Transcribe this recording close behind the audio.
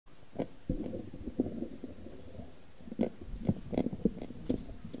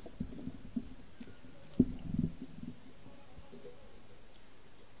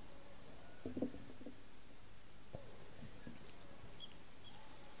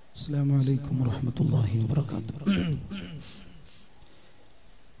السلام عليكم ورحمة الله وبركاته.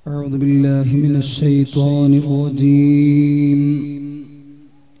 أعوذ بالله من الشيطان الرجيم.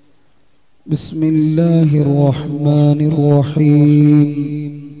 بسم الله الرحمن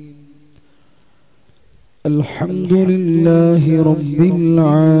الرحيم. الحمد لله رب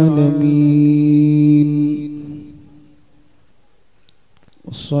العالمين،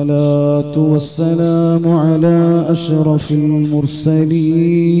 والصلاة والسلام على أشرف المرسلين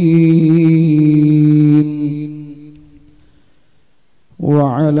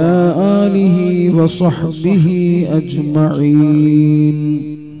وعلى آله وصحبه أجمعين.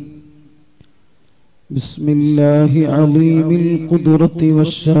 بسم الله عظيم القدرة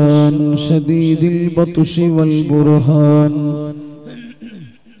والشان، شديد البطش والبرهان،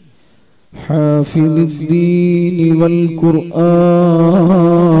 حافظ الدين والقرآن.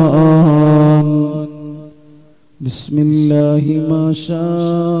 بسم الله ما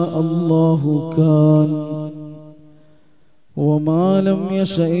شاء الله كان، وما لم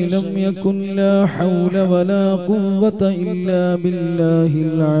يشأ لم يكن. لا حول ولا قوة إلا بالله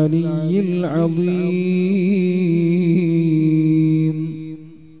العلي العظيم.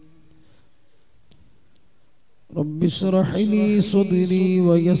 رب اشرح لي صدري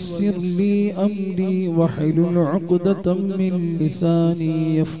ويسر لي أمري واحلل عقدة من لساني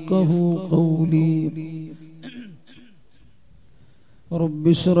يفقه قولي. رب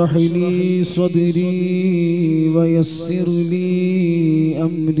اشرح لي صدري ويسر لي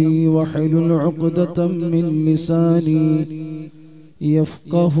أمري واحلل عقدة من لساني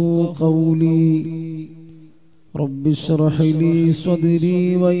يفقه قولي. رب اشرح لي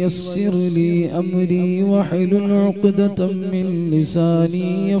صدري ويسر لي أمري واحلل عقدة من لساني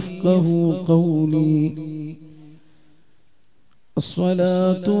يفقه قولي.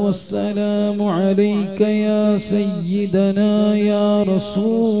 الصلاة والسلام عليك يا سيدنا يا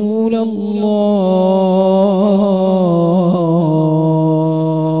رسول الله.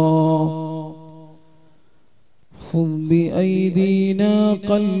 خذ بأيدينا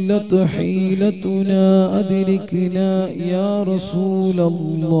قلت حيلتنا، أدركنا يا رسول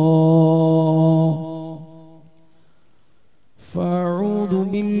الله. فأعوذ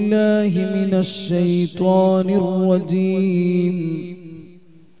بالله من الشيطان الرجيم.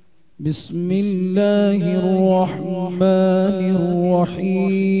 بسم الله الرحمن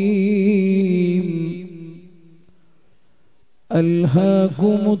الرحيم.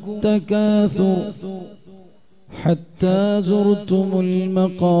 ألهاكم التكاثر حتى زرتم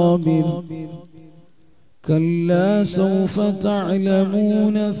المقابر، كلا سوف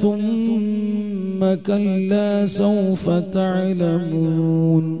تعلمون ثم كلا سوف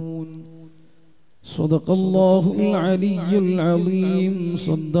تعلمون. صدق الله العلي العظيم.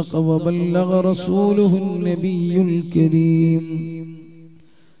 صدق وبلغ رسوله النبي الكريم،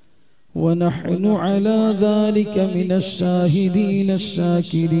 ونحن على ذلك من الشاهدين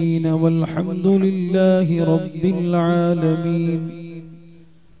الشاكرين، والحمد لله رب العالمين.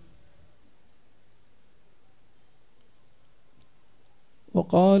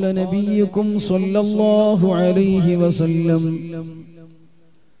 وقال نبيكم صلى الله عليه وسلم: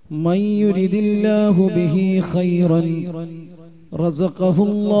 من يرد الله به خيرا رزقه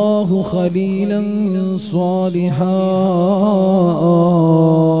الله خليلا صالحا.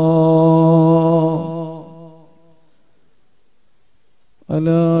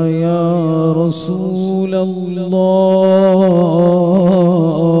 ألا يا رسول الله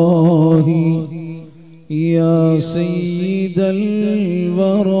يا سيد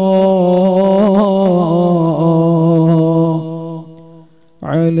الورى،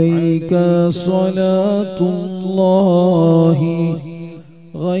 عليك صلاة الله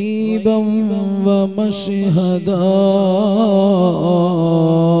غيبا ومشهدا.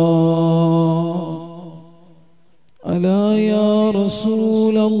 ألا يا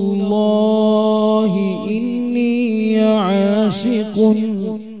رسول الله إني عاشق،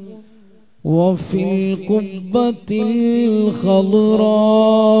 وفي القبة الخضراء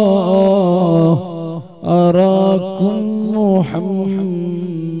أراكم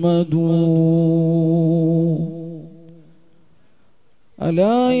محمد.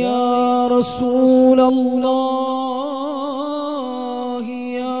 ألا يا رسول الله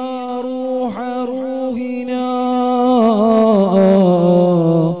يا روح روحنا،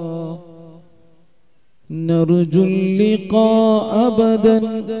 نرجو اللقاء أبدا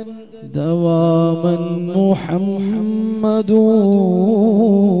دواما محمد.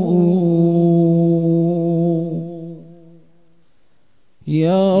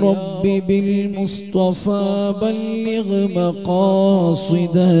 يا رب بالمصطفى بلغ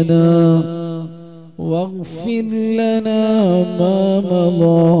مقاصدنا، واغفر لنا ما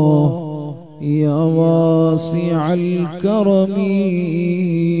مضى يا واسع الكرم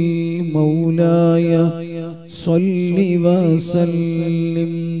مولاي صل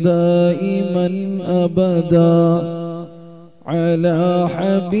وسلم دائما أبدا على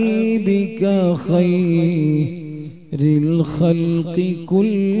حبيبك خير الخلق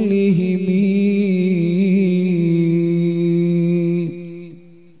كلهم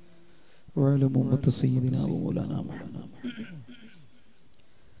وعلى أمة سيدنا ومولانا محمد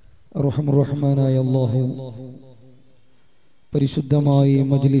الرحمن الرحمن يا الله പരിശുദ്ധമായി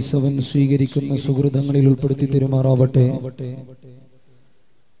മജ്ലിസ് അവൻ സ്വീകരിക്കുന്ന സുഹൃതങ്ങളിൽ ഉൾപ്പെടുത്തി തരുമാറാവട്ടെ.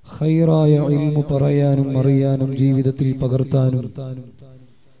 ഖൈറായ ഇൽമു പറയാനും അറിയാനും ജീവിതത്തിൽ പകർത്താനും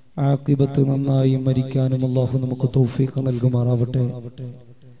ആഖിബത്ത് നന്നായി മരിക്കാനും അല്ലാഹു നമുക്ക് തൗഫീഖ് നൽകുമാറാവട്ടെ.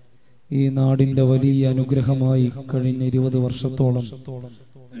 ഈ നാടിന്റെ വലിയ അനുഗ്രഹമായി കഴിഞ്ഞ 20 വർഷത്തോളം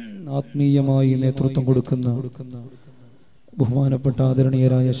ആത്മീയമായി നേതൃത്വം കൊടുക്കുന്ന ബഹുമാനപ്പെട്ട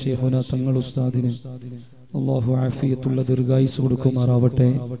ആദരണീയരായ ശൈഖുന തങ്ങൾ ഉസ്താദിന് അല്ലാഹു ആഫിയത്തുള്ള ദീർഘായുസ്സ് കൊടുക്കുമാറാവട്ടെ.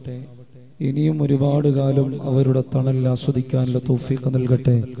 ഇനിയും ഒരുപാട് കാലം അവരുടെ തണൽ ആസ്വദിക്കാനുള്ള തൗഫീഖ്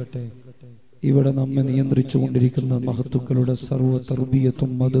നൽകട്ടെ. ഇവിടെ നമ്മെ നിയന്ത്രിച്ചു കൊണ്ടിരിക്കുന്ന മഹത്തുക്കളുടെ സർവ്വ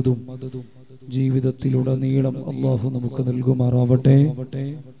തർബിയത്തും മദദും ജീവിതത്തിലുടനീളം അല്ലാഹു നമുക്ക് നൽകുമാറാവട്ടെ.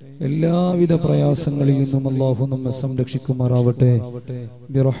 എല്ലാവിധ പ്രയാസങ്ങളിൽ നിന്നും അല്ലാഹു നമ്മെ സംരക്ഷിക്കുമാറാവട്ടെ.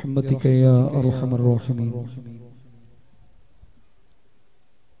 ബിറഹ്മതിക യാ അർഹമർ റഹീമീൻ.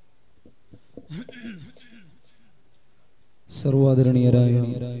 സർവാദരണീയരായ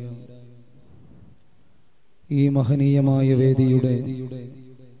ഈ മഹനീയമായ വേദിയുടെ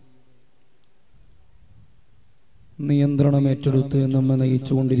നിയന്ത്രണം ഏറ്റെടുത്ത് നമ്മെ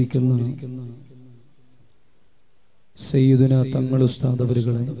നയിച്ചുകൊണ്ടിരിക്കുന്ന സയ്യിദുന തങ്ങൾ ഉസ്താദ്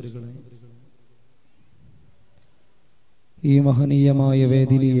അവരുകളെ, ഈ മഹനീയമായ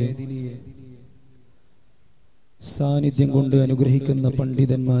വേദിയെ സാന്നിധ്യം കൊണ്ട് അനുഗ്രഹിക്കുന്ന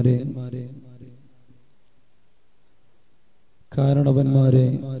പണ്ഡിതന്മാരെ, കാരണവന്മാരെ,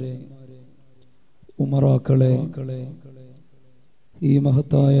 ഉമറാക്കളെ, ഈ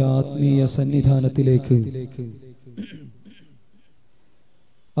മഹത്തായ ആത്മീയ സന്നിധാനത്തിലേക്ക്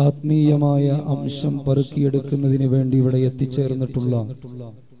ആത്മീയമായ അംശം പെറുക്കിയെടുക്കുന്നതിന് വേണ്ടി ഇവിടെ എത്തിച്ചേർന്നിട്ടുള്ള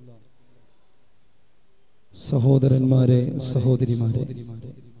സഹോദരന്മാരെ, സഹോദരിമാരെ,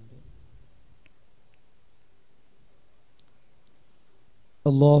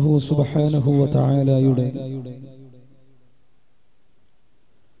 അല്ലാഹു സുബ്ഹാനഹു വ തആലയുടെ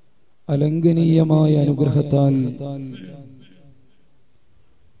അലംഘനീയമായ അനുഗ്രഹത്താൽ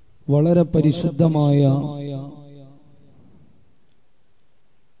വളരെ പരിശുദ്ധമായ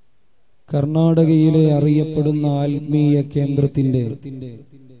കർണാടകയിലെ അറിയപ്പെടുന്ന ആത്മീയ കേന്ദ്രത്തിന്റെ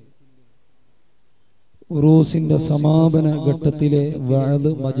ഉറൂസിന്റെ സമാപന ഘട്ടത്തിലെ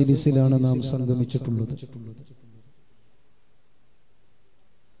വഅദ് മജ്ലിസിലാണ് നാം സംഗമിച്ചിട്ടുള്ളത്.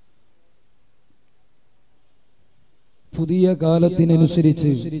 പുതിയ കാലത്തിനനുസരിച്ച്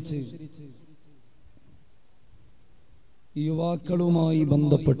യുവാക്കളുമായി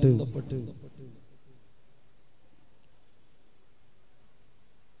ബന്ധപ്പെട്ട്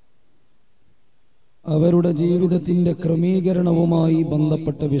അവരുടെ ജീവിതത്തിന്റെ ക്രമീകരണവുമായി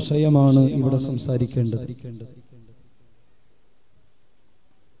ബന്ധപ്പെട്ട വിഷയമാണ് ഇവിടെ സംസാരിക്കേണ്ടത്.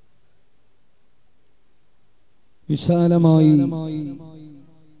 വിശാലമായി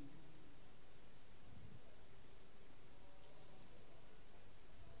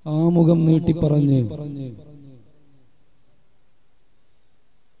ആമുഖം നീട്ടിപ്പറഞ്ഞ്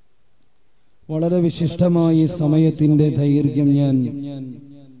വളരെ വിശിഷ്ടമായി സമയത്തിന്റെ ദൈർഘ്യം ഞാൻ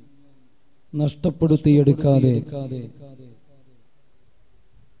നഷ്ടപ്പെടുത്തിയെടുക്കാതെ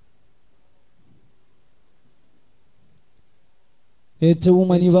ഏറ്റവും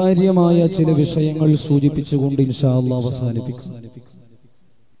അനിവാര്യമായ ചില വിഷയങ്ങൾ സൂചിപ്പിച്ചുകൊണ്ട് ഇൻഷാ അല്ലാഹ് അവസാനിപ്പിക്കും.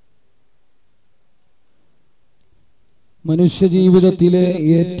 മനുഷ്യജീവിതത്തിലെ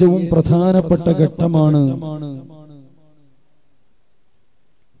ഏറ്റവും പ്രധാനപ്പെട്ട ഘട്ടമാണ്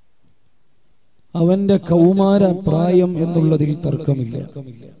അവന്റെ കൗമാര പ്രായം എന്നുള്ളതിൽ തർക്കമില്ല.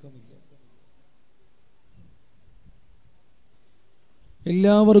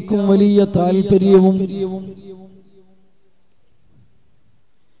 എല്ലാവർക്കും വലിയ താല്പര്യവും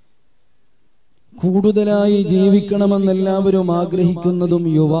കൂടുതലായി ജീവിക്കണമെന്ന് എല്ലാവരും ആഗ്രഹിക്കുന്നതും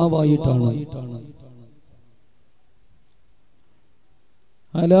യുവാവായിട്ടാണ്.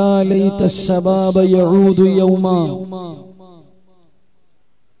 അലാ ലൈത ശബാബ യഊദു യൗമാ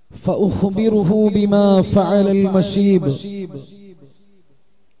ഫഉഖ്ബിറുഹു ബിമാ ഫഅലൽ മശീബ്.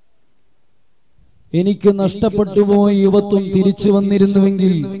 എനിക്ക് നഷ്ടപ്പെട്ടു പോയ യുവത്വം തിരിച്ചു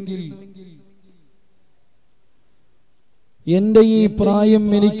വന്നിരുന്നുവെങ്കിൽ എന്റെ ഈ പ്രായം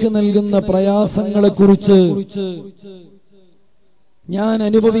എനിക്ക് നൽകുന്ന പ്രയാസങ്ങളെ കുറിച്ച്, ഞാൻ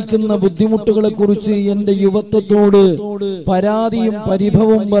അനുഭവിക്കുന്ന ബുദ്ധിമുട്ടുകളെ കുറിച്ച് എന്റെ യുവത്വത്തോട് പരാതിയും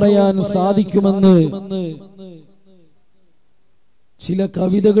പരിഭവവും പറയാൻ സാധിക്കുമെന്ന് ചില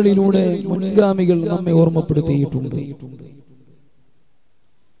കവിതകളിലൂടെ മുൻഗാമികൾ നമ്മെ ഓർമ്മപ്പെടുത്തിയിട്ടുണ്ട്.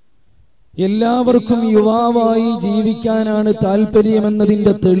 എല്ലാവർക്കും യുവാവായി ജീവിക്കാനാണ്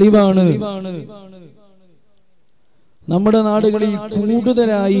താല്പര്യമെന്നതിന്റെ തെളിവാണ് നമ്മുടെ നാടുകളിൽ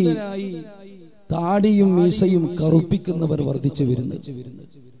കൂടുതലായി താടിയും മീശയും കറുപ്പിക്കുന്നവർ വർദ്ധിച്ചു വരുന്നു.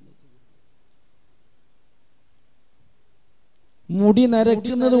 മുടി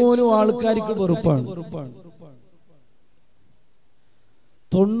നരയ്ക്കുന്നത് പോലും ആൾക്കാർക്ക് വെറുപ്പാണ്.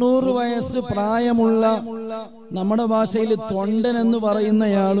 90 വയസ്സ് പ്രായമുള്ള, നമ്മുടെ ഭാഷയിൽ തൊണ്ടൻ എന്ന്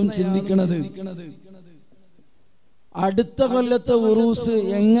പറയുന്നയാളും ചിന്തിക്കുന്നത് അടുത്ത കൊല്ലത്തെ ഉറൂസ്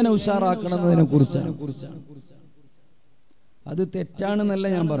എങ്ങനെ ഉഷാറാക്കണമെന്നതിനെ കുറിച്ചാണ്. അത് തെറ്റാണെന്നല്ല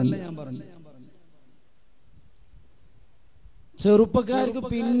ഞാൻ പറഞ്ഞു. ചെറുപ്പക്കാർക്ക്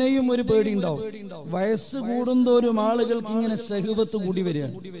പിന്നെയും ഒരു പേടി ഉണ്ടാവും. വയസ്സ് കൂടുന്തോറും ആളുകൾക്ക് ഇങ്ങനെ ശഹ്വത്ത് കൂടി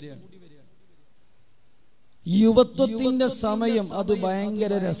വരികയാണ്. യുവത്വത്തിന്റെ സമയം അത്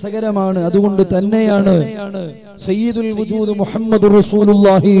ഭയങ്കര രസകരമാണ്. അതുകൊണ്ട് തന്നെയാണ് സയ്യിദുൽ വജൂദ് മുഹമ്മദുർ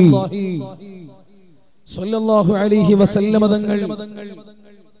റസൂലുള്ളാഹി സ്വല്ലല്ലാഹു അലൈഹി വസല്ലമ തങ്ങൾ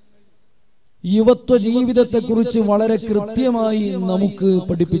യുവത്വ ജീവിതത്തെ കുറിച്ച് വളരെ കൃത്യമായി നമുക്ക്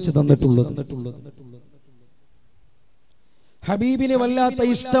പഠിപ്പിച്ചു തന്നിട്ടുള്ളത്. ഹബീബിന് വല്ലാത്ത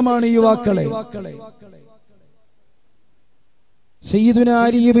ഇഷ്ടമാണ് യുവാക്കളെ. സയ്യിദുനാ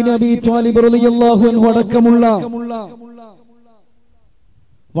അലി ഇബ്നു അബീ ത്വാലിബ് റളിയല്ലാഹു അൻഹു അടക്കമുള്ള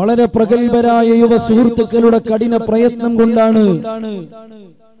വളരെ പ്രഗൽഭരായ യുവ സുഹൃത്തുക്കളുടെ കഠിന പ്രയത്നം കൊണ്ടാണ്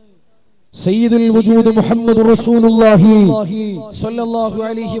സയ്യിദുൽ വജൂദ് മുഹമ്മദുർ റസൂലുള്ളാഹി സ്വല്ലല്ലാഹു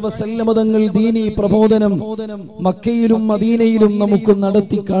അലൈഹി വസല്ലമ തങ്ങൾ ദീനി പ്രബോധനം മക്കയിലും മദീനയിലും നമുക്ക്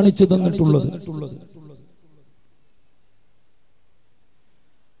നടത്തി കാണിച്ചു തന്നിട്ടുള്ളത്.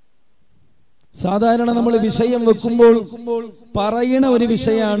 സാധാരണ നമ്മൾ വിഷയം വെക്കുമ്പോൾ പറയുന്ന ഒരു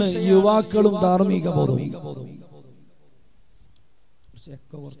വിഷയമാണ് യുവാക്കളും ധാർമ്മിക ബോധവും.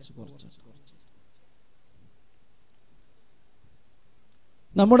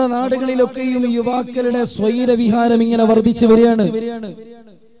 നമ്മുടെ നാടുകളിലൊക്കെയും യുവാക്കളുടെ സ്വൈരവിഹാരം ഇങ്ങനെ വർദ്ധിച്ചു വരികയാണ്.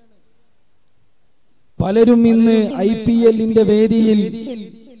 പലരും ഇന്ന് IPLന്റെ വേദിയിൽ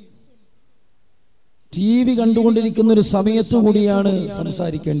TV കണ്ടുകൊണ്ടിരിക്കുന്ന ഒരു സമയത്തു കൂടിയാണ്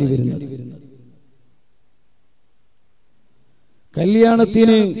സംസാരിക്കേണ്ടി വരുന്നത്.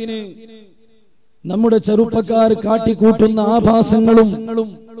 കല്യാണത്തിന് നമ്മുടെ ചെറുപ്പക്കാർ കാട്ടിക്കൂട്ടുന്ന ആഭാസങ്ങളും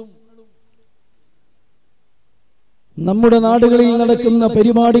നമ്മുടെ നാടുകളിൽ നടക്കുന്ന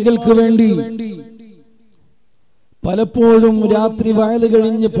പരിപാടികൾക്ക് വേണ്ടി പലപ്പോഴും രാത്രി വയല്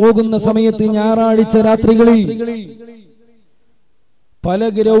കഴിഞ്ഞ് പോകുന്ന സമയത്ത് ഞായറാഴ്ച രാത്രികളിൽ പല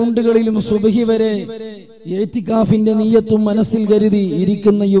ഗ്രൗണ്ടുകളിലും സുബഹി വരെ ഇഅ്തികാഫിന്റെ നിയ്യത്തും മനസ്സിൽ കരുതി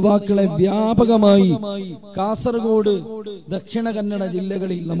ഇരിക്കുന്ന യുവാക്കളെ വ്യാപകമായി കാസർഗോഡ്, ദക്ഷിണ കന്നഡ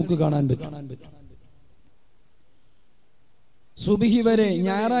ജില്ലകളിൽ നമുക്ക് കാണാൻ പറ്റും. സുബഹി വരെ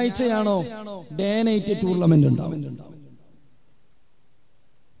ഞായറാഴ്ചയാണോ ഡേ നൈറ്റ് ടൂർണമെന്റ് ഉണ്ടാവും.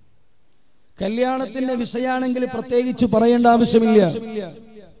 കല്യാണത്തിന്റെ വിഷയാണെങ്കിൽ പ്രത്യേകിച്ച് പറയേണ്ട ആവശ്യമില്ല.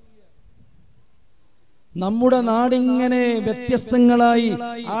 നമ്മുടെ നാടിങ്ങനെ വ്യത്യസ്തങ്ങളായി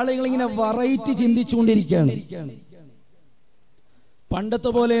ആളുകൾ ഇങ്ങനെ വെറൈറ്റി ചിന്തിച്ചുകൊണ്ടിരിക്കുകയാണ്. പണ്ടത്തെ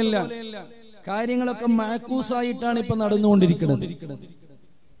പോലെയല്ല, കാര്യങ്ങളൊക്കെ മാക്കൂസായിട്ടാണ് ഇപ്പൊ നടന്നുകൊണ്ടിരിക്കുന്നത്.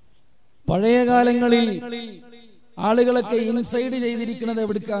 പഴയ കാലങ്ങളിൽ ആളുകളൊക്കെ ഇൻസൈഡ് ചെയ്തിരിക്കുന്നത്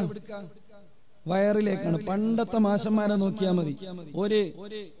എവിടുക്ക? വയറിലേക്കാണ്. പണ്ടത്തെ മാഷന്മാരെ നോക്കിയാൽ മതി, ഒരു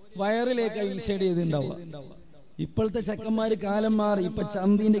വയറിലേക്ക് ഇൻസൈഡ് ചെയ്തിട്ടുണ്ടാവുക. ഇപ്പോഴത്തെ ചെക്കന്മാര് കാലം മാറി, ഇപ്പൊ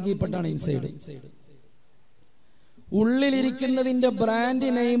ചന്തിന്റെ കീപ്പട്ടാണ് ഇൻസൈഡ്. ഉള്ളിലിരിക്കുന്നതിന്റെ ബ്രാൻഡ്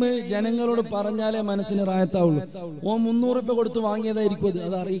നെയിം ജനങ്ങളോട് പറഞ്ഞാലേ മനസ്സിന് റായത്താവുള്ളൂ. 300 രൂപ കൊടുത്ത് വാങ്ങിയതായിരിക്കും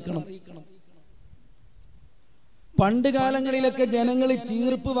അത് അറിയിക്കണം. പണ്ട് കാലങ്ങളിലൊക്കെ ജനങ്ങൾ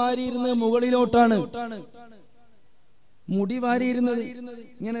ചീർപ്പ് വാരിയിരുന്നത് മുകളിലോട്ടാണ്, മുടി വാരിയിരുന്നത്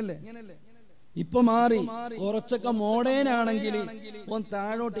ഇങ്ങനല്ലേ. ഇപ്പൊ മാറി, കുറച്ചൊക്കെ മോഡേൺ ആണെങ്കിൽ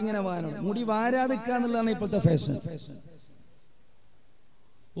താഴോട്ട് ഇങ്ങനെ വാരണം. മുടി വാരാതിക്കാന്നുള്ളതാണ് ഇപ്പോഴത്തെ ഫാഷൻ.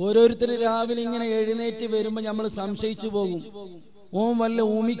 ഓരോരുത്തർ രാവിലെ ഇങ്ങനെ എഴുന്നേറ്റ് വരുമ്പോ നമ്മൾ സംശയിച്ചു പോകും, വല്ല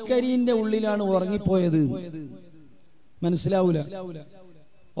ഉമിക്കരിന്റെ ഉള്ളിലാണ് ഉറങ്ങിപ്പോയത്. മനസ്സിലാവൂല.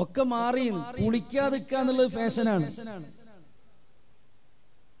 ഒക്കെ മാറി, കുളിക്കാതിക്കാന്നുള്ളത് ഫാഷനാണ്.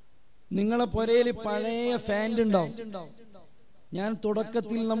 നിങ്ങളെ പുരയിൽ പഴയ ഫാന്റ് ഉണ്ടാവും. ഞാൻ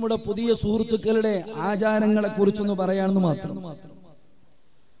തുടക്കത്തിൽ നമ്മുടെ പുതിയ സുഹൃത്തുക്കളുടെ ആചാരങ്ങളെ കുറിച്ചൊന്ന് പറയാണെന്ന് മാത്രം.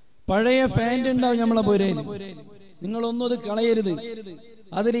 പഴയ ഫാന്റ് ഉണ്ടാവും നമ്മളെ പുരയിൽ. നിങ്ങളൊന്നും അത് കളയരുത്.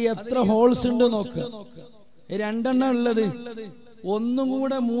 അതിൽ എത്ര ഹോൾസ് ഉണ്ട് നോക്കുക, രണ്ടെണ്ണം ഉള്ളത് ഒന്നും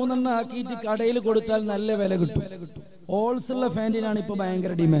കൂടെ 3 എണ്ണം ആക്കിയിട്ട് കടയിൽ കൊടുത്താൽ നല്ല വില കിട്ടും. ഹോൾസ് ഉള്ള ഫാൻറ്റിനാണ് ഇപ്പൊ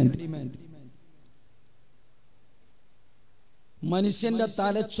ഭയങ്കര ഡിമാൻഡ്. മനുഷ്യന്റെ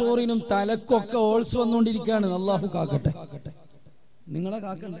തലച്ചോറിനും തലക്കൊക്കെ ഹോൾസ് വന്നുകൊണ്ടിരിക്കുകയാണ്. അള്ളാഹു കാക്കട്ടെ. നിങ്ങളെ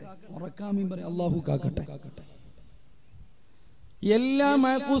കാക്കണ്ടേ? ഉറക്കാമീൻ പറയാം. അള്ളാഹു കാക്കട്ടെ. എല്ലാം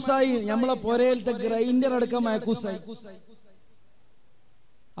മാക്കൂസായി. നമ്മളെ പൊരയിലത്തെ ഗ്രൈൻഡർ അടക്കം മാക്കൂസായി.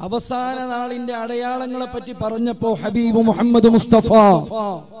 അവസാന നാളിന്റെ അടയാളങ്ങളെ പറ്റി പറഞ്ഞപ്പോ ഹബീബ് മുഹമ്മദ് മുസ്തഫ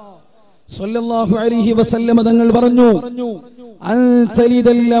സ്വല്ലല്ലാഹു അലൈഹി വസല്ലം തങ്ങൾ പറഞ്ഞു,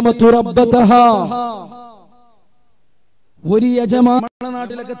 അൻതലിദല്ലമതു റബ്ബതഹാ. ഒരു യജമാന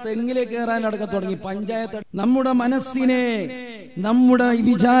നാട്ടിലൊക്കെ തെങ്ങിലേക്ക് കയറാൻ അടക്കം തുടങ്ങി പഞ്ചായത്ത്. നമ്മുടെ മനസ്സിനെ, നമ്മുടെ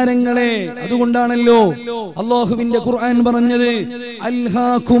വിചാരങ്ങളെ, അതുകൊണ്ടാണല്ലോ അല്ലാഹുവിന്റെ ഖുർആൻ പറഞ്ഞത്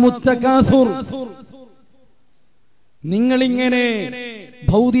അൽഹാകുമുത് തകാസുർ. നിങ്ങളിങ്ങനെ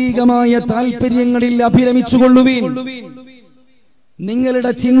ഭൗതികമായ താല്പര്യങ്ങളിൽ അഭിരമിച്ചുകൊള്ളുവീൻ.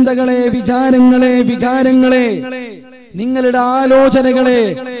 നിങ്ങളുടെ ചിന്തകളെ, വിചാരങ്ങളെ, വികാരങ്ങളെ, നിങ്ങളുടെ ആലോചനകളെ,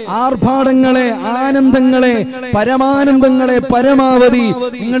 ആർഭാടങ്ങളെ, ആനന്ദങ്ങളെ, പരമാനന്ദങ്ങളെ പരമാവധി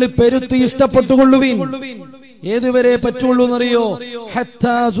നിങ്ങൾ പെരുത്തി ഇഷ്ടപ്പെട്ടുകൊള്ളുവീൻ. ഏതുവരെ പറ്റുള്ളൂ എന്നറിയോ?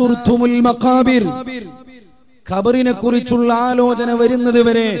 ഹത്താ സുർതുമുൽ മഖാബിർ. ഖബറിനെ കുറിച്ചുള്ള ആലോചന വരുന്നത്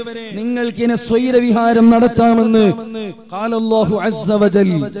വരെ നിങ്ങൾക്കിനെ സ്വൈരവിഹാരം നടത്താമെന്ന് ഖാലല്ലാഹു അസ്സ വജൽ.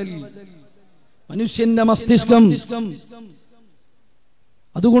 മനുഷ്യന്റെ മസ്തിഷ്കം.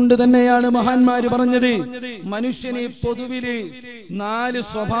 അതുകൊണ്ട് തന്നെയാണ് മഹാന്മാര് പറഞ്ഞത്, മനുഷ്യന് പൊതുവില് 4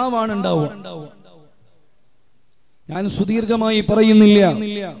 സ്വഭാവമാണ് ഉണ്ടാവുക. ഞാൻ സുദീർഘമായി പറയുന്നില്ല.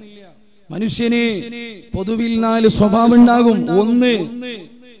 മനുഷ്യന് പൊതുവിൽ 4 സ്വഭാവം ഉണ്ടാകും. 1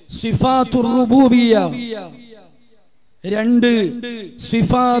 സിഫാത്തുർ റുബൂബിയ്യ, 2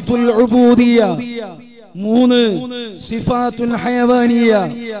 സിഫാത്തുൽ ഉബൂദിയ്യ, 3 സിഫാത്തുൽ ഹയവാനിയ്യ,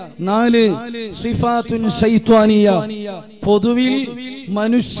 4 സിഫാത്തുൽ ശൈത്വാനിയ്യ. പൊതുവിൽ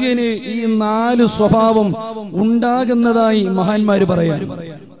മനുഷ്യന് ഈ 4 സ്വഭാവം ഉണ്ടാകുന്നതായി മഹാന്മാര് പറയാൻ.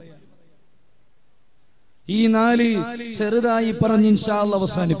 ഈ 4 ചെറുതായി പറഞ്ഞ് ഇൻഷാ അല്ലാഹ്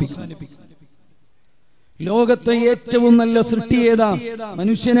അവസാനിപ്പിക്കും. ലോകത്തെ ഏറ്റവും നല്ല സൃഷ്ടി ഏതാ?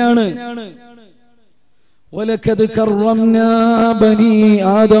 മനുഷ്യനാണ്. വലഖദ് കറംനാ ബനി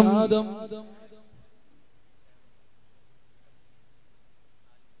ആദം.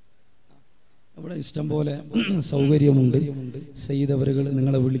 ഇവിടെ ഇഷ്ടം പോലെ സൗകര്യമുണ്ട്. സയ്യിദ് അവറുകൾ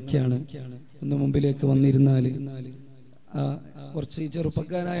നിങ്ങളെ വിളിക്കാണ്. ഒന്ന് മുമ്പിലേക്ക് വന്നിരുന്നാൽ കുറച്ച്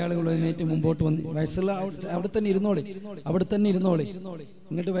ചെറുപ്പക്കാരായ ആളുകൾ അതിനേറ്റ് മുമ്പോട്ട് വന്ന്, വയസ്സുള്ള അവിടെ തന്നെ ഇരുന്നോളെ, അവിടെ തന്നെ ഇരുന്നോളെ.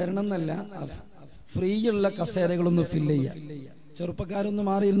 ഇങ്ങോട്ട് വരണം എന്നല്ല, ഫ്രീ ഉള്ള കസേരകളൊന്ന് ഫില്ല് ചെയ്യാം. ചെറുപ്പക്കാരൊന്നും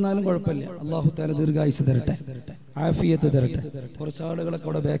മാറിയിരുന്നാലും കുഴപ്പമില്ല. അല്ലാഹു തആല ദീർഘായുസ്സ് തരട്ടെ, ആഫിയത്ത് തരട്ടെ. കുറച്ച് ആളുകളൊക്കെ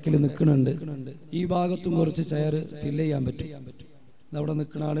അവിടെ ബാക്കിൽ നിൽക്കുന്നുണ്ട്. ഈ ഭാഗത്തും കുറച്ച് ചെയർ ഫില്ല് ചെയ്യാൻ പറ്റും. അവിടെ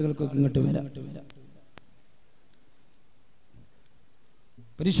നിൽക്കുന്ന ആളുകൾക്കൊക്കെ ഇങ്ങോട്ട് വരാം.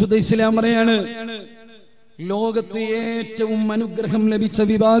 പരിശുദ്ധ ഇസ്ലാം പറയാണ്, ലോകത്ത് ഏറ്റവും അനുഗ്രഹം ലഭിച്ച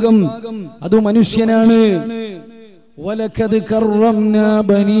വിഭാഗം അത് മനുഷ്യനാണ്. വലഖദ് കറംനാ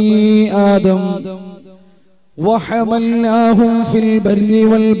ബനി ആദം വഹമൽനാഹും ഫിൽ ബർരി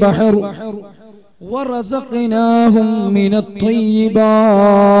വൽ ബഹർ വറസഖ്നാഹും മിനത് ത്വയ്യിബാത്ത്.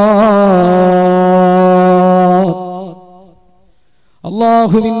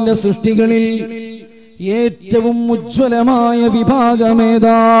 അല്ലാഹുവിന്റെ സൃഷ്ടികളിൽ ഏറ്റവും ഉജ്ജ്വലമായ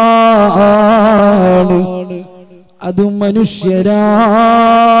വിഭാഗമേതാണ്? അത് മനുഷ്യരാണ്.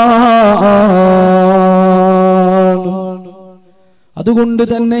 അതുകൊണ്ട്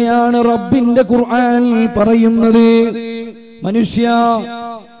തന്നെയാണ് റബ്ബിന്റെ ഖുർആൻ പറയുന്നത്, മനുഷ്യ,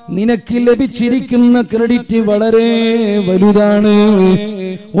 നിനക്ക് ലഭിച്ചിരിക്കുന്ന ക്രെഡിറ്റ് വളരെ വലുതാണ്.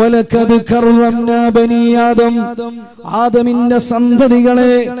 വലഖദ് കറംനാ ബനി ആദം. ആദമിന്റെ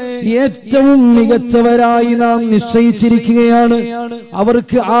സന്തതികളെ ഏറ്റവും മികച്ചവരായി നാം നിശ്ചയിച്ചിരിക്കുകയാണ്.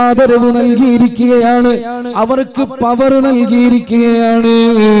 അവർക്ക് ആദരവ് നൽകിയിരിക്കുകയാണ്, അവർക്ക് പവർ നൽകിയിരിക്കുകയാണ്.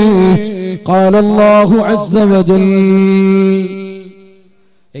 ഖാലല്ലാഹു അസ്സ വജൽ.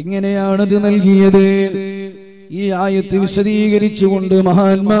 എങ്ങനെയാണത് നൽകിയത്? ഈ ആയത്ത് വിശദീകരിച്ചുകൊണ്ട്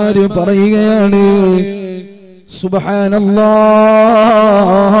മഹാന്മാര് പറയുകയാണ്, സുബ്ഹാനല്ലാഹ്,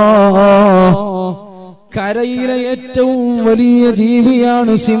 കരയിലെ ഏറ്റവും വലിയ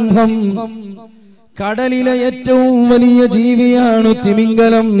ജീവിയാണ് സിംഹം, കടലിലെ ഏറ്റവും വലിയ ജീവിയാണ്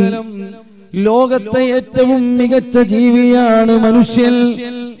തിമിംഗലം, ലോകത്തെ ഏറ്റവും മികച്ച ജീവിയാണ് മനുഷ്യൻ.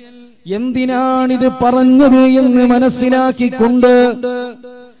 എന്തിനാണിത് പറഞ്ഞത് എന്ന് മനസ്സിലാക്കിക്കൊണ്ട്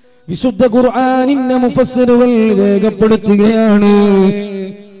വിശുദ്ധ ഖുർആനിന്റെ മുഫസ്സിറുകൾ രേഖപ്പെടുത്തുകയാണ്,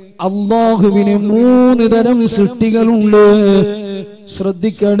 അല്ലാഹുവിന് 3 തരം സൃഷ്ടികളുണ്ട്.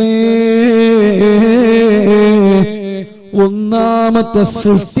 ശ്രദ്ധിക്കണേ. ഒന്നാമത്തെ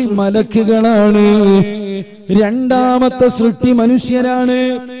സൃഷ്ടി മലക്കുകളാണ്. രണ്ടാമത്തെ സൃഷ്ടി മനുഷ്യരാണ്,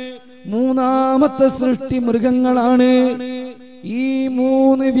 മൂന്നാമത്തെ സൃഷ്ടി മൃഗങ്ങളാണ്. ഈ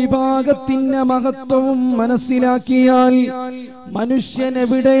മൂന്ന് വിഭാഗത്തിന്റെ മഹത്വവും മനസ്സിലാക്കിയാൽ മനുഷ്യൻ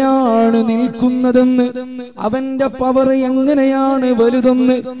എവിടെയാണ് നിൽക്കുന്നതെന്ന്, അവന്റെ പവർ എങ്ങനെയാണ്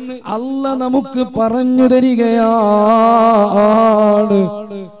വലുതെന്ന് അല്ലാഹ് നമുക്ക് പറഞ്ഞു തരികയാണ്.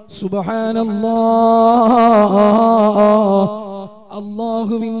 സുബ്ഹാനല്ലാഹ്.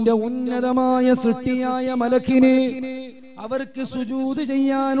 അല്ലാഹുവിന്റെ ഉന്നതമായ സൃഷ്ടിയായ മലക്കിന് അവർക്ക് സുജൂദ്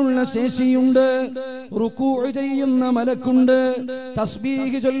ചെയ്യാനുള്ള ശേഷിയുണ്ട്. റുകൂഅ് ചെയ്യുന്ന മലക്കുണ്ട്,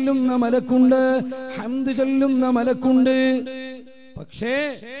 തസ്ബീഹ് ചൊല്ലുന്ന മലക്കുണ്ട്, ഹംദ് ചൊല്ലുന്ന മലക്കുണ്ട്. പക്ഷേ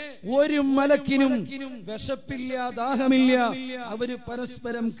ഒരു മലക്കിനും വിശപ്പില്ല, ദാഹമില്ല. അവര്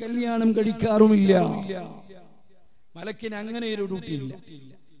പരസ്പരം കല്യാണം കഴിക്കാറുമില്ല. മലക്കിന് അങ്ങനെ ഒരു ഡ്യൂട്ടി ഇല്ല.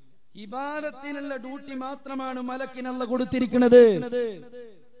 ഇബാദത്തിനുള്ള ഡ്യൂട്ടി മാത്രമാണ് മലക്കിന് അല്ലാഹ് കൊടുത്തിരിക്കുന്നത്.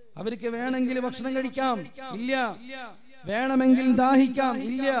 അവർക്ക് വേണമെങ്കിൽ ഭക്ഷണം കഴിക്കാം, ഇല്ല. വേണമെങ്കിൽ ദാഹിക്കാം,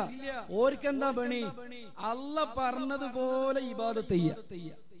 ഇല്ല. ഓർക്കെന്താ പണി? അല്ലാഹ് പറഞ്ഞതുപോലെ ഇബാദത്ത് ചെയ്യാ.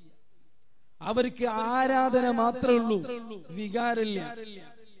 അവർക്ക് ആരാധന മാത്രമേ ഉള്ളൂ, വികാരമില്ല.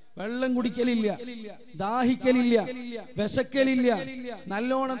 വെള്ളം കുടിക്കലില്ല, ദാഹിക്കലില്ല, വിശക്കലില്ല,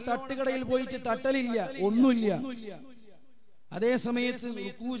 നല്ലോണം തട്ടുകടയിൽ പോയിട്ട് തട്ടലില്ല, ഒന്നുമില്ല. അതേ സമയത്ത്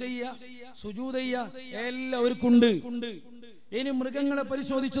റുക്കൂ ചെയ്യ, സുജൂദ് ചെയ്യ എല്ലാവർക്കുണ്ട്. ഇനി മൃഗങ്ങളെ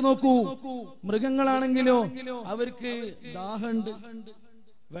പരിശോധിച്ചു നോക്കൂ. മൃഗങ്ങളാണെങ്കിലോ അവർക്ക് ദാഹമുണ്ട്,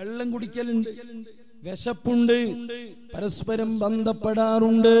 വെള്ളം കുടിക്കലുണ്ട്, വിശപ്പുണ്ട്, പരസ്പരം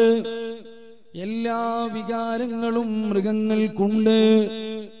ബന്ധപ്പെടാറുണ്ട്. എല്ലാ വികാരങ്ങളും മൃഗങ്ങൾക്കുണ്ട്.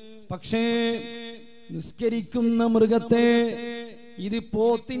 പക്ഷേ നിസ്കരിക്കുന്ന മൃഗത്തെ ഇത്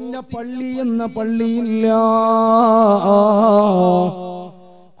പോത്തിന്റെ പള്ളി എന്ന പള്ളിയില്ല.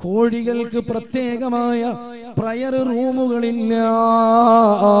 കോഴികൾക്ക് പ്രത്യേകമായ പ്രയർ റൂമുകളില്ല.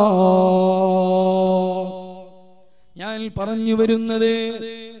 ഞാൻ പറഞ്ഞു വരുന്നത്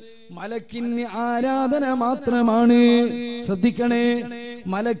മലക്കിന് ആരാധന മാത്രമാണ്. ശ്രദ്ധിക്കണേ,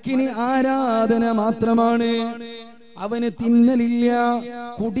 മലക്കിന് ആരാധന മാത്രമാണ്. അവന് തിന്നലില്ല,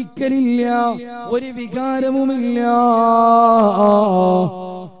 കുടിക്കലില്ല, ഒരു വികാരവുമില്ല.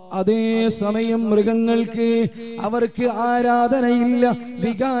 അതേ സമയം മൃഗങ്ങൾക്ക് അവർക്ക് ആരാധനയില്ല,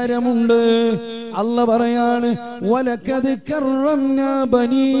 വികാരമുണ്ട്. അല്ലാഹ് പറയാണ്, വലഖദ് കറംനാ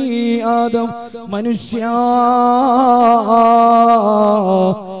ബനീ ആദം. മനുഷ്യ,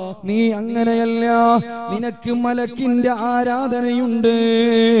 നീ അങ്ങനെയല്ല. നിനക്ക് മലക്കിന്റെ ആരാധനയുണ്ട്,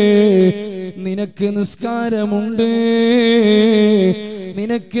 നിനക്ക് നിസ്കാരമുണ്ട്,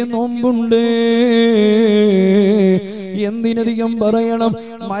 നിനക്ക് നോമ്പുണ്ട്. എന്തിനധികം പറയണം,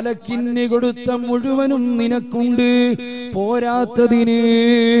 മലക്കിന് കൊടുത്ത മുഴുവനും നിനക്കുണ്ട്. പോരാത്തതിന്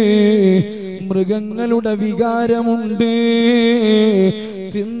മൃഗങ്ങളുടെ വികാരമുണ്ട്,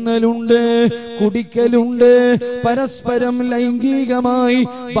 തിന്നലുണ്ട്, കുടിക്കലുണ്ട്, പരസ്പരം ലൈംഗികമായി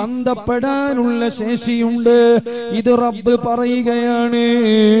ബന്ധപ്പെടാനുള്ള ശേഷിയുണ്ട്. ഇത് റബ്ബ് പറയുകയാണ്,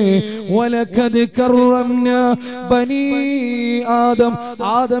 വലഖദ് കറംനാ ബനീ ആദം.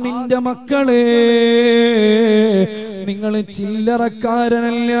 ആദമിന്റെ മക്കളെ, നിങ്ങൾ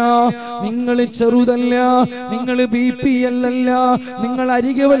ചില്ലറക്കാരനല്ല, നിങ്ങൾ ചെറുതല്ല, നിങ്ങൾ BPL അല്ല, നിങ്ങൾ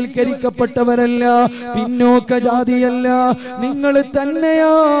അരികവൽക്കരിക്കപ്പെട്ടവരല്ല, പിന്നോക്ക ജാതിയല്ല. നിങ്ങൾ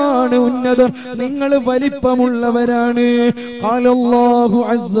തന്നെയാണ് ഉന്നതർ, നിങ്ങൾ വലിപ്പമുള്ളവരാണ്. ഖാലല്ലാഹു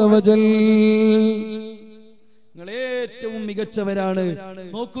അസ്സ വജൽ. നിങ്ങൾ ഏറ്റവും മികച്ചവരാണ്.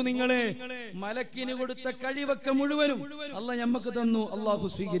 നോക്കൂ, നിങ്ങളെ മലക്കിന് കൊടുത്ത കഴിവൊക്കെ മുഴുവനും അല്ലാഹ് ഞമ്മക്ക് തന്നു. അല്ലാഹു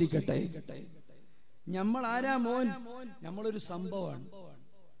സ്വീകരിക്കട്ടെ. നമ്മൾ ആരാ മോൻ? നമ്മളൊരു സംഭവമാണ്.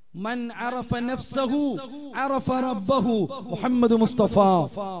 മൻ അറഫ നഫ്സഹു അറഫ റബ്ബഹു. മുഹമ്മദ് മുസ്തഫ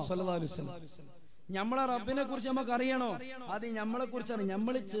സല്ലല്ലാഹു അലൈഹി വസല്ലം. നമ്മളെ റബ്ബിനെ കുറിച്ച് നമുക്ക് അറിയണോ? അത് നമ്മളെ കുറിച്ചാണ്.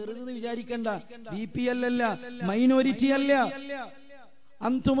 നമ്മൾ ചെറുതെന്ന് വിചാരിക്കണ്ട. BPL അല്ല, മൈനോറിറ്റി അല്ല.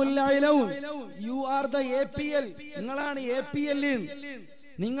 അൻതുമുൽ അലൗൻ, യു ആർ ദ APL. നിങ്ങളാണ് APL.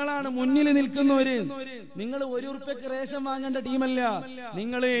 നിങ്ങളാണ് മുന്നിൽ നിൽക്കുന്നവര്. നിങ്ങൾ ₹1 റേഷൻ വാങ്ങേണ്ട ടീമല്ല.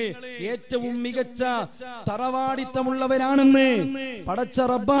 നിങ്ങൾ ഏറ്റവും മികച്ച തറവാടിത്തമുള്ളവരാണെന്ന് പടച്ച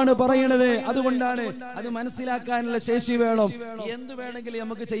റബ്ബാണ് പറയണത്. അതുകൊണ്ടാണ് അത് മനസ്സിലാക്കാനുള്ള ശേഷി വേണം. എന്ത് വേണമെങ്കിലും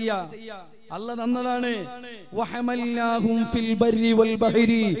നമുക്ക് ചെയ്യാം. അല്ലാഹ് തന്നതാണ്. വഹമല്ലാഹും ഫിൽ ബർരി വൽ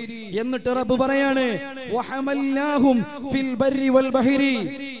ബഹരി. എന്നിട്ട് റബ്ബ് പറയാണ്, വഹമല്ലാഹും ഫിൽ ബർരി വൽ ബഹരി.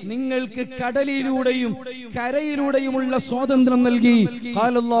 നിങ്ങൾക്ക് കടലിലൂടെയും കരയിലൂടെയുമുള്ള സ്വാതന്ത്ര്യം നൽകി.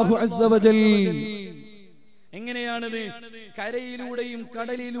 ഖാലല്ലാഹു അസ്സ വജൽ. എങ്ങനെയാണത്? കരയിലൂടെയും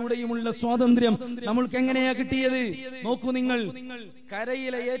കടലിലൂടെയുമുള്ള സ്വാതന്ത്ര്യം നമ്മൾക്ക് എങ്ങനെയാ കിട്ടിയത്? നോക്കൂ നിങ്ങൾ,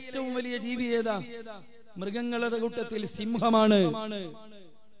 കരയിലെ ഏറ്റവും വലിയ ജീവി ഏതാ? മൃഗങ്ങളുടെ കൂട്ടത്തിൽ സിംഹമാണ്.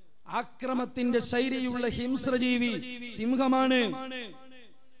 ആക്രമത്തിന്റെ ശൈലിയുള്ള ഹിംസ്രജീവി സിംഹമാണ്.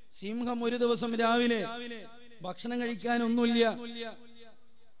 സിംഹം ഒരു ദിവസം രാവിലെ ഭക്ഷണം കഴിക്കാനൊന്നുമില്ല,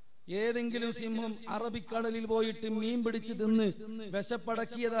 ഏതെങ്കിലും സിംഹം അറബിക്കടലിൽ പോയിട്ട് മീൻ പിടിച്ച് തിന്ന്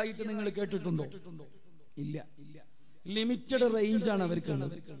വിശപ്പടക്കിയതായിട്ട് നിങ്ങൾ കേട്ടിട്ടുണ്ടോ? ഇല്ല. ലിമിറ്റഡ് റേഞ്ചാണ്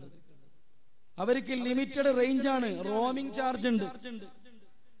അവർക്കുള്ളത്. അവർക്ക് ലിമിറ്റഡ് റേഞ്ചാണ്, റോമിംഗ് ചാർജ് ഉണ്ട്.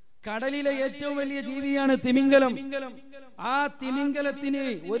 കടലിലെ ഏറ്റവും വലിയ ജീവിയാണ് തിമിംഗലം. ആ തിമിംഗലത്തിന്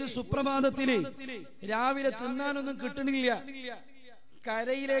ഒരു സുപ്രഭാതത്തില് രാവിലെ തിന്നാനൊന്നും കിട്ടണില്ല.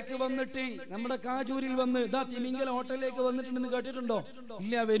 കരയിലേക്ക് വന്നിട്ട് നമ്മുടെ കാജൂരിൽ വന്ന് ഇതാ തിമിംഗലം ഹോട്ടലിലേക്ക് വന്നിട്ടുണ്ടെന്ന് കേട്ടിട്ടുണ്ടോ?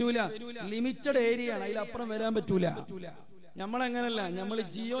 ഇല്ല, വരൂല. ലിമിറ്റഡ് ഏരിയ ആണ്, അതിലപ്പുറം വരാൻ പറ്റൂല. നമ്മളങ്ങനല്ല, നമ്മൾ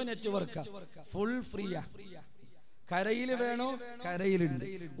ജിയോ നെറ്റ്വർക്ക് ഫുൾ ഫ്രീയാ. കരയിൽ വേണോ? കരയിലുണ്ട്.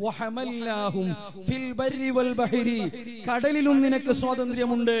 കടലിലും നിനക്ക്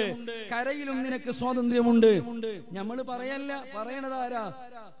സ്വാതന്ത്ര്യമുണ്ട്, കരയിലും നിനക്ക് സ്വാതന്ത്ര്യമുണ്ട്. നമ്മൾ പറയല്ല, പറയണതാരാ?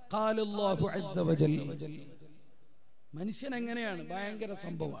 ഖാലല്ലാഹു അസ്സ വജൽ. മനുഷ്യൻ എങ്ങനെയാണ്? ഭയങ്കര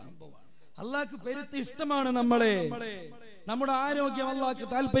സംഭവമാണ്. അള്ളാഹ്ക്ക് പെരുത്ത് ഇഷ്ടമാണ് നമ്മളെ, നമ്മുടെ ആരോഗ്യം അള്ളാഹ്ക്ക്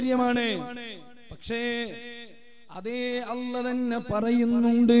താല്പര്യമാണ്. പക്ഷേ അതേ അല്ല തന്നെ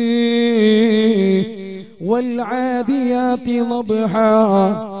പറയുന്നുണ്ട്, വൽആദിയാതി ളബ്ഹാ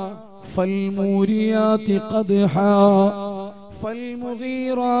ഫൽമൂരിയാതി ഖദ്ഹാ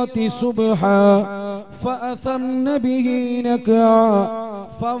ഫൽമുഗീറാതി സുബ്ഹാ ഫഅഥർന ബിഹി നഖാ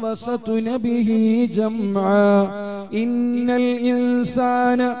ഫവസത്ന ബിഹി ജംആ ഇന്നൽ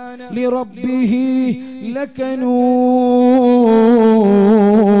ഇൻസാന ലിറബ്ബിഹി ലകനൂദ്.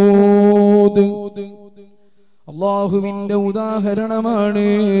 അല്ലാഹുവിന്റെ ഉദാഹരണമാണ്.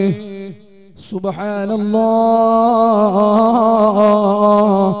 സുബ്ഹാനല്ലാഹ്,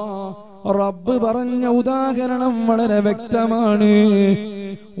 റബ്ബ് പറഞ്ഞ ഉദാഹരണം വളരെ വ്യക്തമാണ്.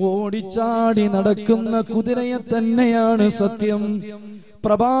 ഓടിച്ചാടി നടക്കുന്ന കുതിരയെ തന്നെയാണ് സത്യം.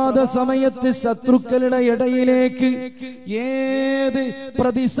 പ്രഭാത സമയത്ത് ശത്രുക്കളുടെ ഇടയിലേക്ക് ഏത്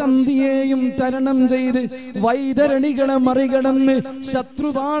പ്രതിസന്ധിയെയും തരണം ചെയ്ത് വൈതരണികളെ മറികടന്ന്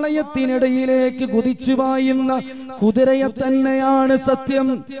ശത്രുപാളയത്തിനിടയിലേക്ക് കുതിച്ചു പായുന്ന കുതിരയെ തന്നെയാണ് സത്യം.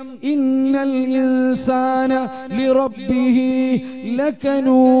 ഇന്നൽ ഇൻസാന ലിറബ്ബിഹി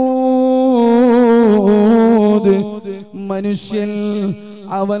ലകനൂദ്. മനുഷ്യൻ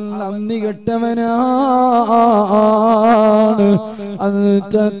അവൻ നന്ദി കെട്ടവനാണ്.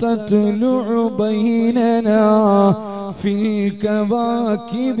 അൻത തത്ലുഉ ബൈനനാ ഫിൽ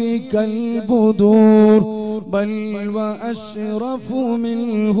കവാകിബി കൽബുദൂർ ബൽ വഅശ്റഫു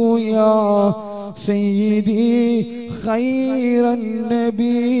മിൻഹു യാ സയ്യിദി ഖൈറൻ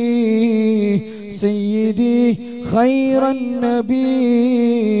നബി സയ്യിദി ഖൈറൻ നബി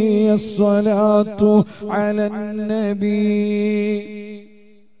അസ്സലാത്തു അലൻ നബി.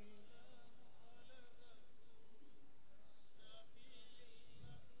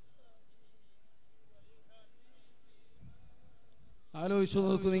 ആലോചിച്ചു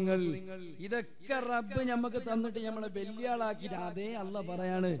നോക്കൂ നിങ്ങൾ, ഇതൊക്കെ റബ്ബ് നമുക്ക് തന്നിട്ട് നമ്മളെ വലിയാളാക്കിട്ട് അതേ അല്ല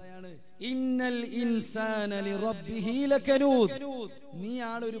പറയാണ്, ഇന്നൽ ഇൻസാന ലിറബ്ബിഹി ലകനൂദ്. നീ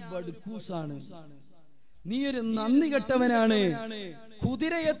ആളൊരു ബഡ്കൂസാണ്, നീ ഒരു നന്ദി കെട്ടവനാണ്.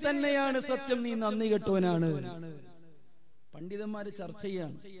 കുതിരയെ തന്നെയാണ് സത്യം, നീ നന്ദി കെട്ടവനാണ്. പണ്ഡിതന്മാര് ചർച്ച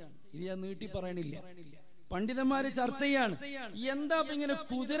ചെയ്യാണ്, ഇത് ഞാൻ നീട്ടി പറയണില്ല. പണ്ഡിതന്മാര് ചർച്ച ചെയ്യാണ്, എന്താ ഇങ്ങനെ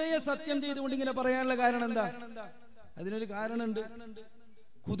കുതിരയെ സത്യം ചെയ്തുകൊണ്ട് ഇങ്ങനെ പറയാനുള്ള കാരണം എന്താ? അതിനൊരു കാരണമുണ്ട്.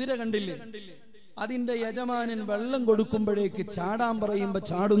 കുതിര കണ്ടില്ലേ, അതിന്റെ യജമാനൻ വെള്ളം കൊടുക്കുമ്പോഴേക്ക് ചാടാൻ പറയുമ്പോ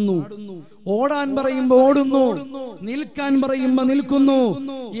ചാടുന്നു, ഓടാൻ പറയുമ്പോ ഓടുന്നു, നിൽക്കാൻ പറയുമ്പോ നിൽക്കുന്നു,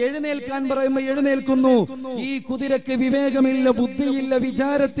 എഴുന്നേൽക്കാൻ പറയുമ്പോ എഴുന്നേൽക്കുന്നു. ഈ കുതിരക്ക് വിവേകമില്ല, ബുദ്ധിയില്ല,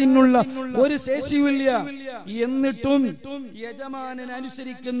 വിചാരത്തിനുള്ള ഒരു ശേഷിയില്ല. എന്നിട്ടും യജമാനൻ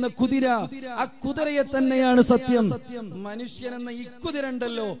അനുസരിക്കുന്ന കുതിര, ആ കുതിരയെ തന്നെയാണ് സത്യം. മനുഷ്യൻ എന്ന ഈ കുതിര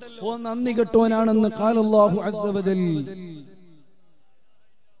ഉണ്ടല്ലോ, ഓ നന്ദി കെട്ടവനാണെന്ന് ഖാലല്ലാഹു അസ്സ വജൽ.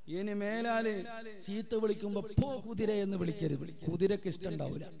 ഇനി മേലാല് ചീത്ത വിളിക്കുമ്പോ പോ കുതിര എന്ന് വിളിക്കരുത്. കുതിരക്ക് ഇഷ്ടം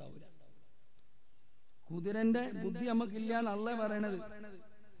ഉണ്ടാവില്ല. കുതിരന്റെ ബുദ്ധി നമുക്കില്ല അല്ല പറയണത്.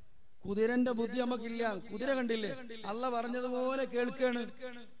 കുതിരന്റെ ബുദ്ധി നമുക്കില്ല. കുതിര കണ്ടില്ലേ, അല്ല പറഞ്ഞതുപോലെ കേൾക്കാണ്.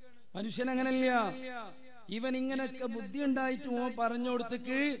 മനുഷ്യൻ അങ്ങനല്ല. ഇവൻ ഇങ്ങനൊക്കെ ബുദ്ധി ഉണ്ടായിട്ട് പറഞ്ഞു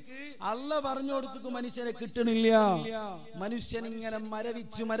കൊടുത്തേക്ക്, അല്ല പറഞ്ഞു കൊടുത്തേക്ക് മനുഷ്യനെ കിട്ടണില്ല. മനുഷ്യൻ ഇങ്ങനെ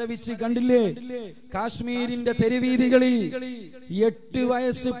മരവിച്ച് കണ്ടില്ലേ, കാശ്മീരിന്റെ തെരുവീതികളിൽ 8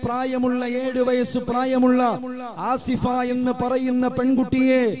 വയസ്സ് പ്രായമുള്ള 7 വയസ്സ് പ്രായമുള്ള ആസിഫ എന്ന് പറയുന്ന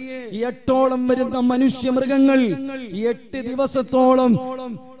പെൺകുട്ടിയെ 8ഓളം വരുന്ന മനുഷ്യ മൃഗങ്ങൾ 8 ദിവസത്തോളം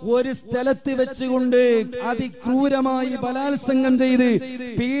ഒരു സ്ഥലത്ത് വെച്ചുകൊണ്ട് അതിക്രൂരമായി ബലാത്സംഗം ചെയ്ത്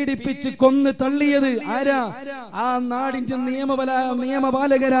പീഡിപ്പിച്ച് കൊന്ന് തള്ളിയത് ആരാ? ആ നാടിന്റെ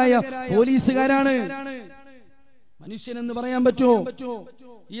നിയമപാലകരായ പോലീസുകാരാണ്. മനുഷ്യനെന്ന് പറയാൻ പറ്റുമോ?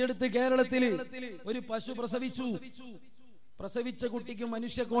 ഈ അടുത്ത് കേരളത്തിൽ ഒരു പശു പ്രസവിച്ചു. പ്രസവിച്ച കുട്ടിക്ക്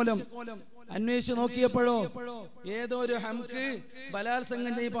മനുഷ്യക്കോലം. അന്വേഷിച്ച് നോക്കിയപ്പോഴോ ഏതോ ഒരു ഹംക്ക്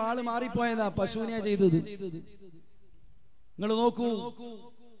ബലാത്സംഗം ചെയ്യുമ്പോൾ ആള് മാറിപ്പോയതാ, പശുവിനെയാ ചെയ്തത്. നിങ്ങൾ നോക്കൂ,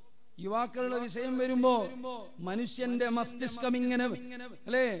 യുവാക്കളുടെ വിഷയം വരുമ്പോ മനുഷ്യന്റെ മസ്തിഷ്കം ഇങ്ങനെ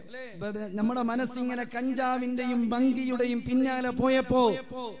അല്ലേ, നമ്മുടെ മനസ്സിങ്ങനെ കഞ്ചാവിന്റെയും ഭംഗിയുടെയും പിന്നാലെ പോയപ്പോ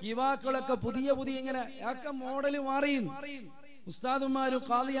യുവാക്കളൊക്കെ പുതിയ പുതിയ ഇങ്ങനെ ഒക്കെ മോഡല് മാറി. ഉസ്താദുമാരും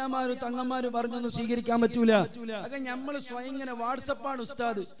ഖാദിയാമാരും തങ്ങന്മാരും പറഞ്ഞൊന്നും സ്വീകരിക്കാൻ പറ്റൂല. അതൊക്കെ നമ്മൾ സ്വയം ഇങ്ങനെ വാട്സപ്പാണ്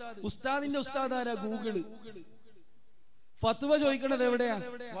ഉസ്താദ്. ഉസ്താദിന്റെ ഉസ്താദ് ആരാ? ഗൂഗിള്. ഫത്വ ചോദിക്കണത് എവിടെയാ?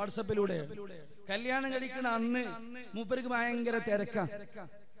 വാട്സപ്പിലൂടെ. കല്യാണം കഴിക്കണ അന്ന് മൂപ്പർക്ക് ഭയങ്കര തിരക്കാ.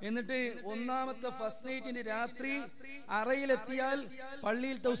 എന്നിട്ട് ഒന്നാമത്തെ ഫസ്റ്റ് നൈറ്റിന് രാത്രി അറയിലെത്തിയാൽ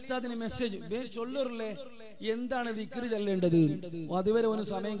പള്ളിയിലത്തെ ഉസ്താദിന് മെസ്സേജ് ചൊല്ലൂറില്ലേ, എന്താണ് ദിക്ർ ചെല്ലേണ്ടത്? അതുവരെ ഒരു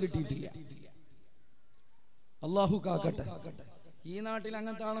സമയം കിട്ടിയിട്ടില്ല. അള്ളാഹു കാക്കട്ടെ. ഈ നാട്ടിൽ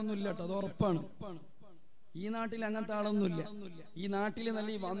അങ്ങനത്തെ ആളൊന്നുമില്ല കേട്ടോ, അത് ഉറപ്പാണ്. ഈ നാട്ടിൽ അങ്ങനത്തെ ആളൊന്നുമില്ല. ഈ നാട്ടിൽ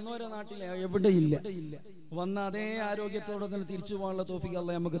നല്ല വന്നോരോ നാട്ടിൽ എവിടെയില്ല. വന്ന അതേ ആരോഗ്യത്തോടെ തന്നെ തിരിച്ചു പോകാനുള്ള തൗഫീഖ്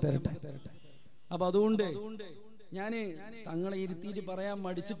അല്ലാഹ് നമുക്ക് തരട്ടെ. അപ്പൊ അതുകൊണ്ട് ഞാന് തങ്ങളെ ഇരുത്തിയിട്ട് പറയാൻ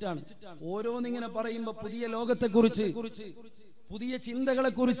മടിച്ചിട്ടാണ്. ഓരോന്നിങ്ങനെ പറയുമ്പോ പുതിയ ലോകത്തെ കുറിച്ച്, പുതിയ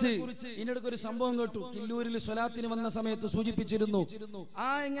ചിന്തകളെ കുറിച്ച്. ഇതിനിടയ്ക്ക് ഒരു സംഭവം കേട്ടു, കില്ലൂരിൽ സ്വലാത്തിന് വന്ന സമയത്ത് സൂചിപ്പിച്ചിരുന്നു.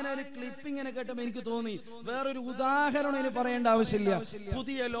 ഇങ്ങനെ ഒരു ക്ലിപ്പ് ഇങ്ങനെ കേട്ടപ്പോ എനിക്ക് തോന്നി വേറൊരു ഉദാഹരണം ഇനി പറയേണ്ട ആവശ്യമില്ല.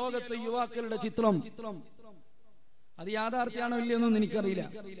 പുതിയ ലോകത്തെ യുവാക്കളുടെ ചിത്രം. അത് യാഥാർത്ഥ്യമാണോ ഇല്ലയെന്നൊന്നും എനിക്കറിയില്ല.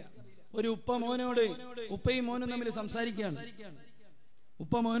 ഒരു ഉപ്പ മോനോട്, ഉപ്പയും മോനും തമ്മിൽ സംസാരിക്കുകയാണ്.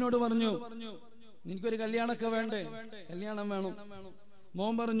 ഉപ്പ മോനോട് പറഞ്ഞു, എനിക്കൊരു കല്യാണമൊക്കെ വേണ്ടേ? കല്യാണം വേണം.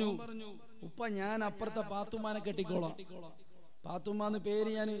 മോൻ പറഞ്ഞു, ഉപ്പ ഞാൻ അപ്പുറത്തെ പാത്തുമ്മാനെ കെട്ടിക്കോളാം. പാത്തുമ്മാന്ന്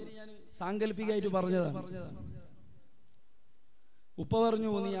പേര് ഞാൻ സാങ്കല്പികമായിട്ട് പറഞ്ഞതാണ്. ഉപ്പ പറഞ്ഞു,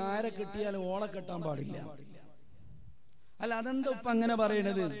 നീ ആരെ കെട്ടിയാലും ഓളെ കെട്ടാൻ പാടില്ല. അല്ല, അതെന്താ ഉപ്പ അങ്ങനെ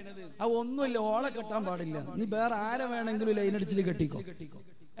പറയണത്? ഒന്നുമില്ല, ഓളെ കെട്ടാൻ പാടില്ല. നീ വേറെ ആരെ വേണമെങ്കിലും ലൈനടിച്ചിട്ട് കെട്ടിക്കോ.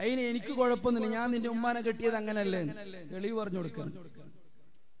 അതിന് എനിക്ക് കുഴപ്പമൊന്നുമില്ല, ഞാൻ നിന്റെ ഉമ്മാനെ കെട്ടിയത് അങ്ങനല്ലേ. തെളിവ് പറഞ്ഞു കൊടുക്കാൻ.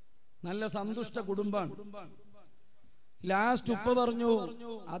 നല്ല സന്തുഷ്ട കുടുംബാണ്. ലാസ്റ്റ് ഉപ്പ പറഞ്ഞു,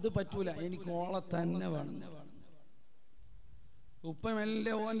 അത് പറ്റൂല, എനിക്ക് ഓളെ തന്നെ വേണം. ഉപ്പ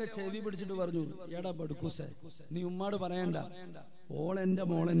മെല്ലെ ഓന്റെ ചെവി പിടിച്ചിട്ട് പറഞ്ഞു, എടാ ബടുക്കൂസേ, നീ ഉമ്മാട് പറയണ്ട, ഓളെന്റെ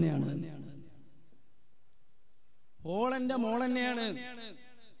മോൾ തന്നെയാണ്. ഓളെന്റെ മോൾ തന്നെയാണ്.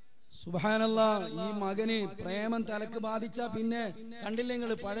 സുബ്ഹാനല്ലാഹ്. ഈ മകന് പ്രേമം തലക്ക് ബാധിച്ച പിന്നെ കണ്ടില്ല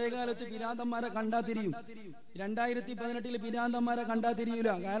നിങ്ങൾ, പഴയകാലത്ത് പിരാന്തന്മാരെ കണ്ടാ തിരിയും. 2018 പിരാന്തന്മാരെ കണ്ടാ തിരിയൂല.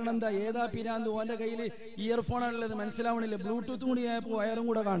 കാരണം എന്താ? ഏതാ പിരാന്ത്? ഓന്റെ കയ്യിൽ ഇയർഫോൺ ആണുള്ളത്, മനസ്സിലാവണില്ല. ബ്ലൂടൂത്തും കൂടി ആയപ്പോ വയറും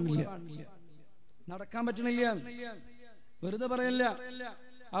കൂടെ കാണില്ല, നടക്കാൻ പറ്റണില്ല. വെറുതെ പറയല്ല.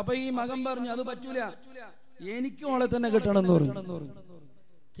 അപ്പൊ ഈ മകൻ പറഞ്ഞു, അത് പറ്റൂല, എനിക്ക് ഓളെ തന്നെ കിട്ടണം എന്ന് പറഞ്ഞു.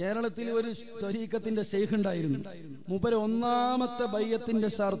 കേരളത്തിൽ ഒരു ത്വരീഖത്തിന്റെ ശൈഖ് ഉണ്ടായിരുന്നു. മൂപ്പര് ഒന്നാമത്തെ ബയ്യത്തിന്റെ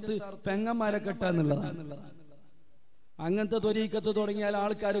ഷർത്ത് പെങ്ങന്മാരെ കെട്ടാന്നുള്ളതാണ്. അങ്ങനത്തെ ത്വരീഖത്ത് തുടങ്ങിയാൽ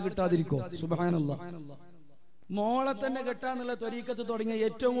ആൾക്കാര് കിട്ടാതിരിക്കോ? സുബ്ഹാനല്ലാഹ്. മോളെ തന്നെ കെട്ടാന്നുള്ള ത്വരീഖത്ത് തുടങ്ങിയ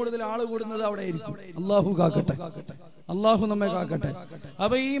ഏറ്റവും കൂടുതൽ ആള് കൂടുന്നത് അവിടെ ആയിരിക്കും. അള്ളാഹു കാക്കട്ടെ, അള്ളാഹു നമ്മെ കാക്കട്ടെ.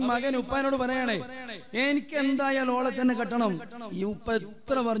 അപ്പൊ ഈ മകൻ ഉപ്പാനോട് പറയണേ, എനിക്ക് എന്തായാലും ഓളെ തന്നെ കെട്ടണം. ഈ ഉപ്പ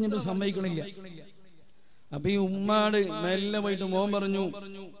എത്ര പറഞ്ഞിട്ട് സമ്മതിക്കണില്ല. അപ്പൊ ഈ ഉമ്മാട് മെല്ലെ പോയിട്ട് മോൻ പറഞ്ഞു,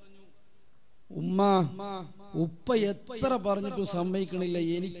 ഉമ്മ, ഉപ്പ എത്ര പറഞ്ഞിട്ടും സമ്മതിക്കണില്ല,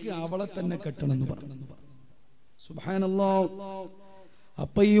 എനിക്ക് അവളെ തന്നെ കെട്ടണം എന്ന് പറഞ്ഞു. സുബ്ഹാനല്ലാഹ്.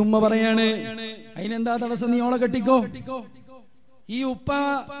 അപ്പൊ ഈ ഉമ്മ പറയാണ്, അതിനെന്താ തടസ്സം, നീ ഓളെ കെട്ടിക്കോ. ഈ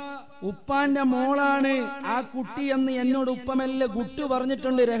ഉപ്പാന്റെ മോളാണ് ആ കുട്ടി എന്ന് എന്നോട് ഉപ്പ മെല്ലെ ഗുട്ട്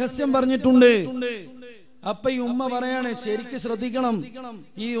പറഞ്ഞിട്ടുണ്ട്, രഹസ്യം പറഞ്ഞിട്ടുണ്ട്. അപ്പൊ ഈ ഉമ്മ പറയാണ്, ശരിക്ക് ശ്രദ്ധിക്കണം.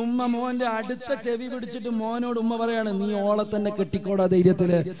 ഈ ഉമ്മ മോന്റെ അടുത്ത ചെവി പിടിച്ചിട്ട് മോനോട് ഉമ്മ പറയാണ്, നീ ഓളെ തന്നെ കെട്ടിക്കോടാ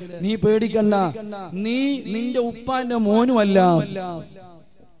ധൈര്യത്തില്, നീ പേടിക്കണ്ട, നീ നിന്റെ ഉപ്പാന്റെ മോനുമല്ല.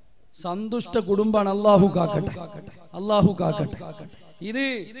 സന്തുഷ്ട കുടുംബാണ്. അള്ളാഹു കാക്കട്ടെ, അള്ളാഹു കാക്കട്ടെ. ഇത്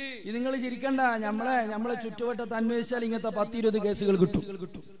നിങ്ങൾ ചിരിക്കണ്ട. നമ്മളെ ചുറ്റുവട്ടത്ത് അന്വേഷിച്ചാൽ ഇങ്ങനത്തെ 10-20 കേസുകൾ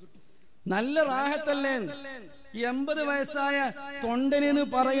കിട്ടും. നല്ല റാഹത്തല്ലേ. 80 വയസ്സായ തൊണ്ടനെന്ന്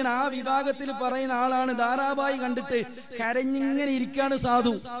പറയുന്ന ആ വിഭാഗത്തിൽ പറയുന്ന ആളാണ്. ധാരാബായി കണ്ടിട്ട് കരഞ്ഞിങ്ങനെ ഇരിക്കാണ്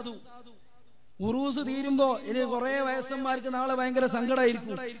സാധു. ഉറൂസ് തീരുമ്പോ ഇനി കുറെ വയസ്സന്മാർക്ക് നാളെ ഭയങ്കര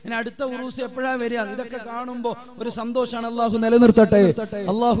സങ്കടമായിരിക്കും. ഇനി അടുത്ത ഉറൂസ് എപ്പോഴാ വരിക? ഇതൊക്കെ കാണുമ്പോ ഒരു സന്തോഷമാണ്. അള്ളാഹു നിലനിർത്തട്ടെ,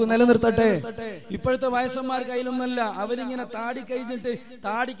 അള്ളാഹു നിലനിർത്തട്ടെ. ഇപ്പോഴത്തെ വയസ്സന്മാർ കയ്യിലൊന്നല്ല. അവരിങ്ങനെ താടി കഴിഞ്ഞിട്ട്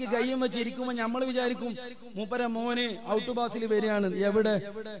താടിക്ക് കയ്യും വെച്ചിരിക്കുമ്പോ നമ്മൾ വിചാരിക്കും മൂപ്പര മോന് ഔട്ട് ബാസിൽ വരികയാണ്. എവിടെ?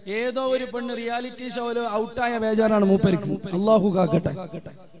 ഏതോ ഒരു പെണ്ണ് റിയാലിറ്റി ഷോയില് ഔട്ടായ ബേജാറാണ് മൂപ്പർക്ക്. അള്ളാഹു കാക്കട്ടെ,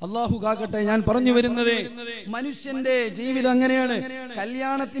 അള്ളാഹു കാക്കട്ടെ. ഞാൻ പറഞ്ഞു വരുന്നത്, മനുഷ്യന്റെ ജീവിതം അങ്ങനെയാണ്.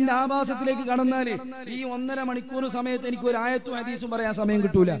 കല്യാണത്തിന്റെ ആഭാസത്തിലേക്ക് കടന്നാല് ഈ 1.5 മണിക്കൂർ സമയത്ത് എനിക്ക് ഒരു ആയത്തും ഹദീസും പറയാൻ സമയം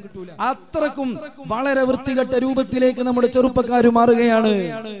കിട്ടൂല. അത്രക്കും വളരെ വൃത്തികെട്ട രൂപത്തിലേക്ക് നമ്മുടെ ചെറുപ്പക്കാർ മാറുകയാണ്.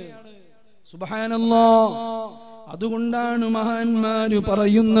 സുബ്ഹാനല്ലാഹ്. അതുകൊണ്ടാണ് മഹാന്മാര്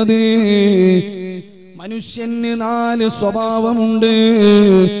പറയുന്നത് മനുഷ്യന് 4 സ്വഭാവമുണ്ട്.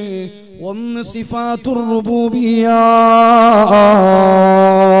 ഒന്ന് സിഫാത്തുർ റുബൂബിയ്യ.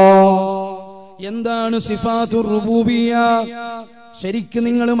 എന്താണ് സിഫാത്തുർ റുബൂബിയ്യ? ശരിക്കും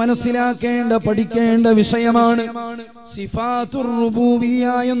നിങ്ങൾ മനസ്സിലാക്കേണ്ട പഠിക്കേണ്ട വിഷയമാണ്. സിഫാത്തുർ റുബൂബിയ്യ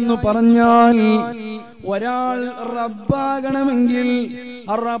എന്ന് പറഞ്ഞാൽ ഒരാൾ റബ്ബാകണമെങ്കിൽ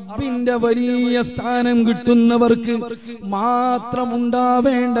റബ്ബിന്റെ വലിയ സ്ഥാനം കിട്ടുന്നവർക്ക്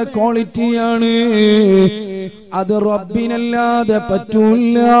മാത്രമുണ്ടാവേണ്ട ക്വാളിറ്റിയാണ്. അത് റബ്ബിനല്ലാതെ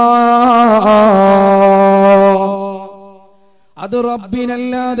പറ്റൂല. അത്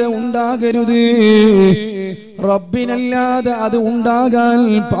റബ്ബിനല്ലാതെ ഉണ്ടാകരുത്. റബ്ബിനല്ലാതെ അത് ഉണ്ടാകാൻ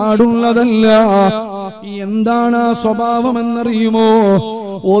പാടുള്ളതല്ല. എന്താണ് ആ സ്വഭാവം എന്നറിയുമോ?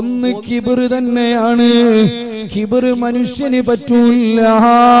 ഒന്ന് കിബിർ തന്നെയാണ്. കിബിർ മനുഷ്യന് പറ്റൂല.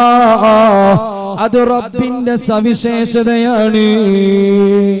 അത് റബ്ബിന്റെ സവിശേഷതയാണ്.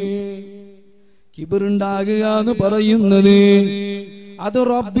 കിബിർ ഉണ്ടാകുക എന്ന് പറയുന്നത് അത്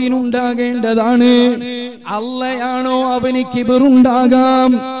റബ്ബിനുണ്ടാകേണ്ടതാണ്. അള്ളയാണോ അവന് കിബിറുണ്ടാകാം,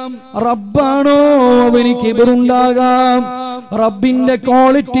 റബ്ബാണോ അവന് കിബിറുണ്ടാകാം. റബ്ബിന്റെ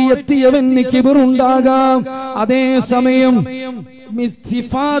ക്വാളിറ്റി എത്തിയവന് കിബിറുണ്ടാകാം. അതേസമയം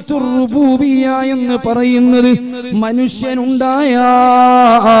സിഫാത്തുർ റുബൂബിയ്യ എന്ന് പറയുന്നത് മനുഷ്യനുണ്ടായാൽ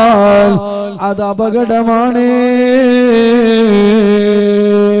അത് അപകടമാണ്.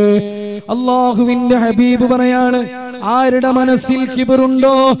 അല്ലാഹുവിന്റെ ഹബീബ് പറയാണ്, ആരുടെ മനസ്സിൽ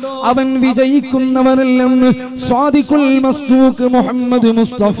കിബറുണ്ടോ അവൻ വിജയിക്കുന്നവനല്ലെന്ന് സ്വാദിഖുൽ മസ്ദൂഖ് മുഹമ്മദ്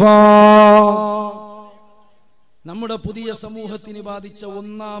മുസ്തഫ. നമ്മുടെ പുതിയ സമൂഹത്തിന് ബാധിച്ച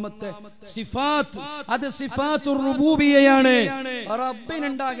ഒന്നാമത്തെ സിഫാത്ത് അത് സിഫാത്തുർ റുബൂബിയ്യയാണ്.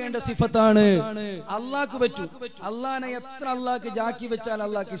 റബ്ബിനുണ്ടാകേണ്ട സിഫത്താണ്. അല്ലാഹ്ക്ക് പറ്റൂ. അല്ലാഹനെ എത്ര അല്ലാഹ്ക്ക് ജാക്കി വെച്ചാൽ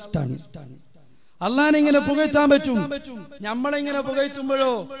അല്ലാഹ്ക്ക് ഇഷ്ടാണ്. അല്ലാഹനെ ഇങ്ങനെ പുകഴ്ത്താൻ പറ്റും. നമ്മളെങ്ങനെ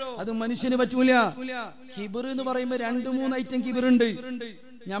പുകഴ്ത്തുമ്പോഴോ അത് മനുഷ്യന് പറ്റൂല. കിബിർ എന്ന് പറയുമ്പോ 2-3 ഐറ്റം കിബിറുണ്ട്.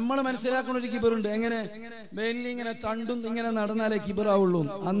 നമ്മൾ മനസ്സിലാക്കുന്ന ഒരു കിബിറുണ്ട്. എങ്ങനെ വെല്ലി ഇങ്ങനെ തണ്ടും ഇങ്ങനെ നടന്നാലേ കിബിറാവുള്ളൂ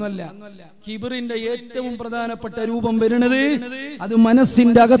അന്നല്ല. കിബിറിന്റെ ഏറ്റവും പ്രധാനപ്പെട്ട രൂപം വരുന്നത് അത്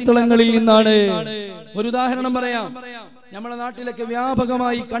മനസ്സിന്റെ അകത്തളങ്ങളിൽ നിന്നാണ്. ഒരു ഉദാഹരണം പറയാം. നമ്മുടെ നാട്ടിലൊക്കെ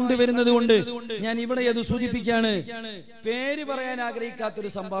വ്യാപകമായി കണ്ടുവരുന്നത് കൊണ്ട് ഞാൻ ഇവിടെ അത് സൂചിപ്പിക്കുകയാണ്. പേര് പറയാൻ ആഗ്രഹിക്കാത്തൊരു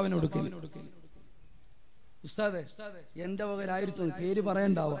സംഭാവന കൊടുക്കൽ. ഉസ്താദേ, എന്റെ വകരായിരുന്നു പേര്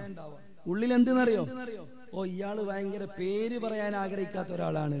പറയണ്ടാവാ. ഉള്ളിൽ എന്തെന്നറിയോ? ഓ, ഇയാള് ഭയങ്കര പേര് പറയാൻ ആഗ്രഹിക്കാത്ത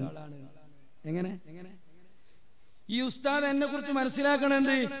ഒരാളാണ്. എങ്ങനെ ഈ ഉസ്താദ് എന്നെ കുറിച്ച്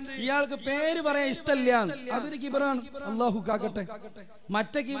മനസ്സിലാക്കണത് ഇയാൾക്ക് പേര് പറയാൻ ഇഷ്ടല്ല, അതൊരു കിബറാണ്. അല്ലാഹു കാക്കട്ടെ.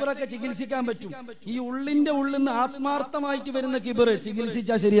 മറ്റേ കിബറൊക്കെ ചികിത്സിക്കാൻ പറ്റും. ഈ ഉള്ളിന്റെ ഉള്ളിൽ നിന്ന് ആത്മാർത്ഥമായിട്ട് വരുന്ന കിബർ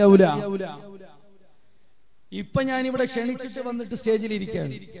ചികിത്സിച്ചാൽ ശരിയാവൂല. ഇപ്പൊ ഞാനിവിടെ ക്ഷണിച്ചിട്ട് വന്നിട്ട് സ്റ്റേജിൽ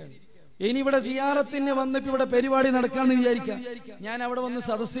ഇരിക്കുകയാണ്. ഇനി ഇവിടെ സിയാറത്തിന് വന്നിട്ട് ഇവിടെ പരിപാടി നടക്കാന്ന് വിചാരിക്കാം. ഞാൻ അവിടെ വന്ന്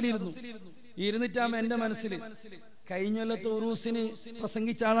ഇരുന്നിട്ടാകുമ്പോ എന്റെ മനസ്സിൽ കഴിഞ്ഞൊല്ലത്തെ ഉറൂസിന്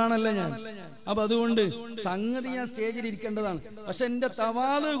പ്രസംഗിച്ച ആളാണല്ലോ ഞാൻ. അപ്പൊ അതുകൊണ്ട് സംഗതി ഞാൻ സ്റ്റേജിൽ ഇരിക്കേണ്ടതാണ്. പക്ഷെ എന്റെ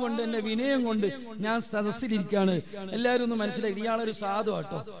തവാദ് കൊണ്ട്, എന്റെ വിനയം കൊണ്ട് ഞാൻ സദസ്സിലിരിക്കാണ്. എല്ലാവരും ഒന്ന് മനസ്സിലാക്കി, ഇയാളൊരു സാധു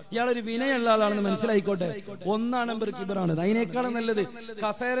ആട്ടോ, ഇയാളൊരു വിനയുള്ള ആളാണെന്ന് മനസ്സിലായിക്കോട്ടെ. 1 നമ്പർ കിബറാണ്. അതിനേക്കാളും നല്ലത്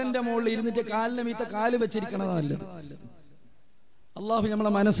കസേരന്റെ മുകളിൽ ഇരുന്നിട്ട് കാലിന് മീത്ത കാല് വെച്ചിരിക്കണതാണ് നല്ലത്. അള്ളാഹു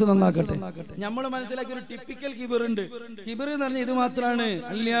നമ്മളെ മനസ്സ് നന്നാക്കട്ടെ. നമ്മൾ മനസ്സിലാക്കിയ ഒരു ടിപ്പിക്കൽ കിബിറുണ്ട്. കിബിർ എന്ന് പറഞ്ഞാൽ ഇത് മാത്രമാണ്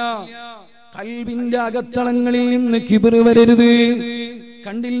അല്ല, ഖൽബിന്റെ അകത്തളങ്ങളിൽ നിന്ന് കിബിർ വരരുത്.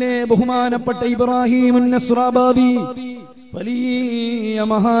 കണ്ടില്ലേ, ബഹുമാനപ്പെട്ട ഇബ്രാഹിം നസ്രാബാദി വലിയ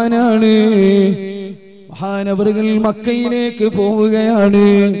മഹാനാണ്. മഹാനവറുകൾ മക്കയിലേക്ക് പോവുകയാണ്.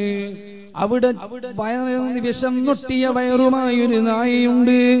 അവിടെ വിഷം നൊട്ടിയ വയറുമായൊരു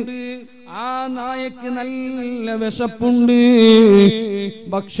നായയുണ്ട്. ആ നായക്ക് നല്ല വിശപ്പുണ്ട്,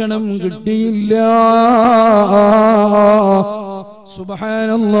 ഭക്ഷണം കിട്ടിയില്ല.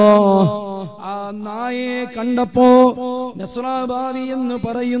 സുബ്ഹാനല്ലാഹ്. ആ നായയെ കണ്ടപ്പോ നസ്രാബാദി എന്ന്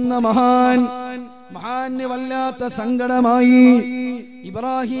പറയുന്ന മഹാന് വല്ലാത്ത സങ്കടമായി.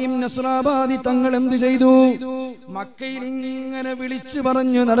 ഇബ്രാഹിം നസ്രാബാദി തങ്ങൾ എന്തു ചെയ്തു? മക്കയിൽ ഇങ്ങനെ വിളിച്ചു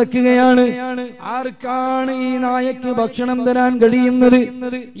പറഞ്ഞു നടക്കുകയാണ്. ആർക്കാണ് ഈ നായക്ക് ഭക്ഷണം തരാൻ കഴിയുന്നത്?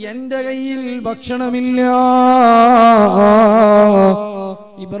 എന്റെ കയ്യിൽ ഭക്ഷണമില്ല.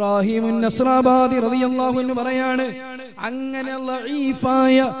 ഇബ്രാഹിം നസ്രാബാദി റളിയല്ലാഹു അൻഹു പറയാണ്, അങ്ങനെ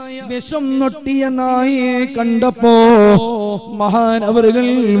ലഈഫായ വിഷം നൊട്ടിയ നായയെ കണ്ടപ്പോ മഹാനവറുകൾ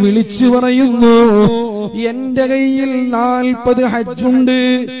വിളിച്ചു പറയുന്നു, എന്റെ കയ്യിൽ 40 ഹജ്ജുണ്ട്,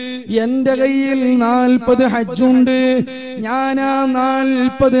 എന്റെ കയ്യിൽ 40 ഹജ്ജുണ്ട്. ഞാൻ ആ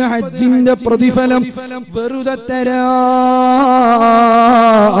 40 ഹജ്ജിന്റെ പ്രതിഫലം വെറുതെ തരാ,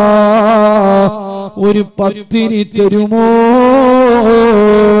 ഒരു പത്തിരി തരുമോ?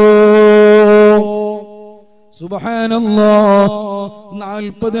 സുബ്ഹാനല്ലാഹ്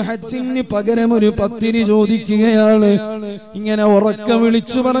 40 ഹജ്ജിന് പകരം ഒരു പത്തിരി ചോദിക്കുകയാണ്. ഇങ്ങനെ ഉറക്ക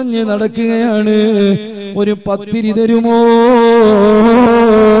വിളിച്ചു പറഞ്ഞ് നടക്കുകയാണ്. ഒരു പത്തിരി തരുമോ?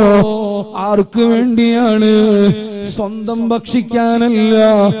 ആർക്ക് വേണ്ടിയാണ്? സ്വന്തം ഭക്ഷിക്കാനല്ല,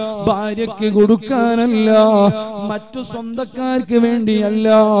 ഭാര്യയ്ക്ക് കൊടുക്കാനല്ല, മറ്റു സ്വന്തക്കാർക്ക് വേണ്ടിയല്ല,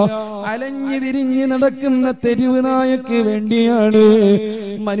 അലഞ്ഞു തിരിഞ്ഞ് നടക്കുന്ന തെരുവ് നായക്ക് വേണ്ടിയാണ്.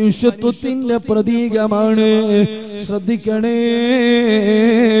 മനുഷ്യത്വത്തിന്റെ പ്രതീകമാണ്. ശ്രദ്ധിക്കണേ.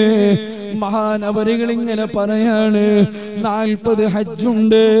 മഹാനവരുകൾ ഇങ്ങനെ പറയാണ്, 40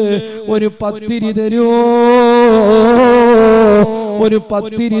 ഹജ്ജുണ്ട്, ഒരു പത്തിരി തരുമോ? ഒരു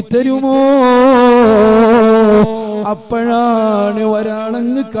പത്തിരി തരുമോ? അപ്പോഴാണ്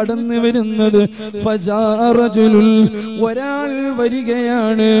ഒരാളങ്ങ് കടന്നു വരുന്നത്. ഒരാൾ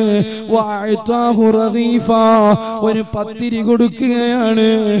വരികയാണ്. ഒരു പത്തിരി കൊടുക്കുകയാണ്.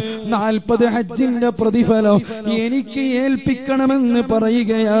 40 ഹജ്ജിന്റെ പ്രതിഫലം എനിക്ക് ഏൽപ്പിക്കണമെന്ന്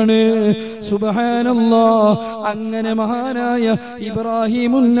പറയുകയാണ്. സുബ്ഹാനല്ലാഹ്. അങ്ങനെ മഹാനായ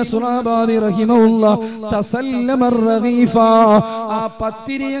ഇബ്രാഹിമുൻ നസ്റാബാദി റഹിമഹുല്ലാഹ് തസല്ലമ റഗീഫ, ആ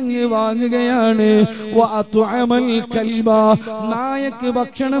പത്തിരി അങ്ങ് വാങ്ങുകയാണ്. വഅതുഅമൽ കൽബ, നായക്ക്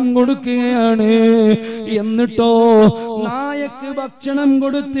ഭക്ഷണം കൊടുക്കുകയാണ്. എന്നിട്ടോ നായക്ക് ഭക്ഷണം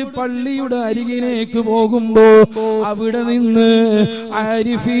കൊടുത്ത് പള്ളിയുടെ അരികിലേക്ക് പോകുമ്പോ അവിടെ നിന്ന്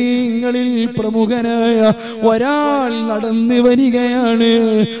ആരിഫീങ്ങളിൽ പ്രമുഖനായ ഒരാൾ നടന്നു വരികയാണ്.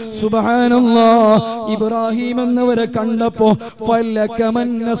 സുബ്ഹാനല്ലാഹ്. ഇബ്രാഹിം എന്നവരെ കണ്ടപ്പോ ഫലകമൻ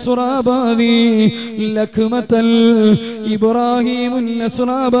നസ്റാബാദി ലഖ്മതൽ, ഇബ്രാഹിമുൻ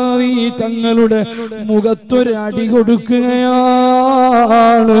നസ്റാബാദി തങ്ങളുടെ മുഖത്തൊരു അടി കൊടുക്കുകയാണ്.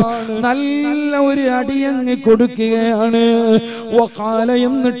 നല്ല ഒരു അടിയങ്ങ് കൊടുക്കുകയാണ്. വഖാല,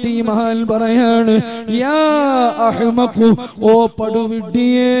 എന്നിട്ട് ഈ മഹാൻ പറയാണ്, യാ അഹ്മഖു, ഓ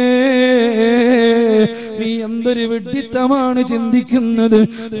പടുവിഡ്ഢിയേ, നീ എന്തൊരു വിഡ്ഢിത്തമാണ് ചിന്തിക്കുന്നത്.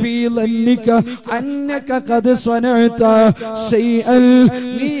 ഫീ ലന്നിക അന്നക ഖദ് സ്വനഅത ശൈഅൻ,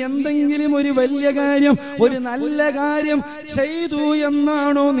 നീ എന്തെങ്കിലും ഒരു വലിയ കാര്യം, ഒരു നല്ല കാര്യം ചെയ്തു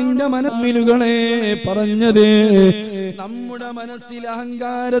എന്നാണോ നിന്റെ മനസ്സിലുകളെ പറഞ്ഞത്? നമ്മുടെ മനസ്സിൽ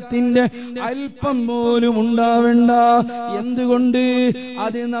അഹങ്കാരത്തിന്റെ അല്പം പോലും ഉണ്ടാവേണ്ട. എന്തുകൊണ്ട്?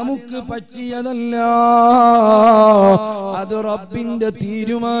 അത് നമുക്ക് പറ്റിയതല്ല, അത് റബ്ബിന്റെ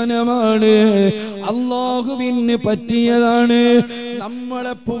തീരുമാനമാണ്, അല്ലാഹുവിന് പറ്റിയതാണ്.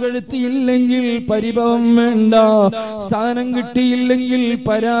 നമ്മളെ പുകഴ്ത്തിയില്ലെങ്കിൽ പരിഭവം വേണ്ട, സ്ഥാനം കിട്ടിയില്ലെങ്കിൽ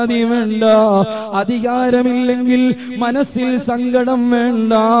പരാതി വേണ്ട, അധികാരമില്ലെങ്കിൽ മനസ്സിൽ സങ്കടം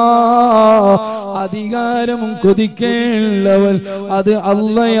വേണ്ട. അധികാരവും കൊതിക്കേണ്ടവൻ അത്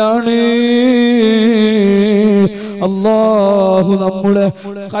അല്ലാഹയാണ്. അല്ലാഹു നമ്മുടെ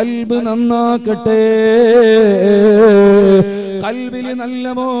ഖൽബ് നന്നാക്കട്ടെ. ഖൽബില് നല്ല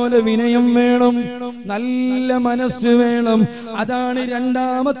പോലെ വിനയം വേണം, നല്ല മനസ്സ് വേണം. അതാണ്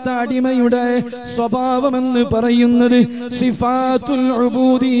രണ്ടാമത്തെ അടിമയുടെ സ്വഭാവമെന്ന് പറയുന്നത്. സിഫാത്തുൽ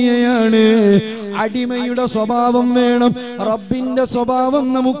ഉബൂദിയ്യയാണ്. അടിമയുടെ സ്വഭാവം വേണം, റബ്ബിന്റെ സ്വഭാവം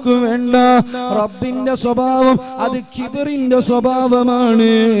നമുക്ക് വേണ്ട. റബ്ബിന്റെ സ്വഭാവം അത് കിബറിന്റെ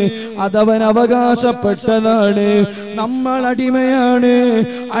സ്വഭാവമാണ്, അതവൻ അവകാശപ്പെട്ടതാണ്. നമ്മൾ അടിമയാണ്,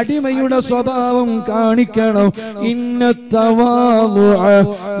 അടിമയുടെ സ്വഭാവം കാണിക്കണം. ഇന്നത്തവാദുഅ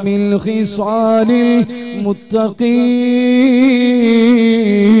മിൻ ഖിസാലിൽ മുത്തഖീൻ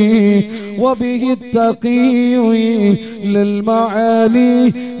وبه التقي للمعالي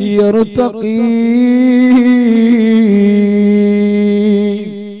يرتقي.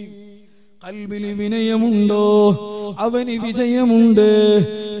 ഖൽബിൽ വിനയമുണ്ടോ അവന് വിജയമുണ്ട്.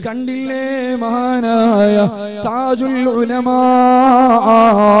 കണ്ടില്ലേ മഹാനായ താജുൽ ഉലമാ,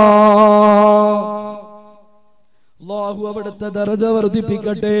 അല്ലാഹു അവിടുത്തെ ദറജ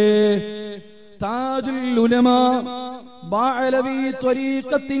വർദ്ധിപ്പിക്കട്ടെ. താജുൽ ഉലമാ ബഅലവി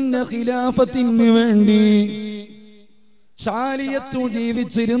ത്വരീഖത്തിന്റെ ഖിലാഫത്തിന് വേണ്ടി ശാലിയത്തു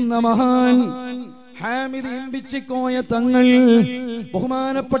ജീവിച്ചിരുന്ന മഹാൻ ഹാമിദ് ഇമ്പിച്ചിക്കോയ തങ്ങൾ,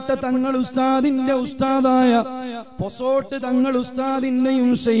 ബഹുമാനപ്പെട്ട തങ്ങൾ ഉസ്താദിന്റെ ഉസ്താദായ പൊസോട്ട് തങ്ങൾ ഉസ്താദിന്റെയും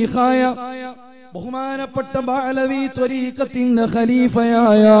ശൈഖായ ബഹുമാനപ്പെട്ട ബഅലവി ത്വരീഖത്തിന്റെ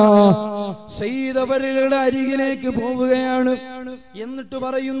ഖലീഫയായ സയ്യിദ് അവരുടെ അരികിലേക്ക് പോവുകയാണ്. എന്നിട്ട്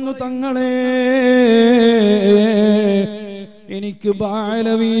പറയുന്നു, തങ്ങളെ, എനിക്ക്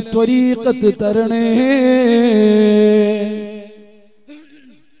ബഅലവി ത്വരീഖത്ത് തരണേ,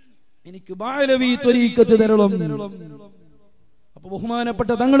 എനിക്ക് ബഅലവി ത്വരീഖത്ത് തരണം. അപ്പൊ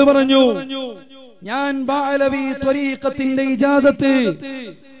ബഹുമാനപ്പെട്ട തങ്ങൾ പറഞ്ഞു, ഞാൻ ബഅലവി ത്വരീഖത്തിന്റെ ഇജാസത്ത്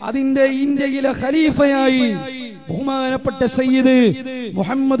അതിന്റെ ഇന്ത്യയിലെ ഖലീഫയായി ബഹുമാനപ്പെട്ട സയ്യിദ്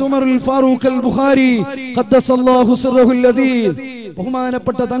മുഹമ്മദ് ഉമർ അൽ ഫാറൂഖ് അൽ ബുഖാരി ഖദ്ദസല്ലാഹു സിർറഹുൽ അസീസ്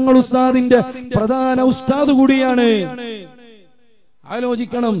ബഹുമാനപ്പെട്ട തങ്ങൾ ഉസ്താദിന്റെ പ്രധാന ഉസ്താദ് കൂടിയാണ്.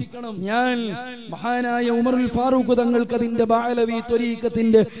 ആലോചിക്കണം, ഞാൻ മഹാനായ ഉമറുൽ ഫാറൂഖ് തങ്ങൾക്ക് അതിന്റെ ബഅലവി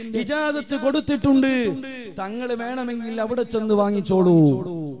ത്വരീഖത്തിന്റെ ഇജാസത്ത് കൊടുത്തിട്ടുണ്ട്. തങ്ങൾ വേണമെങ്കിൽ അവിടെ ചെന്ന് വാങ്ങിച്ചോളൂ.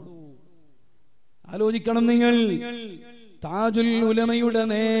 ആലോചിക്കണം നിങ്ങൾ, താജുൽ ഉലമയുടെ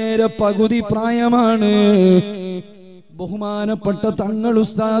നേരെ പകുതി പ്രായമാണ് ബഹുമാനപ്പെട്ട തങ്ങൾ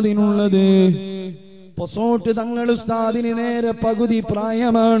ഉസ്താദിനുള്ളത്. പൊസോട്ട് തങ്ങൾ ഉസ്താദിന് നേരെ പകുതി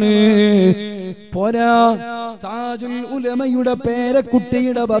പ്രായമാണ്. പോരാ, താജുൽ ഉലമയുടെ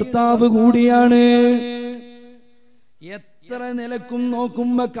പേരക്കുട്ടിയുടെ ഭർത്താവ് കൂടിയാണ്. എത്ര നിലക്കും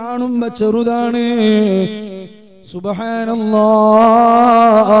നോക്കുമ്പോ കാണുമ്പോ ചെറുതാണ്. സുബ്ഹാനല്ലാഹ്,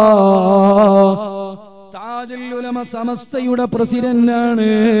 താജുൽ ഉലമ സമസ്തയുടെ പ്രസിഡന്റാണ്.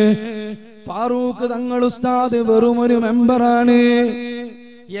 ഫാറൂഖ് തങ്ങൾ ഉസ്താദ് വെറുമൊരു മെമ്പറാണ്.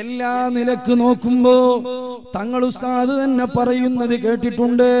 എല്ലാ നിലക്ക് നോക്കുമ്പോ തങ്ങൾ ഉസ്താദ് തന്നെ പറയുന്നത്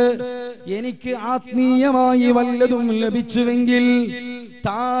കേട്ടിട്ടുണ്ട്, എനിക്ക് ആത്മീയമായി വല്ലതും ലഭിച്ചുവെങ്കിൽ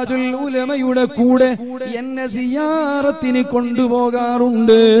താജുൽ ഉലമയുടെ കൂടെ എന്നെ സിയാറത്തിന്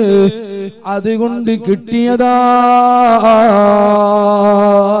കൊണ്ടുപോകാറുണ്ട്. അതുകൊണ്ട് കിട്ടിയതാണ്.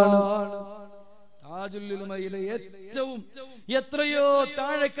 താജുൽ ഉലമയുടെ ഏറ്റവും എത്രയോ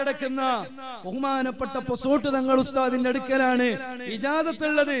താഴെ കിടക്കുന്ന ബഹുമാനപ്പെട്ട പൊസോട്ട് തങ്ങൾ ഉസ്താദിന്റെ അടുക്കലാണ്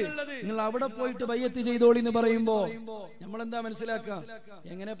ഇജാസത്തുള്ളത്. നിങ്ങൾ അവിടെ പോയിട്ട് ബയ്യത്ത് ചെയ്തോളി എന്ന് പറയുമ്പോ നമ്മളെന്താ മനസ്സിലാക്കുക?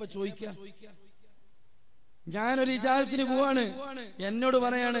 എങ്ങനെ ഇപ്പൊ ചോദിക്ക? ഞാനൊരു ഇജാസത്തിന് പോവാണ്, എന്നോട്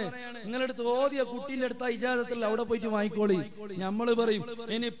പറയാണ് നിങ്ങളടുത്ത് ഓതിയ കുട്ടീന്റെ അടുത്ത ഇജാസത്തുള്ള അവിടെ പോയിട്ട് വാങ്ങിക്കോളി. നമ്മള് പറയും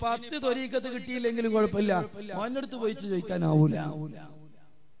ഇനി 10 ത്വരീഖത്ത് കിട്ടിയില്ലെങ്കിലും കുഴപ്പമില്ല, അവന്റെ അടുത്ത് പോയിട്ട് ചോദിക്കാനാവൂല.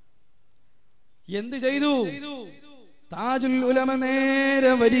 എന്ത് ചെയ്തു? താജുൽ ഉലമ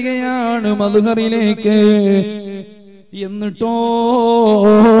നേരെ വരികയാണ് മദ്ഹറിലേക്ക്. എന്നിട്ടോ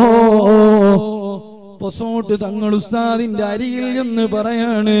പൊസോട്ട് തങ്ങൾ ഉസ്താദിന്റെ അരികിൽ എന്ന്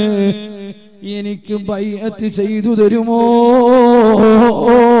പറയാണ്, എനിക്ക് ബൈഅത്ത് ചെയ്തു തരുമോ?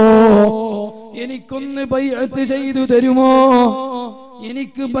 എനിക്കൊന്ന് ബൈഅത്ത് ചെയ്തു തരുമോ?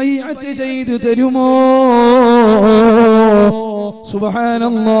 എനിക്ക് ബൈഅത്ത് ചെയ്തു തരുമോ?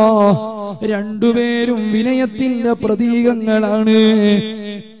 സുബ്ഹാനല്ലാഹ്, രണ്ടുപേരും വിനയത്തിന്റെ പ്രതീകങ്ങളാണ്.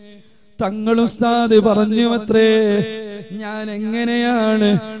 തങ്ങൾ ഉസ്താദ് പറഞ്ഞു അത്രേ, ഞാൻ എങ്ങനെയാണ്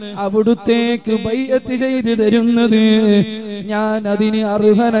അവിടുത്തേക്ക് ബൈഅത്ത് ചെയ്തു തരുന്നത്? ഞാൻ അതിന്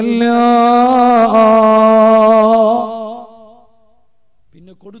അർഹനല്ല.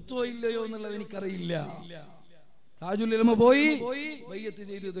 പിന്നെ കൊടുത്തോ ഇല്ലയോ എന്നുള്ളത് എനിക്കറിയില്ല. താജുൽ ഉലമ പോയി ബൈഅത്ത്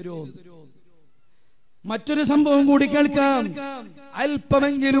ചെയ്തു തരുമോ? മറ്റൊരു സംഭവം കൂടി കേൾക്കാം.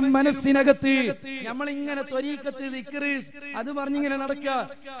 അല്പമെങ്കിലും മനസ്സിനകത്ത് നമ്മളിങ്ങനെ ത്വരീഖത്ത് ദിക്റ് അത് പറഞ്ഞിങ്ങനെ നടക്കുക,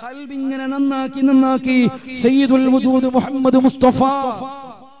 ഖൽബ് ഇങ്ങനെ നന്നാക്കി സയ്യിദുൽ വജൂദ് മുഹമ്മദ് മുസ്തഫ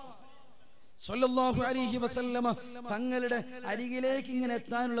സ്വല്ലല്ലാഹു അലൈഹി വസല്ലമ തങ്ങളുടെ അരികിലേക്ക് ഇങ്ങനെ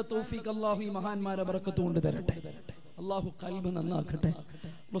എത്താനുള്ള തൗഫീഖ് അല്ലാഹു ഈ മഹാന്മാരെ ബറക്കത്ത് കൊണ്ട് തരട്ടെ. അല്ലാഹു ഖൽബ് നന്നാക്കട്ടെ.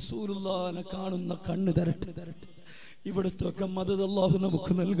 റസൂലുള്ളാഹിനെ കാണുന്ന കണ്ണ് തരട്ടെ. ഇവിടുത്തെ മദദ് അല്ലാഹു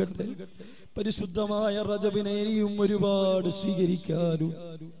നമുക്ക് നൽകട്ടെ. പരിശുദ്ധമായ റജബിനെ ഇനിയും ഒരുപാട് സ്വീകരിക്കാനും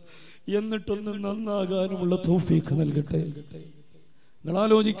എന്നിട്ടൊന്നും നന്നാകാനുമുള്ള തൗഫീഖ് നൽകട്ടെ. നിങ്ങൾ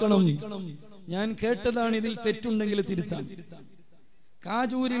ആലോചിക്കണം, ഞാൻ കേട്ടതാണ്, ഇതിൽ തെറ്റുണ്ടെങ്കിൽ തിരുത്താം.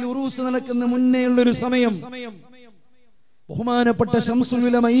 കാജൂരിൽ ഉറൂസ് നടക്കുന്ന മുന്നേ ഉള്ളൊരു സമയം ബഹുമാനപ്പെട്ട ശംസുൽ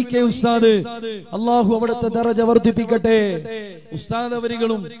ഉലമ KK ഉസ്താദ്, അല്ലാഹു അവിടുത്തെ ദറജ വർദ്ധിപ്പിക്കട്ടെ, ഉസ്താദ്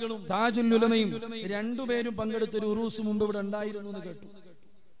അവരികളും താജുൽ ഉലമയും രണ്ടുപേരും പങ്കെടുത്തൊരു ഉറൂസ് മുമ്പ് ഇവിടെ ഉണ്ടായിരുന്നു എന്ന് കേട്ടു.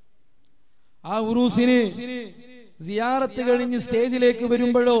 ആ ഉറൂസിന് സിയാറത്ത് കഴിഞ്ഞ് സ്റ്റേജിലേക്ക്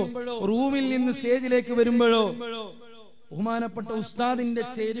വരുമ്പോഴോ റൂമിൽ നിന്ന് സ്റ്റേജിലേക്ക് വരുമ്പോഴോ ബഹുമാനപ്പെട്ട ഉസ്താദിന്റെ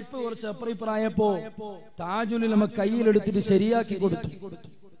ചെരുപ്പ് കുറച്ച് അപ്രപ്രായപ്പോ താജുൽ ഉലമ കയ്യിലെടുത്തിട്ട് ശരിയാക്കി കൊടുത്തു.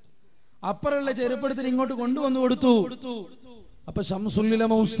 അപ്പറുള്ള ചെരുപ്പെടുത്തിട്ട് ഇങ്ങോട്ട് കൊണ്ടുവന്നു കൊടുത്തു. അപ്പൊ ശംസുൽ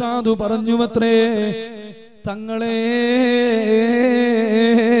ഉലമ ഉസ്താദ് പറഞ്ഞു അത്രേ, തങ്ങളെ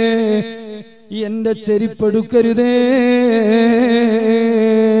എന്റെ ചെരുപ്പെടുക്കരുതേ.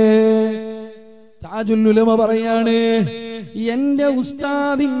 താജുൽ ഉലമ പറയാണ്, എന്റെ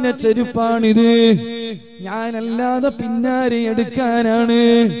ഉസ്താദിന്റെ ചെരുപ്പാണിത്, ഞാനല്ലാതെ പിന്നാരെ എടുക്കാനാണ്.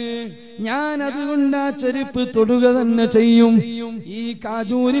 ഞാൻ അതുകൊണ്ട് ആ ചെരുപ്പ് തൊടുക തന്നെ ചെയ്യും. ഈ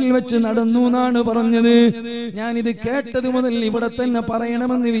കാജൂരിൽ വെച്ച് നടന്നു എന്നാണ് പറഞ്ഞത്. ഞാനിത് കേട്ടത് മുതൽ ഇവിടെ തന്നെ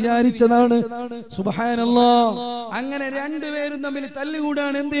പറയണമെന്ന് വിചാരിച്ചതാണ്. സുബ്ഹാനല്ലാഹ്, അങ്ങനെ രണ്ടുപേരും തമ്മിൽ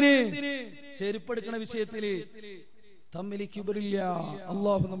തല്ലുകൂടാണ്. എന്തിന്? ചെരുപ്പെടുക്കണ വിഷയത്തില് തമ്മിൽ കിബറില്ല.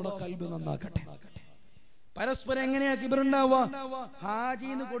 അല്ലാഹു നമ്മുടെ ഖൽബ് നന്നാക്കട്ടെ. പരസ്പരം എങ്ങനെയാ കിബറുണ്ടാവുക?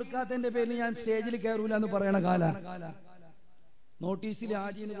 ഹാജിന്ന് കൊടുക്കാത്തതിന്റെ പേരിൽ ഞാൻ സ്റ്റേജിൽ കയറൂല എന്ന് പറയണ കാല, നോട്ടീസിൽ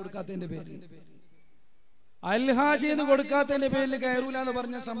ഹാജിന്ന് കൊടുക്കാത്തതിന്റെ പേരിൽ, അൽ ഹാജി എന്ന് കൊടുക്കാത്തതിന്റെ പേരിൽ കയറൂല എന്ന്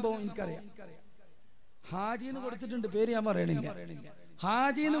പറഞ്ഞ സംഭവം എനിക്കറിയാം. ഹാജി എന്ന് കൊടുത്തിട്ടുണ്ട്, പേര് ഞാൻ പറയണില്ല.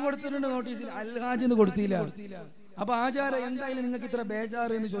 ഹാജി എന്ന് കൊടുത്തിട്ടുണ്ട് നോട്ടീസിൽ, അൽ ഹാജി എന്ന് കൊടുത്തില്ല. അപ്പൊ ആചാര എന്തായാലും നിങ്ങൾക്ക് ഇത്ര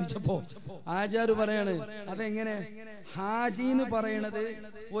ബേജാറ് എന്ന് ചോദിച്ചപ്പോ ആചാര് പറയാണ്, അതെങ്ങനെ ഹാജി എന്ന് പറയണത്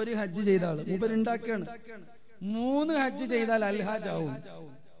ഒരു ഹജ്ജ് ചെയ്ത ആള് മൂപ്പരുണ്ടാക്കാണ്. 3 ഹജ്ജ് ചെയ്താൽ അൽഹാജ് ആവും.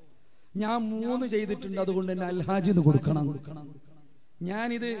 ഞാൻ 3 ചെയ്തിട്ടുണ്ട്, അതുകൊണ്ട് തന്നെ അൽഹാജ് എന്ന് കൊടുക്കണം.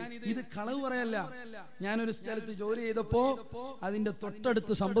 ഇത് കളവ് പറയല്ല. ഞാനൊരു സ്ഥലത്ത് ജോലി ചെയ്തപ്പോ അതിന്റെ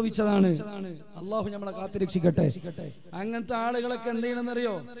തൊട്ടടുത്ത് സംഭവിച്ചതാണ്. അള്ളാഹു നമ്മളെ കാത്തുരക്ഷിക്കട്ടെ. അങ്ങനത്തെ ആളുകളൊക്കെ എന്ത്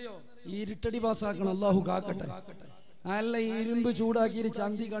ചെയ്യണമെന്നറിയോ? ഈ ഇരുട്ടടി പാസ്സാക്കണം. അള്ളാഹു കാക്കട്ടെ. നല്ല ഇരുമ്പ് ചൂടാക്കി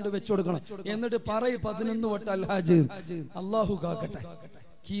ചന്തി കണ്ട് വെച്ചുകൊടുക്കണം. എന്നിട്ട് പറയും 11 വട്ടം അൽഹാജ്. അള്ളാഹു കാക്കട്ടെ.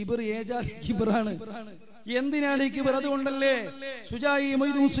 കിബർ ഏജാതി കിബറാണ്. എന്തിനാണ് ഈ കിബർ? അതുകൊണ്ടല്ലേ ശുജാഇ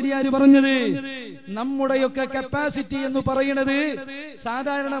മൊയ്തൂസ്രിയാർ പറഞ്ഞത്, നമ്മുടെയൊക്കെ കപ്പാസിറ്റി എന്ന് പറയുന്നത്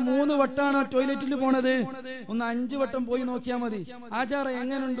സാധാരണ 3 വട്ടാണ് ടോയ്ലറ്റിൽ പോണത്, ഒന്ന് 5 വട്ടം പോയി നോക്കിയാൽ മതി. ആചാര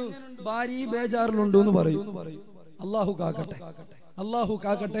എങ്ങനെയുണ്ട്? ഭാരി ബേജാറിലുണ്ട് എന്ന് പറയും. അള്ളാഹു കാക്കട്ടെ, അള്ളാഹു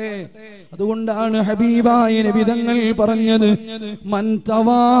കാക്കട്ടെ. അതുകൊണ്ടാണ് ഹബീബായ നബി തങ്ങൾ പറഞ്ഞത്, മൻ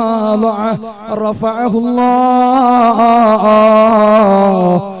തവാളഅ റഫഅഹുല്ലാഹ്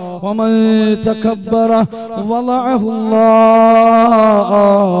വമൻ തകബ്ബറ വളഅഹുല്ലാഹ്.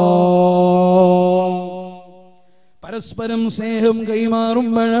 പരസ്പരം സ്നേഹം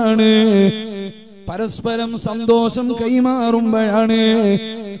കൈമാറുമ്പോഴാണ്, പരസ്പരം സന്തോഷം കൈമാറുമ്പോഴാണ്.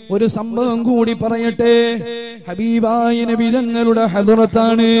 ഒരു സംഭവം കൂടി പറയട്ടെ. ഹബീബായ നബി തങ്ങളുടെ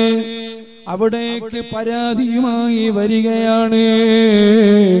ഹദ്റത്താണ്. അവിടേക്ക് പരാതിയുമായി വരികയാണ്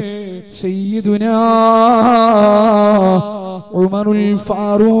സയ്യിദുനാ ഉമറുൽ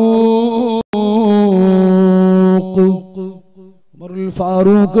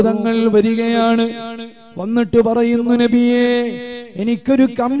ഫാറൂഖ് തങ്ങൾ വരികയാണ്. വന്നിട്ട് പറയുന്നു, നബിയേ, എനിക്കൊരു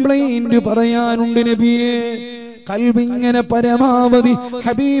കംപ്ലൈന്റ് പറയാനുണ്ട് നബിയേ. കൽബിങ്ങനെ പരമാവധി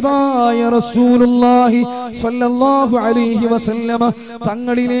ഹബീബായ റസൂലുള്ളാഹി സ്വല്ലല്ലാഹു അലൈഹി വസല്ലമ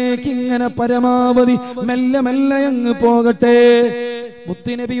തങ്ങളിലേക്ക് ഇങ്ങനെ പരമാവധി മെല്ലെ മെല്ലെ അങ്ങ് പോകട്ടെ.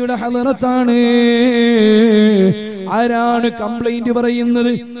 മുത്തുനബിയുടെ ഹളറത്താണ്. ആരാണ് കംപ്ലൈന്റ്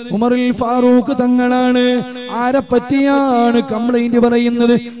പറയുന്നത്? ഉമറുൽ ഫാറൂഖ് തങ്ങളാണ്. ആരെ പറ്റിയാണ് കംപ്ലൈന്റ്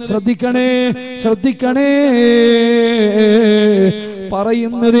പറയുന്നത്? ശ്രദ്ധിക്കണേ, ശ്രദ്ധിക്കണേ.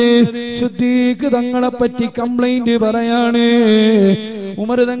 പറയുന്നത് സിദ്ദീഖ് തങ്ങളെ പറ്റി കംപ്ലൈന്റ് പറയാണ്.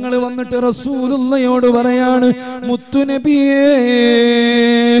 ഉമർ തങ്ങൾ വന്നിട്ട് റസൂലുള്ളയോട് പറയാണ്, മുത്തുനബിയേ,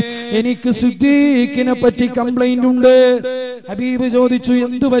 എനിക്ക് സിദ്ദീഖിനെ പറ്റി കംപ്ലൈന്റ് ഉണ്ട്. ഹബീബ് ചോദിച്ചു,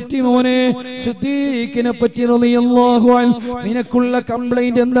 എന്തു പറ്റി മോനെ? സിദ്ദീഖിനെ പറ്റി റളിയല്ലാഹു അൻഹു നിനക്കുള്ള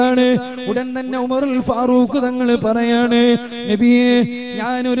കംപ്ലൈന്റ് എന്താണ്? ഉടൻ തന്നെ ഉമറുൽ ഫാറൂഖ് തങ്ങൾ പറയാണ്, നബിയേ,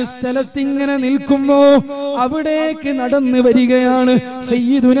 ഞാനൊരു സ്ഥലത്ത് ഇങ്ങനെ നിൽക്കുമ്പോ അവിടേക്ക് നടന്നു വരികയാണ്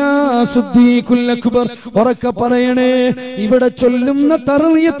സയ്യിദുനാ സിദ്ദീഖുൽ അക്ബർ. ഉറക്കെ പറയണേ, ഇവിടെ ചൊല്ലുന്ന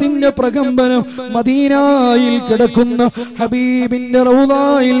തർളിയത്തിന്റെ പ്രകമ്പനം മദീനയിൽ കിടക്കുന്ന ഹബീബിന്റെ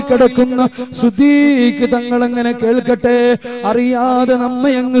റൗളയിൽ കിടക്കുന്ന സിദ്ദീഖ് തങ്ങൾ അങ്ങനെ കേൾക്കട്ടെ. അറിയാതെ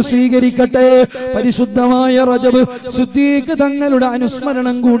നമ്മെ അങ്ങ് സ്വീകരിക്കട്ടെ. പരിശുദ്ധമായ റജബ് സിദ്ദീഖ് തങ്ങളുടെ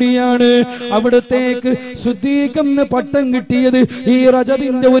അനുസ്മരണം കൂടിയാണ്. അവിടത്തേക്ക് സിദ്ദീഖ് എന്ന് പട്ടം കിട്ടിയത് ഈ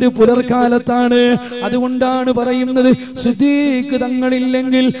റജബിന്റെ ഒരു പുലർക്കാലത്താണ്. അതുകൊണ്ടാണ് പറയുന്നത്, സിദ്ദീഖ്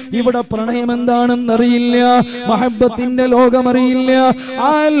തങ്ങളില്ലെങ്കിൽ ഇവിടെ പ്രണയം എന്താണെന്നറിയില്ല, മഹബ്ബത്തിന്റെ ലോകമറിയില്ല.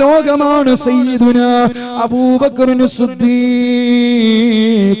 ആ ലോകമാണ് സയ്യിദുനാ അബൂബക്കറിന് സിദ്ദീഖ്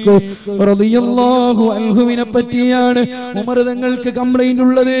റളിയല്ലാഹു അൻഹുവിനെ പറ്റിയാണ് ഉമർ തങ്ങൾക്ക് കംപ്ലൈന്റ്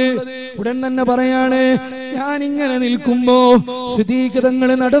ഉള്ളത്. ഉടൻ തന്നെ പറയാണ്, ഞാൻ ഇങ്ങനെ നിൽക്കുമ്പോ സിദ്ദീഖ് തങ്ങൾ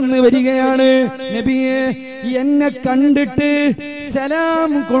നടന്നു വരികയാണ്. നബിയെ, എന്നെ കണ്ടിട്ട്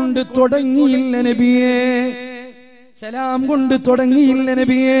സലാം കൊണ്ട് തുടങ്ങിയില്ല നബിയെ, സലാം കൊണ്ട് തുടങ്ങിയില്ല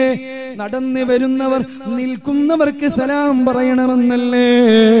നബിയെ. നടന്നു വരുന്നവർ നിൽക്കുന്നവർക്ക് സലാം പറയണമെന്നല്ലേ?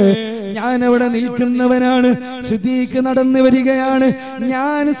 ഞാൻ അവിടെ നിൽക്കുന്നവനാണ്, സിദ്ദീഖ് നടന്നു വരികയാണ്,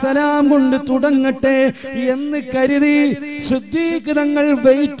 ഞാൻ സലാം കൊണ്ട് തുടങ്ങട്ടെ എന്ന് കരുതി സിദ്ദീഖ് തങ്ങൾ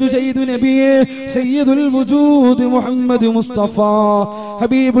വെയിറ്റ് ചെയ്തു നബിയെ. സയ്യിദുൽ വജൂദ് മുഹമ്മദ് മുസ്തഫ,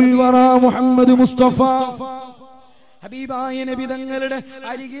 ഹബീബുൽ വറ മുഹമ്മദ് മുസ്തഫ ഹബീബായ നബി തങ്ങളുടെ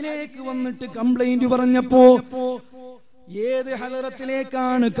അരികിലേക്ക് വന്നിട്ട് കംപ്ലൈന്റ് പറഞ്ഞപ്പോ, ഏത്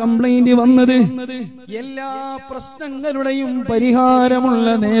ഹലറത്തിലേക്കാണ് കംപ്ലൈന്റ് വന്നത്? എല്ലാ പ്രശ്നങ്ങളുടെയും പരിഹാരമുള്ള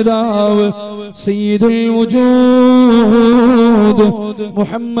നേതാവ് സയ്യിദുൽ വജൂദ്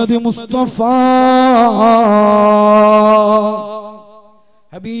മുഹമ്മദ് മുസ്തഫ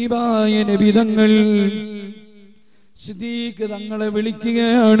ഹബീബായ നബി തങ്ങൾ സിദ്ദീഖ് തങ്ങളെ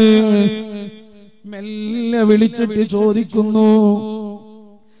വിളിക്കുകയാണ്. മെല്ലെ വിളിച്ചിട്ട് ചോദിക്കുന്നു,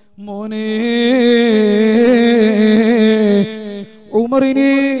 മോനെ,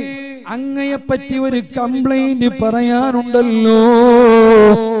 ഉമറിന് അങ്ങയെപ്പറ്റി ഒരു കംപ്ലൈന്റ് പറയാനുണ്ടല്ലോ.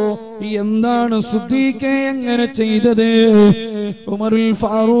 എന്താണ് സിദ്ദീഖേ എങ്ങനെ ചെയ്തത്? ഉമറുൽ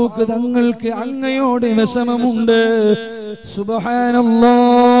ഫാറൂഖ് തങ്ങൾക്ക് അങ്ങയോട് വിഷമമുണ്ട്.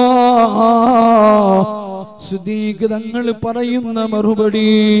 സുബ്ഹാനല്ലാഹ്. സിദ്ദീഖ് തങ്ങൾ പറയുന്ന മറുപടി,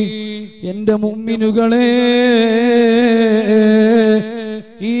 എന്റെ മുഅ്മിനുകളെ,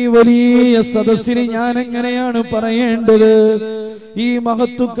 ഈ വലിയ സദസ്സിന് ഞാൻ എങ്ങനെയാണ് പറയേണ്ടത്? ഈ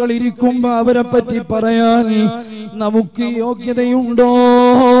മഹത്തുക്കൾ ഇരിക്കുമ്പോ അവരെ പറ്റി പറയാൻ നമുക്ക് യോഗ്യതയുണ്ടോ?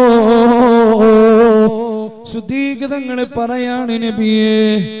 സിദ്ദീഖ് തങ്ങൾ പറയാണ്, നബിയേ,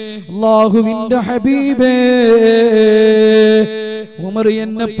 അല്ലാഹുവിന്റെ ഹബീബേ, ഉമർ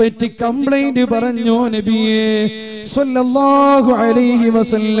എന്നെ പറ്റി കംപ്ലൈന്റ് പറഞ്ഞു നബിയേ സ്വല്ലല്ലാഹു അലൈഹി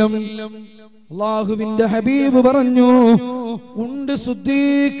വസല്ലം. അല്ലാഹുവിന്റെ ഹബീബ് പറഞ്ഞു, ഉണ്ട്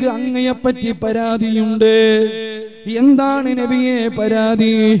സിദ്ദീഖ്, അങ്ങയെപ്പറ്റി പരാതിയുണ്ട്. എന്താണ് നബിയെ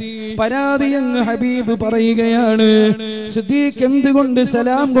പരാതി? പരാതി അങ്ങ് ഹബീബ് പറയുകയാണ്, സിദ്ദീഖ് എന്തുകൊണ്ട്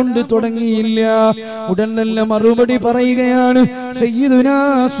സലാം കൊണ്ട് തുടങ്ങിയില്ല? ഉടൻ തന്നെ മറുപടി പറയുകയാണ്, സയ്യിദുനാ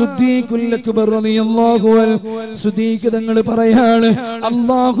സിദ്ദീഖുൽ അക്ബർ റളിയല്ലാഹു അൻഹു. സിദ്ദീഖ് തങ്ങൾ പറയാണ്,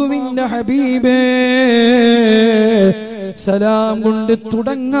 അല്ലാഹുവിന്റെ ഹബീബേ, സലാം കൊണ്ട്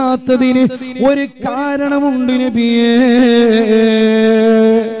തുടങ്ങാത്തതിന് ഒരു കാരണമുണ്ട് നബിയേ.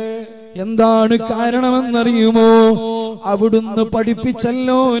 എന്താണ് കാരണമെന്നറിയുമോ? അവിടുന്ന്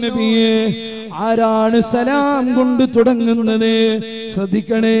പഠിപ്പിച്ചല്ലോ നബിയേ, ആരാണ് സലാം കൊണ്ട് തുടങ്ങുന്നത്?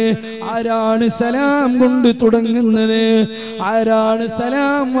 ശ്രദ്ധിക്കണേ, ആരാണ് സലാം കൊണ്ട് തുടങ്ങുന്നത്? ആരാണ്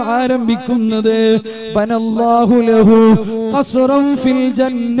സലാം ആരംഭിക്കുന്നത്? ബനല്ലാഹു ലഹു ഖസ്റൻ ഫിൽ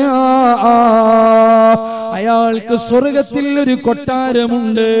ജന്ന. അയാൾക്ക് സ്വർഗത്തിൽ ഒരു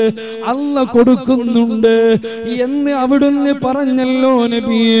കൊട്ടാരമുണ്ട്, അല്ലാഹ് കൊടുക്കുന്നുണ്ട് എന്ന് അവിടുന്ന് പറഞ്ഞല്ലോ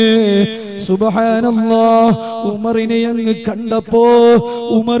നബിയേ. സുബ്ഹാനല്ലാഹ്. ഉമറിനെ അങ്ങ് കണ്ടപ്പോ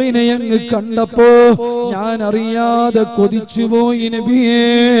ഞാൻ അറിയാതെ കൊതിച്ചുപോയി നബിയേ.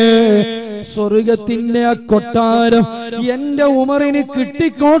 സ്വർഗത്തിന്റെ ആ കൊട്ടാരം എന്റെ ഉമറിന്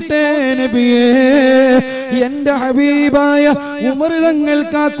കിട്ടിക്കോട്ടെ നബിയേ. എന്റെ ഹബീബായ ഉമർ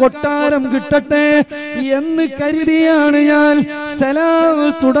തങ്ങൾക്ക് ആ കൊട്ടാരം കിട്ടട്ടെ എന്ന് കരുതിയാണ് ഞാൻ സലാം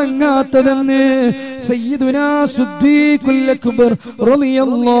തുടങ്ങാത്തതെന്ന് സയ്യിദുനാ സിദ്ദീഖുൽ അക്ബർ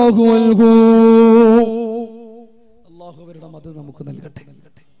റളിയല്ലാഹു അൻഹു. അല്ലാഹു അവരുടെ മദദ് നമുക്ക് നൽകട്ടെ.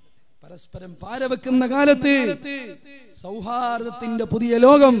 പരസ്പരം പാരവെക്കുന്ന കാലത്ത് സൗഹാർദ്ദത്തിന്റെ പുതിയ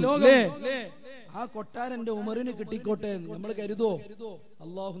ലോകം അല്ലേ? ആ കൊട്ടാരന്റെ ഉമറിന് കിട്ടിക്കോട്ടെ നമ്മൾ കരുതോ?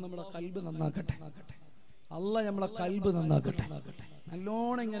 അല്ലാഹു നമ്മുടെ ഖൽബ് നന്നാക്കട്ടെ. അല്ലാഹ് നമ്മളെ ഖൽബ് നന്നാക്കട്ടെ.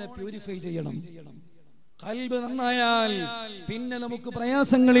 നല്ലോണം ഇങ്ങനെ പ്യൂരിഫൈ ചെയ്യണം. ഖൽബ് നന്നായാൽ പിന്നെ നമുക്ക്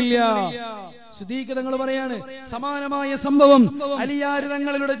പ്രയാസങ്ങളില്ല. സിദ്ദീഖ് തങ്ങൾ പറയാണ്, സമാനമായ സംഭവം അലിയാർ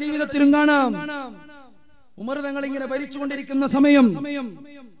തങ്ങളുടെ ജീവിതത്തിലും കാണാം. ഉമർ തങ്ങൾ ഇങ്ങനെ ഭരിച്ചുകൊണ്ടിരിക്കുന്ന സമയം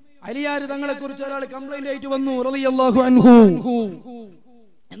അലിയാർ തങ്ങളെ കുറിച്ച് ഒരാൾ കംപ്ലൈന്റ് ആയിട്ട് വന്നു റളിയല്ലാഹു അൻഹു.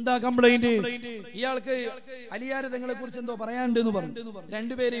 എന്താ കംപ്ലൈന്റ്? ഇയാൾക്ക് അലിയാർ തങ്ങളെ കുറിച്ച് എന്തോ പറയാണ്ട് എന്ന് പറഞ്ഞു.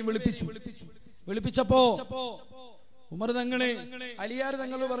 രണ്ടുപേരെയും വിളിപ്പിച്ചപ്പോ ഉമർ തങ്ങളെ അലിയാർ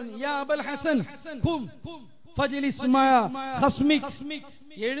തങ്ങൾ പറഞ്ഞു, യാ അബൽ ഹസൻ ഖും ഫജ്ലിസ് മാ ഖസ്മിക്,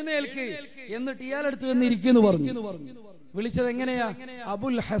 എഴുന്നേൽക്ക്, എന്നിട്ട് ഇയാളടുത്ത് വന്ന് ഇരിക്കുന്നു പറഞ്ഞു. വിളിച്ചത് എങ്ങനെയാ?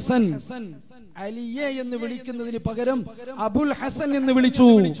 അബുൽ ഹസൻ. അലിയെ എന്ന് വിളിക്കുന്നതിന് പകരം അബുൽ ഹസൻ എന്ന് വിളിച്ചു.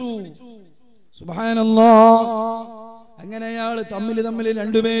 സുബ്ഹാനല്ലാഹ്. അങ്ങനെ അയാൾ തമ്മിൽ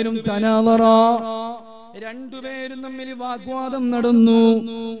രണ്ടുപേരും തനാദറ, രണ്ടുപേരും തമ്മിൽ വാഗ്വാദം നടന്നു.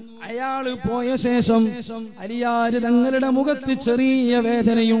 അയാള് പോയ ശേഷം അലിയാർ തങ്ങളുടെ മുഖത്ത് ചെറിയ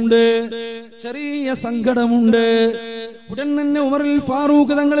വേദനയുണ്ട്, ചെറിയ സങ്കടമുണ്ട്. ഉടൻ തന്നെ ഉമറുൽ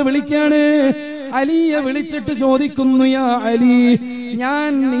ഫാറൂഖ് തങ്ങൾ വിളിക്കാണ്. അലിയെ വിളിച്ചിട്ട് ചോദിക്കുന്നു, യാ അലി, ഞാൻ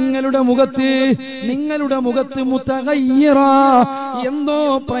നിങ്ങളുടെ മുഖത്ത് മുതഗയ്യിറ, എന്തോ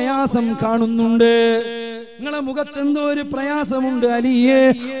പ്രയാസം കാണുന്നുണ്ട്. നിങ്ങളുടെ മുഖത്ത് എന്തോ ഒരു പ്രയാസമുണ്ട് അലിയെ,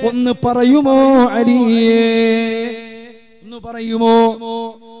 ഒന്ന് പറയുമോ അലിയെ, ഒന്ന് പറയുമോ?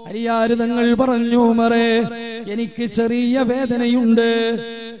 അലിയാർ തങ്ങൾ പറഞ്ഞു, ഉമറേ, എനിക്ക് ചെറിയ വേദനയുണ്ട്.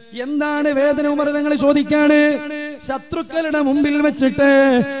 എന്താണ് വേദന? ഉമർ തങ്ങൾ ചോദിക്കാണ്. ശത്രുക്കളുടെ മുമ്പിൽ വെച്ചിട്ട്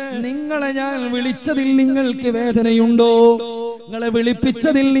നിങ്ങളെ ഞാൻ വിളിച്ചതിൽ നിങ്ങൾക്ക് വേദനയുണ്ടോ? നിങ്ങളെ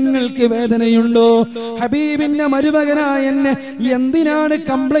വിളിപ്പിച്ചതിൽ നിങ്ങൾക്ക് വേദനയുണ്ടോ? ഹബീബിന്റെ മരുമകനായ എന്നെ എന്തിനാണ്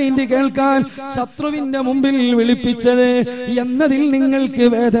കംപ്ലൈന്റ് കേൾക്കാൻ ശത്രുവിന്റെ മുമ്പിൽ വിളിപ്പിച്ചത് എന്നതിൽ നിങ്ങൾക്ക്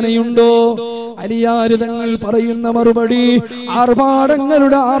വേദനയുണ്ടോ? അലിയാർ തങ്ങൾ പറയുന്ന മറുപടി,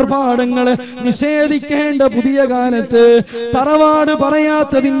 ആർഭാടങ്ങളെ നിഷേധിക്കേണ്ട പുതിയ കാലത്ത് തറവാട്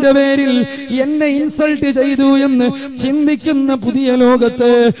പറയാത്തതിന്റെ പേരിൽ എന്നെ ഇൻസൾട്ട് ചെയ്തു എന്ന് ചിന്തിക്കുന്ന പുതിയ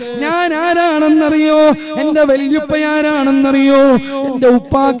ലോകത്ത് ഞാൻ ആരാണെന്നറിയോ? എന്റെ വല്യുപ്പയാരാണെന്നറിയോ? എന്റെ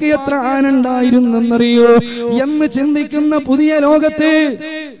ഉപ്പാക്ക് എത്ര ആനുണ്ടായിരുന്നെന്നറിയോ എന്ന് ചിന്തിക്കുന്ന പുതിയ ലോകത്ത്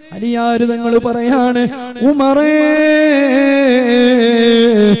അലിയാർ തങ്ങൾ പറയാണ്, ഉമറേ,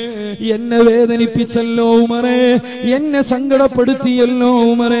 എന്നെ വേദനിപ്പിച്ചല്ലോ ഉമറേ, എന്നെ സങ്കടപ്പെടുത്തിയല്ലോ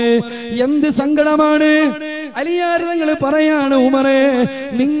ഉമറേ. എന്ത് സങ്കടമാണ്? അലിയാർ തങ്ങൾ പറയാണ്, ഉമറേ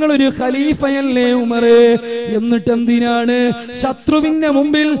നിങ്ങളൊരു ഖലീഫയല്ലേ ഉമറേ, എന്നിട്ട് എന്തിനാണ് ശത്രുവിന്റെ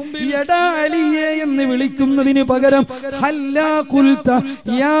മുമ്പിൽ എടാ അലിയെ എന്ന് വിളിക്കുന്നതിന് പകരം ഹല്ലാ ഖുൽത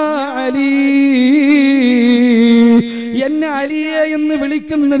യാ അലി, എന്നെ അലിയെ എന്ന്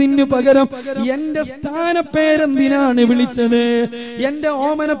വിളിക്കുന്നതിന് പകരം എന്റെ സ്ഥാനപ്പേരെന്തിനാണ് വിളിച്ചത്? എന്റെ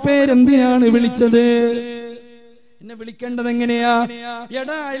ഓമന പേരെന്തിനാണ് വിളിച്ചത്? എന്നെ വിളിക്കേണ്ടത് എങ്ങനെയാ?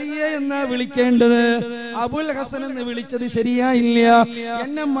 എടാ അലിയെ എന്നാ വിളിക്കേണ്ടത്. അബുൽ ഹസൻ എന്ന് വിളിച്ചത് ശരിയായില്ല,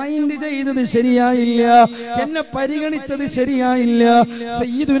 എന്നെ മൈൻഡ് ചെയ്തത് ശരിയായില്ല, എന്നെ പരിഗണിച്ചത് ശരിയായില്ല.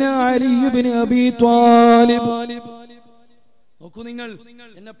 സയ്യിദുനാ അലി ഇബ്നു അബീ ത്വാലിബ്, നോക്കൂ നിങ്ങൾ,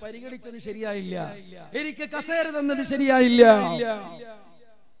 എന്നെ പരിഗണിച്ചത് ശരിയായില്ല, എനിക്ക് കസേര തന്നത് ശരിയായില്ല.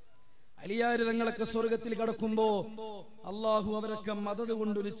 അലിയാര് തങ്ങളൊക്കെ സ്വർഗത്തിൽ കടക്കുമ്പോ അള്ളാഹു അവരൊക്കെ മദദ്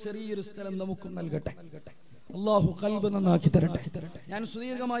കൊണ്ടൊരു ചെറിയൊരു സ്ഥലം നമുക്ക് നൽകട്ടെ. അല്ലാഹു ഖൽബ് നന്നാക്കി തരട്ടെ. ഞാൻ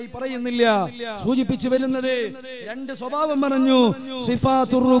സുദീർഘമായി പറയുന്നില്ല, സൂചിപ്പിച്ചു വരുന്നത് രണ്ട് സ്വഭാവം പറഞ്ഞു.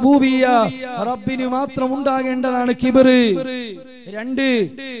 സിഫാത്തുർ റുബൂബിയ്യ, റബ്ബിന് മാത്രം ഉണ്ടാകേണ്ടതാണ് കിബ്ർ. രണ്ട്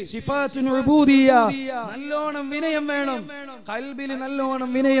സിഫാത്തുൽ ഉബൂദിയ്യ, നല്ലോണം വിനയം വേണം, ഖൽബിൽ നല്ലോണം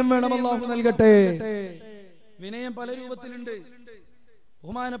വിനയം വേണം. അല്ലാഹു നൽകട്ടെ. വിനയം പല രൂപത്തിലുണ്ട്.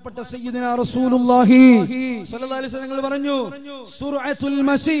 ബഹുമാനപ്പെട്ട സയ്യിദുനാ റസൂലുള്ളാഹി സ്വല്ലല്ലാഹു അലൈഹി വസല്ലം പറഞ്ഞു, സുർഅത്തുൽ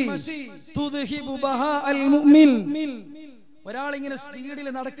മശി തുദ്ഹിബു ബഹാഅൽ മുഅ്മിൻ. ഒരാൾ ഇങ്ങനെ സ്പീഡിൽ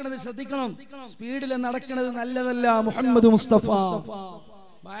നടക്കുന്നത് ശ്രദ്ധിക്കണം. സ്പീഡിൽ നടക്കുന്നത് നല്ലതല്ല. മുഹമ്മദ് മുസ്തഫ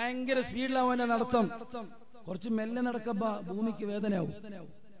ഭയങ്കര സ്പീഡിലാവന്റെ നടത്തം. കുറച്ച് മെല്ലെ നടക്കുമ്പോ ഭൂമിക്ക് വേദനയാവും.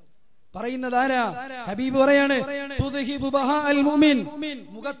 പറയുന്നതാരാ? ഹബീബ് പറയാണ്, തുദ്ഹിബു ബഹാഅൽ മുഅ്മിൻ,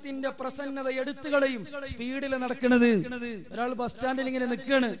 മുഖത്തിന്റെ പ്രസന്നത എടുത്തു കളയും സ്പീഡിൽ നടക്കുന്നത്. ഒരാൾ ബസ് സ്റ്റാൻഡിൽ ഇങ്ങനെ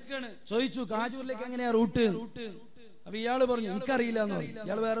നിൽക്കാണ്, ചോദിച്ചു കാജൂരിലേക്ക് എങ്ങനെയാ റൂട്ട്? അപ്പൊ ഇയാള് പറഞ്ഞു എനിക്കറിയില്ല എന്ന് പറഞ്ഞു.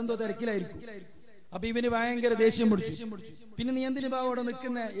 ഇയാൾ വേറെന്തോ തിരക്കിലായിരിക്കും. അപ്പൊ ഇവന് ഭയങ്കര ദേഷ്യം പിടിച്ചു. പിന്നെ നീ എന്തിനു ബാ അവിടെ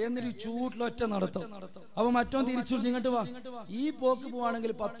നിൽക്കുന്നേ എന്നൊരു ചൂട്ടിലൊറ്റ നടത്തും. അപ്പൊ മറ്റോ തിരിച്ചു ഇങ്ങോട്ട് വാ, ഈ പോക്ക്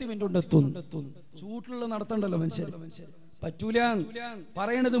പോവാണെങ്കിൽ 10 മിനിറ്റ് കൊണ്ട് എത്തും. ചൂട്ടിലുള്ള നടത്തണ്ടല്ലോ മനുഷ്യർ. പറ്റൂല.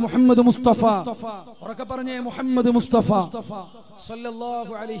 പറയണത് മുഹമ്മദ് മുസ്തഫ. ഉറക്കെ പറഞ്ഞേ മുഹമ്മദ് മുസ്തഫ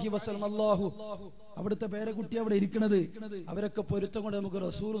സല്ലല്ലാഹു അലൈഹി വസല്ലം. അല്ലാഹു അവിടുത്തെ പേരക്കുട്ടി അവിടെ ഇരിക്കുന്നത്, അവരൊക്കെ പൊരുത്തം കൊണ്ട് നമുക്ക്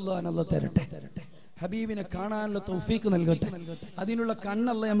റസൂലുള്ളാഹിനെ അല്ലാഹു തരട്ടെ. ഹബീബിനെ കാണാനുള്ള തൗഫീഖ് നൽകട്ടെ. അതിനുള്ള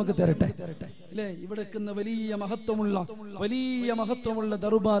കണ്ണല്ല നമുക്ക് തരട്ടെ. അല്ലേ? ഇവിടെ വലിയ മഹത്വമുള്ള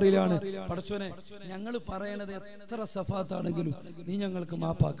ദർബാറിലാണ്. പടച്ചോനെ, ഞങ്ങൾ പറയണത് എത്ര സഫാത്താണെങ്കിലും നീ ഞങ്ങൾക്ക്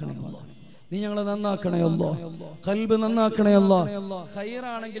മാപ്പാക്കണേ അല്ലാഹ്. നീ ഞങ്ങളെ നന്നാക്കണേ അല്ലാഹ്. ഖൽബ് നന്നാക്കണേ അല്ലാഹ്.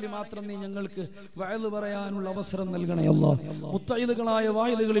 ഖൈറാണെങ്കിൽ മാത്രം നീ ഞങ്ങൾക്ക് വഅദ് പറയാനുള്ള അവസരം നൽകണേ അല്ലാഹ്. മുത്തഈദുകളായ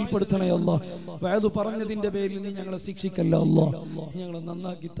വായിലുകളിൽ പെടുത്തണേ അല്ലാഹ്. വഅദ് പറഞ്ഞതിന്റെ പേരിൽ നീ ഞങ്ങളെ ശിക്ഷിക്കല്ല അല്ലാഹ്. ഞങ്ങളെ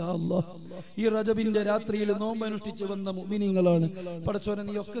നന്നാക്കി താ അല്ലാഹ്. ഈ റജബിന്റെ രാത്രിയിൽ നോമ്പ് അനുഷ്ഠിച്ചു വന്ന മുഅ്മിനീങ്ങളാണ്. പടച്ചോനെ,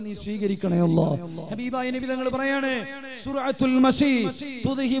 നീ ഒക്കെ നീ സ്വീകരിക്കണേ അല്ലാഹ്. ഹബീബായ നബി തങ്ങൾ പറയാണ്, സുർഅത്തുൽ മശി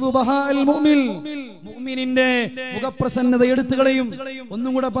തുദ്ഹിബു ബഹാഅൽ മുഅ്മിൻ, മുഅ്മിനിന്റെ മുഖപ്രസന്നത എടുത്തു കളയും.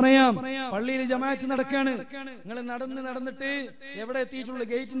 ഒന്നും കൂടെ പറയാം. പള്ളിയിൽ ജമാഅത്ത് നടക്കാണ്, നിങ്ങൾ നടന്നിട്ട് എവിടെ എത്തിയിട്ടുള്ളൂ?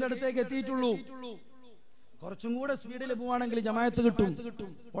 ഗേറ്റിന്റെ അടുത്തേക്ക് എത്തിയിട്ടുള്ളൂ. കുറച്ചും കൂടെ സ്പീഡിൽ പോവാണെങ്കിൽ ജമാഅത്ത് കിട്ടും.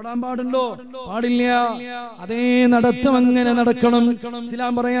 ഓടാൻ പാടുണ്ടോ? പാടില്ല. അതേ നടത്തം അങ്ങനെ നടക്കണം.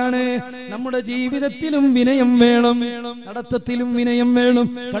 ഇസ്ലാം പറയാണ്, നമ്മുടെ ജീവിതത്തിലും വിനയം വേണം, നടത്തത്തിലും വിനയം വേണം.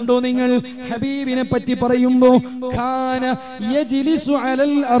 കണ്ടോ നിങ്ങൾ, ഹബീബിനെ പറ്റി പറയുമ്പോ ഖാന യജ്ലിസു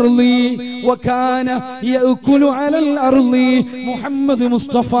അലൽ അർളി വകാന യഅകുലു അലൽ അർളി മുഹമ്മദ്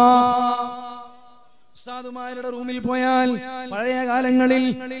മുസ്തഫ. ഉസ്താദുമാരുടെ റൂമിൽ പോയാൽ പഴയ കാലങ്ങളിൽ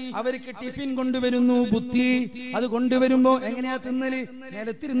അവർക്ക് ടിഫിൻ കൊണ്ടുവരുന്നു, ബുദ്ധി. അത് കൊണ്ടുവരുമ്പോ എങ്ങനെയാ തിന്നല്?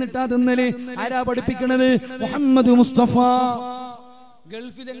 നിലത്തിരുന്നിട്ടാ തിന്നല്. ആരാ പഠിപ്പിക്കണത്? മുഹമ്മദ് മുസ്തഫ.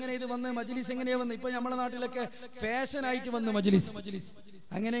 ഗൾഫിൽ എങ്ങനെ ഇത് വന്ന്, മജ്ലിസ് എങ്ങനെയാ വന്ന്? ഇപ്പൊ നമ്മുടെ നാട്ടിലൊക്കെ ഫാഷൻ ആയിട്ട് വന്ന് മജ്ലിസ്.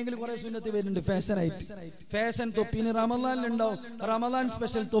 അങ്ങനെയെങ്കിലും കുറെ സുന്നത്ത് വരുന്നുണ്ട് ഫാഷൻ ആയിട്ട്. ഫാഷൻ തൊപ്പി റമളാനിലുണ്ടാവും. റമളാൻ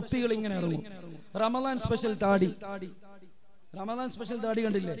സ്പെഷ്യൽ തൊപ്പികൾ ഇങ്ങനെ ഇറങ്ങും. റമളാൻ സ്പെഷ്യൽ താടി. റമദാൻ സ്പെഷ്യൽ താടി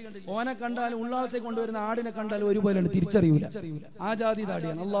കണ്ടില്ലേ? ഓനെ കണ്ടാൽ, ഉള്ളാളത്തെ കൊണ്ടുവരുന്ന ആടിനെ കണ്ടാൽ ഒരുപോലെയാണ്, തിരിച്ചറിയൂല. ആ ജാതി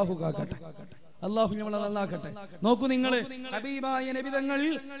താടിയാണ്. അല്ലാഹു കാക്കട്ടെ. അല്ലാഹു നമ്മളെ നന്നാക്കട്ടെ. നോക്കൂ നിങ്ങൾ, ഹബീബായ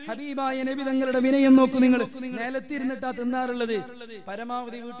നബിതങ്ങളുടെ വിനയം നോക്കൂ നിങ്ങൾ. നിലത്തിരുന്നിട്ടാ തിന്നാറുള്ളത്.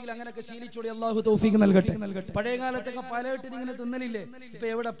 പരമാവധി വീട്ടിൽ അങ്ങനെയൊക്കെ ശീലിച്ചോടി. അല്ലാഹു തൗഫീഖ് നൽകട്ടെ. പഴയ കാലത്തൊക്കെ പല ഇട്ടിട്ട് ഇങ്ങനെ തിന്നലില്ലേ? ഇപ്പൊ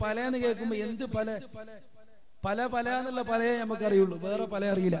എവിടെ പലന്ന് കേൾക്കുമ്പോ എന്ത് പല എന്നുള്ള പലയെ നമുക്ക് അറിയുള്ളൂ, വേറെ പല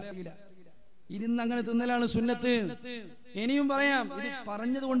അറിയില്ല. ഇരുന്ന് അങ്ങനെ തിന്നലാണ് സുന്നത്ത്. ഇനിയും പറയാം. ഇത്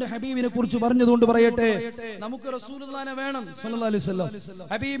പറഞ്ഞതുകൊണ്ട് ഹബീബിനെ കുറിച്ച് പറഞ്ഞതുകൊണ്ട് പറയട്ടെ, നമുക്ക് റസൂലുള്ളാഹിനെ വേണം സല്ലല്ലാഹു അലൈഹി വസല്ലം.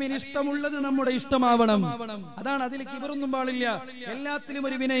 ഹബീബിന് ഇഷ്ടമുള്ളത് നമ്മുടെ ഇഷ്ടമാവണം. അതാണ്. അതിൽ കിബറൊന്നും പാടില്ല. എല്ലാത്തിലും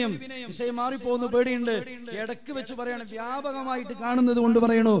ഒരു വിനയം. വിഷയം മാറിപ്പോകുന്നു, പേടിയുണ്ട്. ഇടക്ക് വെച്ച് പറയണം, വ്യാപകമായിട്ട് കാണുന്നത് കൊണ്ട്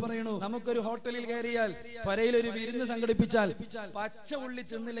പറയണു. നമുക്കൊരു ഹോട്ടലിൽ കയറിയാൽ, പരയിലൊരു വിരുന്ന് സംഘടിപ്പിച്ചാൽ പച്ച ഉള്ളി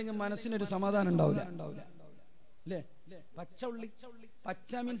ചെന്നില്ലെങ്കിൽ മനസ്സിനൊരു സമാധാനം ഉണ്ടാവില്ല അല്ലേ? പച്ച ഉള്ളി,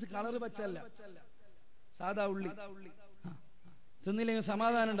 പച്ച മീൻസ് കളറ് പച്ച അല്ല, സാധാ ഉള്ളി തിന്നില്ലെങ്കിൽ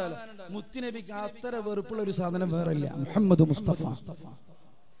സമാധാനം ഉണ്ടാവില്ല. മുത്തുനബിക്ക് അത്ര വെറുപ്പുള്ള ഒരു സാധനം വേറെ ഇല്ല. മുഹമ്മദ് മുസ്തഫ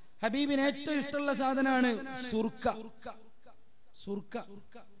ഹബീബിന് ഏറ്റവും ഇഷ്ടമുള്ള സാധനമാണ് സുർക്ക. സുർക്ക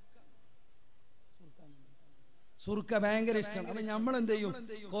സുർക്ക ഭയങ്കര ഇഷ്ടമാണ്. അപ്പൊ നമ്മൾ എന്ത് ചെയ്യും?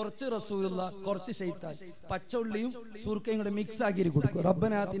 കുറച്ച് റസൂലുള്ള, കുറച്ച് ശൈത്താൻ, പച്ച ഉള്ളിയും സുർക്കയും കൂടെ മിക്സ് ആക്കി കൊടുക്കും.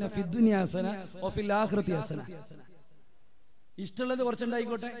 റബ്ബനാ ആതിനാ ഫിദ്ദുനിയാ ഹസന വഫിൽ ആഖിറതി ഹസന. ഇഷ്ടമുള്ളത്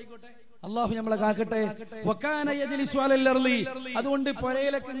കുറച്ചുണ്ടായിക്കോട്ടെ. അള്ളാഹു നമ്മളെ കാക്കട്ടെ. അതുകൊണ്ട്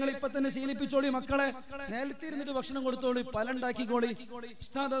പുരയിലൊക്കെ നിങ്ങൾ ഇപ്പൊ തന്നെ ശീലിപ്പിച്ചോളി മക്കളെ. നേരത്തെ ഇരുന്നിട്ട് ഭക്ഷണം കൊടുത്തോളി, പല ഉണ്ടാക്കിക്കോളി.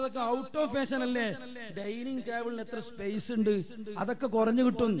 അതൊക്കെ ഔട്ട് ഓഫ് ഫാഷൻ അല്ലേ? ഡൈനിങ് ടേബിളിന് എത്ര സ്പേസ് ഉണ്ട്, അതൊക്കെ കുറഞ്ഞു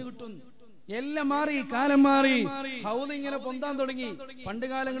കിട്ടും. എല്ലാം മാറി, കാലം മാറി. ഹൗദ് ഇങ്ങനെ പൊന്താൻ തുടങ്ങി. പണ്ട്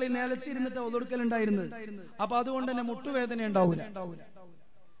കാലങ്ങളിൽ നേരത്തെ ഇരുന്നിട്ട് ഒതുക്കലുണ്ടായിരുന്നത്. അപ്പൊ അതുകൊണ്ട് തന്നെ മുട്ടുവേദന ഉണ്ടാവൂല.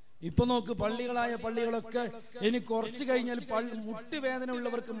 ഇപ്പൊ നോക്ക്, പള്ളികളായ പള്ളികളൊക്കെ ഇനി കുറച്ച് കഴിഞ്ഞാൽ മുട്ടുവേദന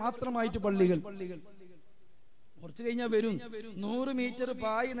ഉള്ളവർക്ക് മാത്രമായിട്ട് പള്ളികൾ. കുറച്ച് കഴിഞ്ഞാൽ വരും 100 മീറ്റർ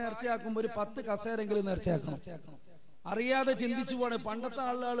പായി നേർച്ചയാക്കുമ്പോ ഒരു 10 കസേരെങ്കിലും നേർച്ചയാക്കണം. അറിയാതെ ചിന്തിച്ചു പോണ്. പണ്ടത്തെ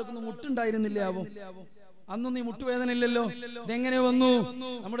ആളുകൾക്കൊന്നും മുട്ടുണ്ടായിരുന്നില്ലാവും. അന്നൊന്നും ഈ മുട്ടുവേദന ഇല്ലല്ലോ. ഇതെങ്ങനെ വന്നു?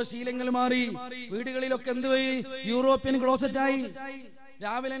 നമ്മുടെ ശീലങ്ങൾ മാറി. വീടുകളിലൊക്കെ എന്തുപോയി? യൂറോപ്യൻ ക്ലോസറ്റായി.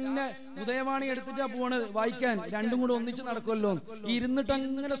 രാവിലെ തന്നെ ഉദയവാണി എടുത്തിട്ടാ പോണ് വായിക്കാൻ. രണ്ടും കൂടെ ഒന്നിച്ച് നടക്കുമല്ലോ. ഇരുന്നിട്ട്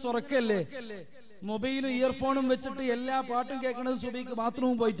അങ്ങനെ സൊറക്കല്ലേ. മൊബൈലും ഇയർഫോണും വെച്ചിട്ട് എല്ലാ പാട്ടും കേൾക്കണത് സുബഹിക്ക്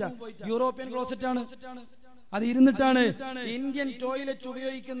ബാത്റൂമിൽ പോയിട്ടാ. യൂറോപ്യൻ ക്ലോസറ്റ് ആണ് അത്. ഇരുന്നിട്ടാണ്. ഇന്ത്യൻ ടോയ്ലറ്റ്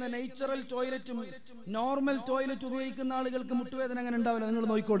ഉപയോഗിക്കുന്ന, നേച്ചുറൽ ടോയ്ലറ്റും നോർമൽ ടോയ്ലറ്റ് ഉപയോഗിക്കുന്ന ആളുകൾക്ക് മുട്ടുവേദന അങ്ങനെ ഉണ്ടാവില്ല. നിങ്ങൾ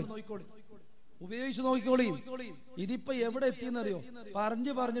നോക്കിക്കോളി, ഉപയോഗിച്ച് നോക്കിക്കോളി. ഇതിപ്പോ എവിടെ എത്തിയെന്നറിയോ?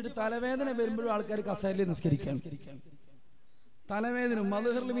 പറഞ്ഞിട്ട് തലവേദന വരുമ്പോഴും ആൾക്കാർ കസേരയിൽ നിസ്കരിക്കാൻ. തലവേദന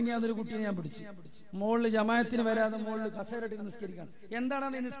മദ്ഹറിൽ മിനിയാന്നൊരു കുട്ടിയെ ഞാൻ പിടിച്ചു. മോളില് ജമാഅത്തിന് വരാതെ മോളില് കസേരട്ടി നിസ്കരിക്കാൻ. എന്താണ്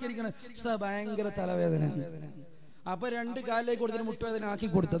നീ നിസ്കരിക്കണത്? ഭയങ്കര തലവേദന. അപ്പൊ 2 കാലിലേക്ക് കൊടുത്തിട്ട് മുട്ടുവേദന ആക്കി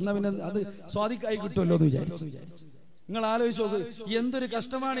കൊടുത്തു. എന്നാ പിന്നെ അത് സ്വാദിക്കായി കിട്ടുമല്ലോ എന്ന് വിചാരിച്ചു. നിങ്ങൾ ആലോചിച്ച് നോക്ക്, എന്തൊരു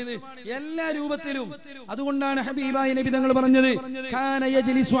കഷ്ടമാണിത് എല്ലാ രൂപത്തിലും. അതുകൊണ്ടാണ് ഹബീബായ നബി തങ്ങൾ പറഞ്ഞത്, കാന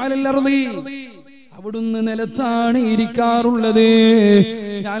യജ്ലിസു അലൽ അർളി, അവിടുന്ന് നിലത്താണ് ഇരിക്കാറുള്ളത്.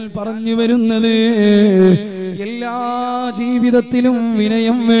 ഞാൻ പറഞ്ഞു വരുന്നത്, എല്ലാ ജീവിതത്തിലും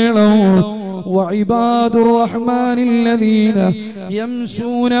വിനയം വേണം. വഇബാദുർ റഹ്മാനിൽ ലദീന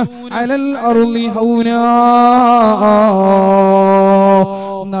യംശൂന അലൽ അർളി ഹൗനാ,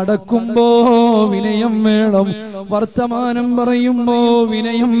 നടക്കുമ്പോ വിനയം വേണം, വർത്തമാനം പറയുമ്പോ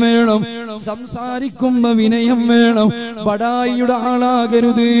വിനയം വേണം, സംസാരിക്കുമ്പോ വിനയം വേണം. ബഡായിയുടെ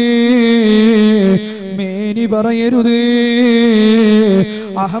ആളാകരുത്, മേനി പറയരുത്,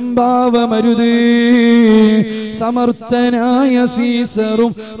 അഹംഭാവമരുത്. സമർത്ഥനായ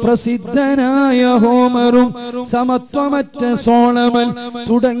സീസറും പ്രസിദ്ധനായ ഹോമറും സമത്വമറ്റ സോളമൻ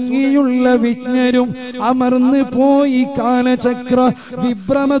തുടങ്ങിയുള്ള വിജ്ഞരും അമർന്നു പോയി കാലചക്ര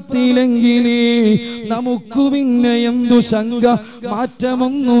വിഭ്രമത്തിലെങ്കിലേ നമുക്ക് പിന്നെ എന്തു ശങ്ക,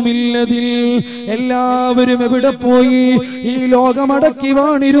 മാറ്റമൊന്നുമില്ലതിൽ. എല്ലാവരും എവിടെ പോയി? ഈ ലോകമടക്കി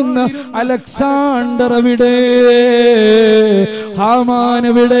വാണിരുന്ന അലക്സാണ്ടർ എവിടെ?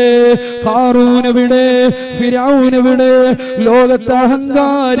 ഹാമാനെവിടെ? ഖാറൂനെവിടെ? ഫിറഔനെവിടെ? ലോകത്തെ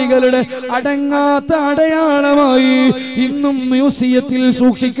അഹങ്കാരികളുടെ അടങ്ങാത്ത അടയാളമായി ഇന്നും മ്യൂസിയത്തിൽ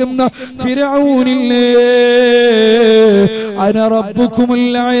സൂക്ഷിക്കുന്ന ഫിറഔനില്ലേ? അന റബ്ബുക്കുമുൽ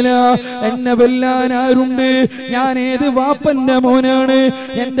അഅ്ലാ, എന്നെ വെല്ലാൻ ആരുണ്ട്? ഞാൻ ഏത് വാപ്പന്റെ മോനാണ്?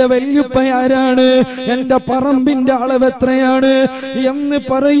 എന്റെ വല്യുപ്പ ആരാണ്? എന്റെ പറമ്പിന്റെ അളവ് എത്രയാണ് എന്ന്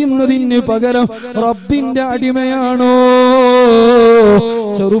പറയുന്നതിന് പകരം റബ്ബിന്റെ അടിമയാണോ?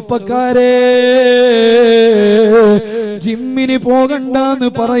 ചെറുപ്പക്കാരെ, ജിമ്മിന് പോകണ്ടെന്ന്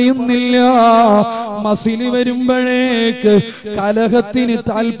പറയുന്നില്ല. മസിൽ വരുമ്പോഴേക്ക് കലഹത്തിന്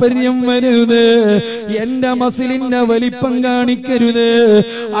താല്പര്യം വരുത്. എന്റെ മസിലിന്റെ വലിപ്പം കാണിക്കരുത്.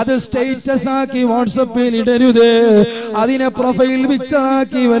 അത് സ്റ്റേറ്റസ് ആക്കി വാട്സപ്പിൽ ഇടരുത്. അതിനെ പ്രൊഫൈൽ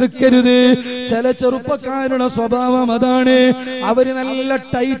പിക്ചറാക്കി വരക്കരുത്. ചില ചെറുപ്പക്കാരുടെ സ്വഭാവം അതാണ്. അവര് നല്ല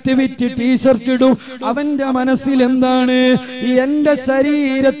ടൈറ്റ് വിറ്റ് ടീഷർട്ട് ഇടും. അവന്റെ മനസ്സിൽ എന്താണ്? എന്റെ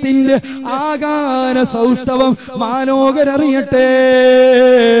ശരീരത്തിന്റെ ആകാര സൗഷ്ഠവം മാലോകരറിയട്ടെ.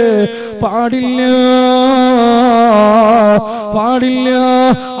 പാടില്ല. പാടില്ല.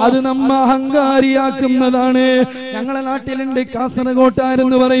 അത് നമ്മ അഹങ്കാരിയാക്കുന്നതാണ്. ഞങ്ങളെ നാട്ടിലുണ്ട്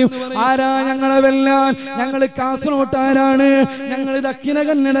കാസർഗോട്ടാരെന്ന് പറയും. ആരാ ഞങ്ങളെ വെല്ലാൻ? ഞങ്ങൾ കാസർഗോട്ടാരാണ്, ഞങ്ങൾ ദക്ഷിണ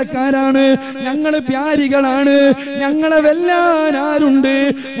കന്നഡക്കാരാണ്, ഞങ്ങൾ ബ്യാരികളാണ്. ഞങ്ങളെ വെല്ലാൻ ആരുണ്ട്?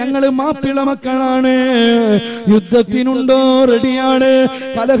 ഞങ്ങൾ മാപ്പിള മക്കളാണ്. യുദ്ധത്തിനുണ്ടോ റെഡിയാണ്,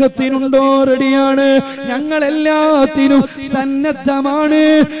 കലഹത്തിനുണ്ടോ റെഡിയാണ്, ഞങ്ങളെല്ലാത്തിനും സന്നദ്ധമാണ്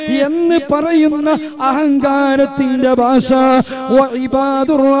എന്ന് പറയുന്ന അഹങ്കാരത്തിന്റെ ഭാഷ.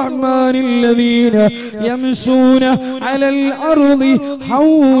 വഇബാദുർ റഹ്മാനില്ലദീന യംശൂന അലൽ അർളി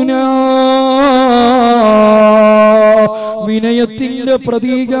ഹൗനാ. വിനയത്തിന്റെ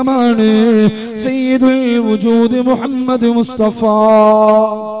പ്രതീകമാണ് സയ്യിദുൽ വജൂദ് മുഹമ്മദ് മുസ്തഫ.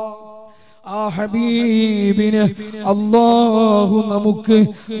 ആ ഹബീബിനെ അല്ലാഹു നമുക്ക്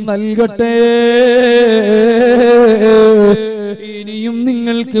നൽകട്ടെ. ഇനിയും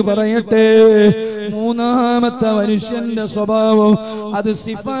നിങ്ങൾക്ക് പറയട്ടെ, മൂന്നാമത്തെ മനുഷ്യന്റെ സ്വഭാവം അത്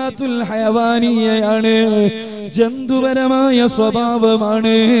സിഫാത്തുൽ ഹയവാനിയയാണ്, ജന്തുപരമായ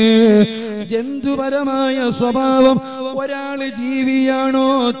സ്വഭാവമാണ്. ജന്തുപരമായ സ്വഭാവം ഒരാള് ജീവിയാണോ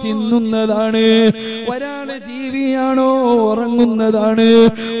തിന്നുന്നതാണ്, ഒരാള് ജീവിയാണോ ഉറങ്ങുന്നതാണ്,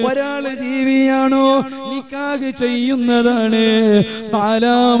 ഒരാള് ജീവിയാണോ നിക്കാഹ് ചെയ്യുന്നതാണ്.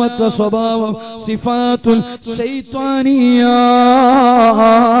 നാലാമത്തെ സ്വഭാവം സിഫാത്തുൽ ശൈത്വാനിയ,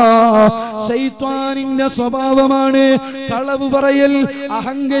 ശൈത്വാനിന്റെ സ്വഭാവമാണ്. കളവ് പറയൽ,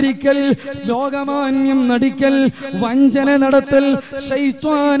 അഹങ്കരിക്കൽ, ലോകമാന്യം നടിക്കൽ, വഞ്ചന നടത്തൽ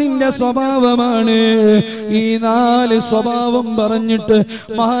ശൈത്വാനിന്റെ സ്വഭാവമാണ്. ഈ നാല് സ്വഭാവം പറഞ്ഞിട്ട്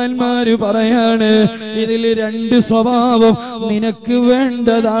മഹാന്മാര് പറയാണ്, ഇതിൽ രണ്ട് സ്വഭാവം നിനക്ക്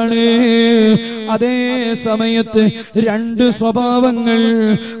വേണ്ടതാണ്. അതേ സമയത്ത് രണ്ട് സ്വഭാവങ്ങൾ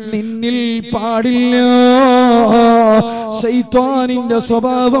നിന്നിൽ പാടില്ല. ശൈത്വാനിന്റെ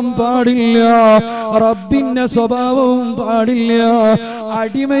സ്വഭാവം പാടില്ല, റബ്ബിന്റെ സ്വഭാവവും പാടില്ല.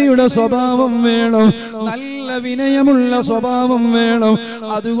 അടിമയുടെ സ്വഭാവം വേണം, നല്ല വിനയമുള്ള സ്വഭാവം വേണം.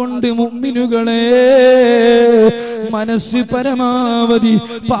 അതുകൊണ്ട് മുഅ്മിനുകളെ, മനസ്സ് പരമാവധി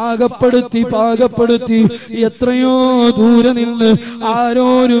പാകപ്പെടുത്തി എത്രയോ ദൂരെ നിന്ന്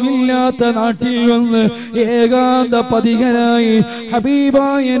ആരോരുമില്ലാത്ത നാട്ടിൽ വന്ന് ഏകാന്ത പതികനായി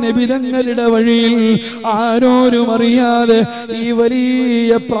ഹബീബായ നബി തങ്ങളുടെ വഴിയിൽ ആരോരും അറിയാതെ ഈ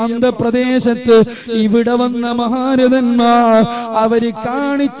വലിയ പ്രാന്തപ്രദേശത്ത് ഇവിടെ വന്ന മഹാരഥന്മാർ അവര്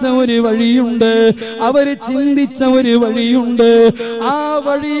കാണിച്ച ഒരു വഴിയുണ്ട്, അവര് ചിന്തിച്ച ഒരു വഴിയുണ്ട്. ആ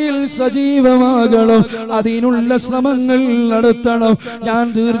വഴിയിൽ സജീവമാകണം, അതിനുള്ള ശ്രമങ്ങൾ നടത്തണം. ഞാൻ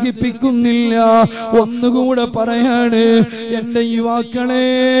ദീർഘിപ്പിക്കുന്നില്ല, ഒന്നുകൂടെ പറയാണ്, എന്റെ യുവാക്കളെ,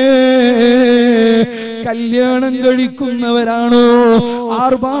 കല്യാണം കഴിക്കുന്നവരാണോ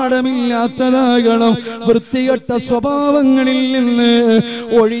ആർഭാടമില്ലാത്തതാകണം, വൃത്തികെട്ട സ്വഭാവങ്ങളിൽ നിന്ന്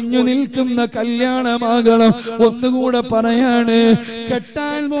ഒഴിഞ്ഞു നിൽക്കുന്ന കല്യാണമാകണം. ഒന്നുകൂടെ പറയാണ്,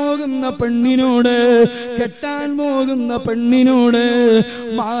 കെട്ടാൻ പോകുന്ന പെണ്ണിനോട്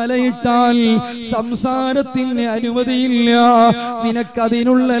മാലയിട്ടാൽ സംസാരത്തിന് അനുമതിയില്ല,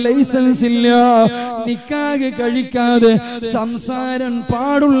 നിനക്കതിനുള്ള ലൈസൻസ് ഇല്ല. നിക്കാഹ് കഴിക്കാതെ സംസാരം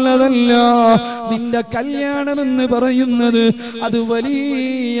പാടുള്ളതല്ല. നിന്റെ കല്യാണമെന്ന് പറയുന്നത് അത്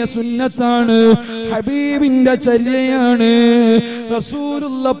വലിയ സുന്നത്താണ്, ഹബീബിന്റെ ചര്യയാണ്,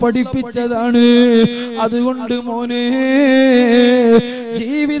 റസൂലുള്ള പഠിപ്പിച്ചതാണ്. അതുകൊണ്ട് മോനെ,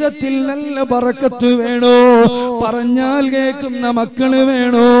 ജീവിതത്തിൽ നല്ല ബറക്കത്ത് വേണോ, പറഞ്ഞാൽ കേൾക്കുന്ന മക്കള്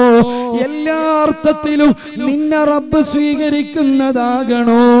വേണോ, എല്ലാ അർത്ഥത്തിലും നിന്നെ റബ്ബ്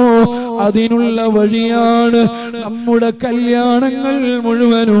സ്വീകരിക്കുന്നതാകണോ, അതിനുള്ള വഴിയാണ് നമ്മുടെ കല്യാണങ്ങൾ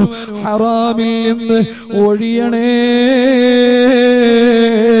മുഴുവനും ഹറാമിൽ നിന്ന് ഒഴിയണേ.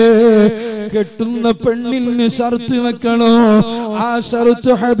 കെട്ടുന്ന പെണ്ണിന് ഷർത്ത് വെക്കണോ, ആ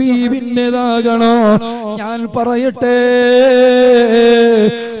ഷർത്ത് ഹബീബിൻ്റെതാകണോ. ഞാൻ പറയട്ടെ,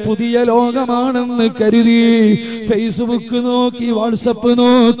 പുതിയ ലോകമാണെന്ന് കരുതി ഫേസ്ബുക്ക് നോക്കി, വാട്സപ്പ്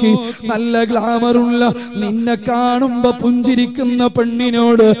നോക്കി, നല്ല ഗ്ലാമറുള്ള നിന്നെ കാണുമ്പോ പുഞ്ചിരിക്കുന്ന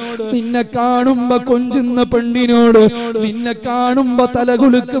പെണ്ണിനോട്, നിന്നെ കാണുമ്പോ കൊഞ്ചുന്ന പെണ്ണിനോട്, നിന്നെ കാണുമ്പോ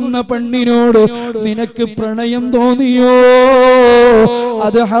തലകുലുക്കുന്ന പെണ്ണിനോട് നിനക്ക് പ്രണയം തോന്നിയോ,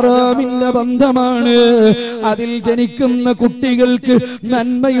 അത് ഹറാമിന്റെ ബന്ധമാണ്. അതിൽ ജനിക്കുന്ന കുട്ടികൾക്ക്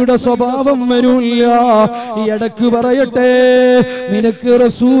നന്മയുടെ സ്വഭാവം വരില്ല. ഈ ഇടക്ക് പറയട്ടെ, നിനക്ക്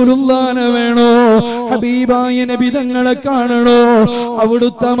റസൂലുള്ളാനെ വേണോ, ഹബീബായ നബി തങ്ങളെ കാണണോ,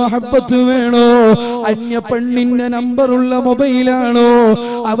 അവിടുത്തെ മഹബത്ത് വേണോ, അന്യ പെണ്ണിന്റെ നമ്പറുള്ള മൊബൈലാണോ,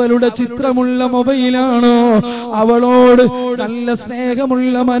 അവളുടെ ചിത്രമുള്ള മൊബൈലാണോ, അവളോട് നല്ല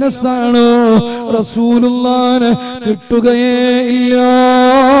സ്നേഹമുള്ള മനസ്സാണോ, റസൂലുള്ളാനെ കിട്ടുകയേ ഇല്ല.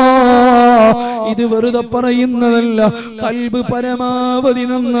 ഇത് ഇത് വെറുതെ പറയുന്നതല്ല. ഖൽബ് പരമാവധി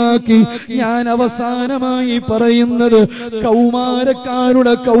നന്നാക്കി ഞാൻ അവസാനമായി പറയുന്നത്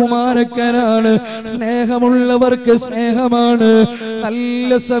കൗമാരക്കാരുടെ കൗമാരക്കാരാണ്. സ്നേഹമുള്ളവർക്ക് സ്നേഹമാണ്. നല്ല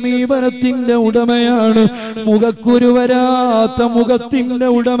സമീപനത്തിന്റെ ഉടമയാണ്. മുഖക്കുരു വരാത്ത മുഖത്തിന്റെ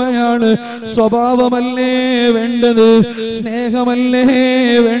ഉടമയാണ്. സ്വഭാവമല്ലേ വേണ്ടത്, സ്നേഹമല്ലേ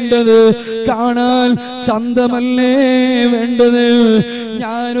വേണ്ടത്, കാണാൻ ചന്തമല്ലേ വേണ്ടത്.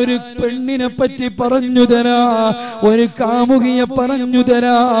 ഞാനൊരു പെണ്ണിനെ പറ്റി പറഞ്ഞു തരാ, ഒരു കാമുകിയെ പറഞ്ഞു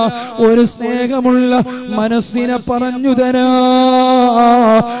തരാ, ഒരു സ്നേഹമുള്ള മനസ്സിനെ പറഞ്ഞു തരാ.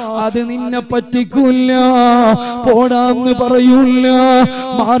 അത് നിന്നെ പറ്റിക്കൂല്ല, പോടാന്ന് പറയൂല്ല,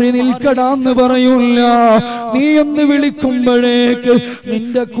 മാറി നിൽക്കടാന്ന് പറയൂല്ല. നീ ഒന്ന് വിളിക്കുമ്പോഴേക്ക്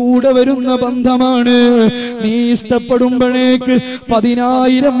നിന്റെ കൂടെ വരുന്ന ബന്ധമാണ്. നീ ഇഷ്ടപ്പെടുമ്പോഴേക്ക്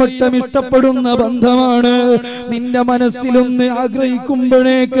 10,000 വട്ടം ഇഷ്ടപ്പെടുന്ന ബന്ധമാണ്. നിന്റെ മനസ്സിലൊന്ന്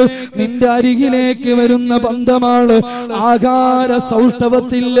ആഗ്രഹിക്കുമ്പോഴേക്ക് നിന്റെ അരികിലേക്ക് വരുന്ന ബന്ധമാണ്. ആകാര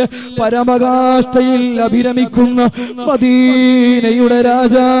സൗഷ്ഠവത്തിൽ പരമകാഷ്ഠയിൽ അഭിരമിക്കുന്ന മദീനയുടെ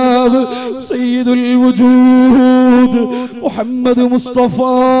രാജാവ് സയ്യിദുൽ വജൂദ് മുഹമ്മദ് മുസ്തഫ.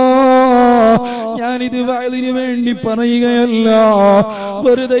 ഞാനിത് വഅദിന് വേണ്ടി പറയുകയല്ല,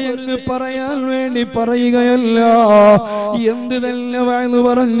 വെറുതെ എന്ന് പറയാൻ വേണ്ടി പറയുകയല്ല. എന്ത് തന്നെ വഅദ്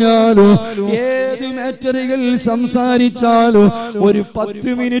പറഞ്ഞാലും ഏത് മാറ്ററുകൾ സംസാരിച്ചാലും ഒരു 10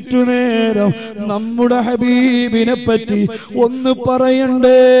 മിനിറ്റ് നേരം നമ്മുടെ ഹബീബിനെ പറ്റി ഒന്ന്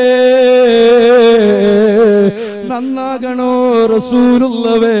പറയണ്ടേ. നന്നാകണോ റസൂലുള്ള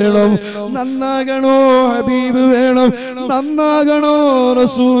വേണം, നന്നാകണോ ഹബീബ് വേണം, നന്നാകണോ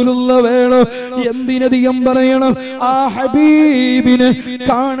റസൂലുള്ള വേണം. എന്തിനധികം പറയണം, ആ ഹബീബിനെ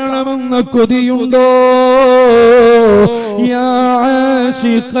കാണണമെന്ന കൊതിയുണ്ടോ? യാ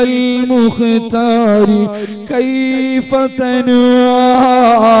ആശിഖൽ മുഖ്താരി കൈഫ തനുആ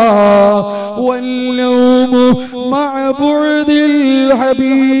വല്ലൗമു മഅ ബുഅദിൽ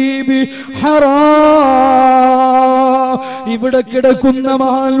ഹബീബി ഹറാം. ഇവിടെ കിടക്കുന്ന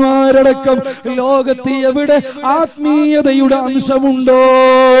മഹാന്മാരടക്കം ലോകത്ത് എവിടെ ആത്മീയതയുടെ അംശമുണ്ടോ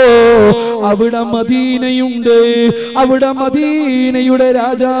അവിടെ മദീനയുണ്ട്, അവിടെ മദീനയുടെ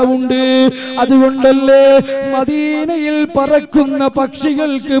രാജാവുണ്ട്. അതുകൊണ്ടല്ലേ മദീനയിൽ പറക്കുന്ന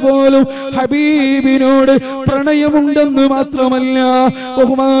പക്ഷികൾക്ക് പോലും ഹബീബിനോട് പ്രണയമുണ്ടെന്ന് മാത്രമല്ല,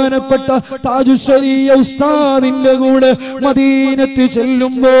 ബഹുമാനപ്പെട്ട താജുശ്ശേരിയ ഉസ്താദിന്റെ കൂടെ മദീനത്ത്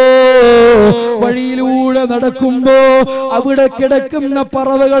ചെല്ലുമ്പോ, വഴിയിലൂടെ നടക്കുമ്പോ അവിടെ കിടക്കുന്ന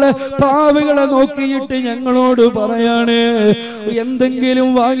പറവകളെ പ്രാവുകളെ നോക്കിയിട്ട് ഞങ്ങളോട് പറയാണ്, എന്തെങ്കിലും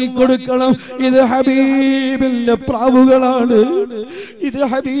വാങ്ങിക്കൊടുക്കണം, ഇത് ഹബീബിന്റെ പ്രാവുകളാണ്, ഇത്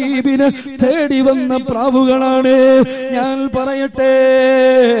ഹബീബിനെ തേടി വന്ന പ്രാവുകളാണ്. ഞാൻ പറയട്ടെ,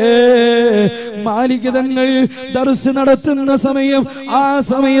 മാലിക് തങ്ങൾ ദർസ് നടത്തുന്ന സമയം, ആ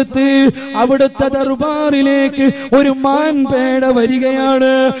സമയത്ത് അവിടുത്തെ ദർബാറിലേക്ക് ഒരു മാൻപേട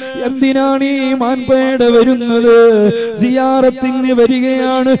വരികയാണ്. എന്തിനാണ് ഈ മാൻപേട വരുന്നത്? സിയാറത്തിന്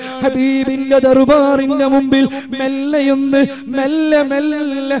വരികയാണ്. ഹബീബിന്റെ ദർബാറിന്റെ മുമ്പിൽ മെല്ലെയൊന്ന് മെല്ലെ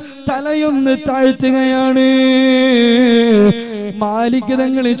മെല്ലെ തലയൊന്ന് താഴ്ത്തുകയാണ്. മാലിക്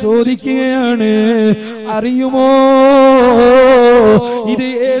തങ്ങൾ ചോദിക്കുകയാണ്, അറിയുമോ ഇത്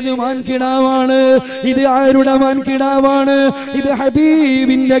ഏത് മാൻകിടാവാണ്? ഇത് ആരുടെ മാൻകിടാവാണ്? ഇത്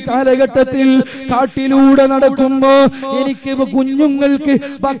ഹബീബിന്റെ കാലഘട്ടത്തിൽ കാട്ടിലൂടെ നടക്കുമ്പോ എനിക്ക് കുഞ്ഞുങ്ങൾക്ക്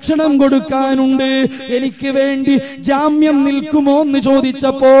ഭക്ഷണം കൊടുക്കാനുണ്ട്, എനിക്ക് വേണ്ടി ജാമ്യം നിൽക്കുമോ എന്ന്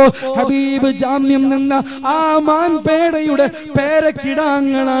ചോദിച്ചപ്പോ ഹബീബ് ജാമ്യം നിന്ന ആ മാൻപേടയുടെ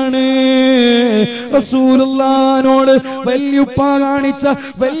പേരക്കിടാങ്ങളാണ്. റസൂലുള്ളാഹിനോട് വല്യുപ്പ കാണിച്ച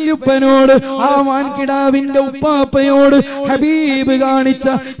വല്യുപ്പനോട്, ആ മാൻകിടാവിന്റെ ഉപ്പാപ്പയോട് ഹബീബ് കാണിച്ച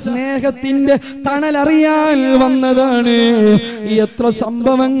സ്നേഹത്തിന്റെ തണലറിയാൻ വന്നതാണ്. എത്ര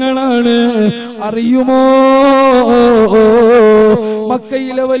സംഭവങ്ങളാണ് അറിയുമോ?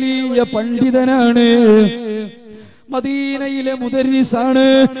 മക്കയിലെ വലിയ പണ്ഡിതനാണ്, മദീനയിലെ മുദരിസാണ്,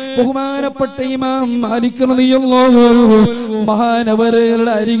 ബഹുമാനപ്പെട്ട ഇമാം മാലിക് റളിയല്ലാഹു അൻഹു.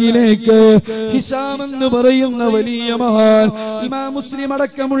 മഹാനവരുടെ അരികിലേക്ക് ഹിശാം എന്ന് പറയുന്ന വലിയ മഹാൻ, ഇമാം മുസ്ലിം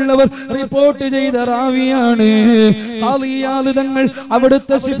അടക്കമുള്ളവർ റിപ്പോർട്ട് ചെയ്ത റാവിയാണ്. ഖാദിയാദ് തങ്ങൾ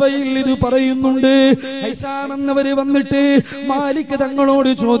അവിടുത്തെ ശിഫയിൽ ഇത് പറയുന്നുണ്ട്. ഹിശാം എന്നവര് വന്നിട്ട് മാലിക്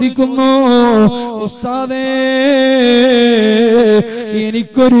തങ്ങളോട് ചോദിക്കുന്നു, ഉസ്താദേ,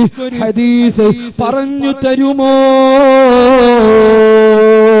 എനിക്കൊരു ഹദീസ് പറഞ്ഞു തരുമോ?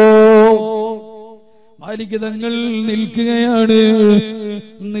 മാലിക് തങ്ങൾ നിൽക്കുകയാണ്.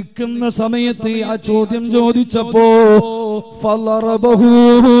 നിൽക്കുന്ന സമയത്ത് ആ ചോദ്യം ചോദിച്ചപ്പോ ഫളറബഹു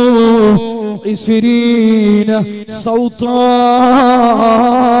 20 സൗത്താ,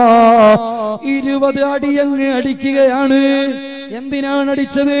 20 അടിയങ്ങ് അടിക്കുകയാണ്. എന്തിനാണ്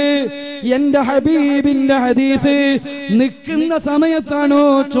അടിച്ചത്? എന്റെ ഹബീബിന്റെ ഹദീസ് നിൽക്കുന്ന സമയത്താണോ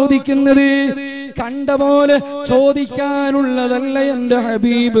ചോദിക്കുന്നത്? കണ്ട പോലെ ചോദിക്കാനുള്ളതല്ല എന്റെ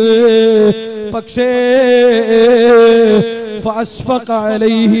ഹബീബ്. പക്ഷേ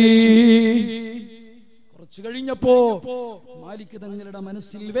കുറച്ചു കഴിഞ്ഞപ്പോ മാലിക് തങ്ങളുടെ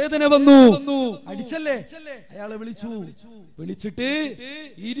മനസ്സിൽ വേദന വന്നു. അടിച്ചല്ലേ? അയാളെ വിളിച്ചിട്ട്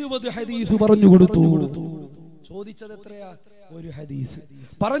 20 ഹദീസ് പറഞ്ഞു കൊടുത്തു. ചോദിച്ചത് എത്രയാ? ഒരു ഹദീസ്.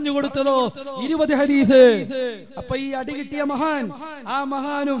 പറഞ്ഞു കൊടുത്തതോ 20 ഹദീസ്. അപ്പൊ ഈ അടികിട്ടിയ മഹാൻ, ആ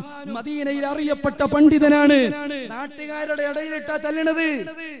മഹാനും മദീനയിൽ അറിയപ്പെട്ട പണ്ഡിതനാണ്. നാട്ടുകാരുടെ ഇടയിലിട്ടാ തല്ലണത്.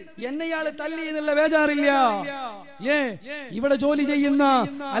 എന്നെ ഇയാള് തല്ലി എന്നുള്ള വേജാറില്ല. ഇവിടെ ജോലി ചെയ്യുന്ന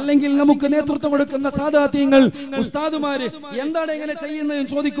അല്ലെങ്കിൽ നമുക്ക് നേതൃത്വം കൊടുക്കുന്ന സാദാത്യങ്ങൾ, ഉസ്താദുമാര് എന്താണ് ഇങ്ങനെ ചെയ്യുന്നത്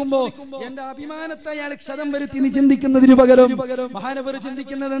ചോദിക്കുമ്പോ എന്റെ അഭിമാനത്തെ അയാൾ ക്ഷതം വരുത്തി നീ ചിന്തിക്കുന്നതിന് പകരം മഹാനവർ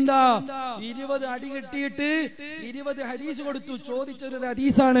ചിന്തിക്കുന്നത് എന്താ? 20 അടി കെട്ടിയിട്ട് 20 ഹദീസ് കൊടുത്തു. ചോദിച്ചൊരു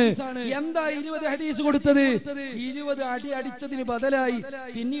ഹദീസാണ്. എന്താ 20 ഹദീസ് കൊടുത്തത്? 20 അടി അടിച്ചതിന് ബദലായി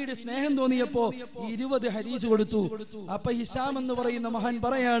പിന്നീട് സ്നേഹം തോന്നിയപ്പോ 20 ഹദീസ് കൊടുത്തു. അപ്പൊ ഹിഷാം എന്ന് പറയുന്ന മഹാൻ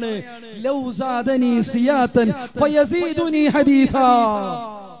പറയാണ്, ലൗ സാദനി സിയാതൻ ഫയസീദുനി ഹദീസാ.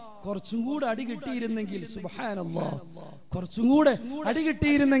 കുറച്ചും കൂടെ അടി കിട്ടിയിരുന്നെങ്കിൽ, സുബ്ഹാനല്ലാഹ്, കുറച്ചും കൂടെ അടി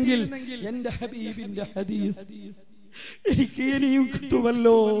കിട്ടിയിരുന്നെങ്കിൽ എന്റെ ഹബീബിന്റെ ഹദീസ് എനിക്ക് ഇനിയും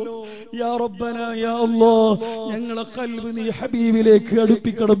കിട്ടുമല്ലോ. യാ റബ്ബന യാ അല്ലാഹ്, ഞങ്ങളെ ഖൽബ് നീ ഹബീബിലേക്ക്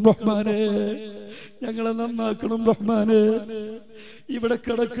അടുപ്പിക്കണം റഹ്മാനേ. ഞങ്ങളെ നന്നാക്കണം റഹ്മാനേ. ഇവിടെ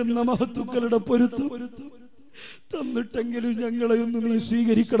കിടക്കുന്ന മഹത്തുക്കളുടെ പൊരുത്തം തന്നിട്ടെങ്കിലും ഞങ്ങളെ ഒന്ന് നീ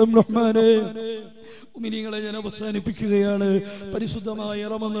സ്വീകരിക്കണം റഹ്മാനേ. മുഅ്മിനീങ്ങളെ, ഞാൻ അവസാനിപ്പിക്കുകയാണ്. പരിശുദ്ധമായ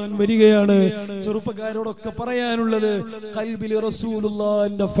റമദാൻ വരികയാണ്. ചെറുപ്പക്കാരോടൊക്കെ പറയാനുള്ളത്, ഖൽബിൽ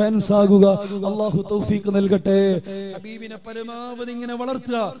റസൂലുള്ളാഹിന്റെ ഫാൻസ് ആകുക. അല്ലാഹു തൗഫീഖ് നൽകട്ടെ. ഹബീബിനെ പരമാവധി ഇങ്ങനെ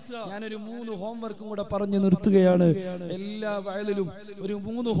വളർത്തുക. ഞാനൊരു 3 ഹോംവർക്കും കൂടെ പറഞ്ഞു നിർത്തുകയാണ്. എല്ലാ വയലിലും ഒരു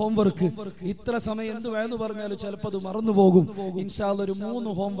 3 ഹോംവർക്ക്. ഇത്ര സമയം എന്ത് വയന്ന് പറഞ്ഞാലും ചിലപ്പോൾ അത് മറന്നുപോകും. ഇൻഷാ അല്ലാഹ് ഒരു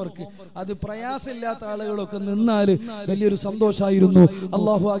 3 ഹോംവർക്ക്. അത് പ്രയാസമില്ലാത്ത ആളുകളൊക്കെ നിന്നാല് വലിയൊരു സന്തോഷമായിരുന്നു.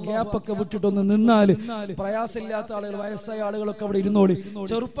 അല്ലാഹു ആ ഗ്യാപ്പൊക്കെ വിട്ടിട്ടൊന്ന് നിന്നാല്, പ്രയാസമില്ലാത്ത ആളുകൾ, വയസ്സായ ആളുകളൊക്കെ അവിടെ ഇരുന്നോളി.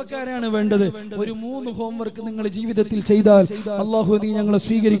 ചെറുപ്പക്കാരാണ് വേണ്ടത്. ഒരു 3 ഹോംവർക്ക് നിങ്ങൾ ജീവിതത്തിൽ ചെയ്താൽ അല്ലാഹു നീ ഞങ്ങളെ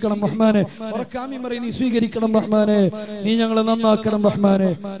സ്വീകരിക്കണം റഹ്മാനെ. ഉറക്കാമിമറി നീ സ്വീകരിക്കണം റഹ്മാനെ. നീ ഞങ്ങളെ നന്നാക്കണം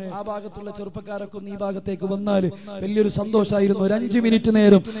റഹ്മാനെ. ആ ഭാഗത്തുള്ള ചെറുപ്പക്കാരൊക്കെ ഈ ഭാഗത്തേക്ക് വന്നാൽ വലിയൊരു സന്തോഷമായിരുന്നു. ഒരു 5 മിനിറ്റ്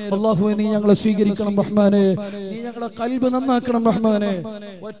നേരം അല്ലാഹു നീ ഞങ്ങളെ സ്വീകരിക്കണം റഹ്മാനെ. നീ ഞങ്ങളെ ഖൽബ് നന്നാക്കണം റഹ്മാനെ.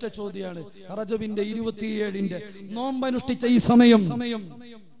 ഒറ്റ ചോദ്യമാണ്. റജബിന്റെ 27-ന്റെ നോമ്പനുഷ്ഠിച്ച ഈ സമയം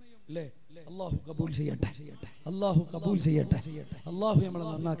അല്ലേ, അല്ലാഹു കബൂൽ ചെയ്യട്ടെ. അല്ലാഹു കബൂൽ ചെയ്യട്ടെ. അല്ലാഹു നമ്മളെ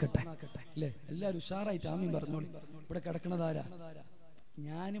നന്നാക്കട്ടെ അല്ലേ. എല്ലാവരും ഉഷാറായിട്ട് ആമീൻ പറഞ്ഞോളി. ഇവിടെ കിടക്കണതാരാ?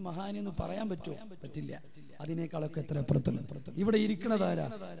 ഞാൻ മഹാനെന്ന് പറയാൻ പറ്റുമോ? പറ്റില്ല. അതിനേക്കാളൊക്കെ എത്ര അപ്പുറത്തുള്ളത്. ഇവിടെ ഇരിക്കണതാരാ?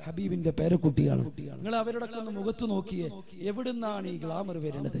 ഹബീബിന്റെ പേരക്കുട്ടിയാണ്. നിങ്ങൾ അവരുടെ ഒന്ന് മുഖത്ത് നോക്കിയേ. എവിടുന്നാണ് ഈ ഗ്ലാമർ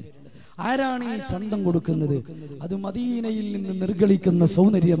വരുന്നത്? ആരാണ് ഈ ചന്തം കൊടുക്കുന്നത്? അത് മദീനയിൽ നിന്ന് നിർഗളിക്കുന്ന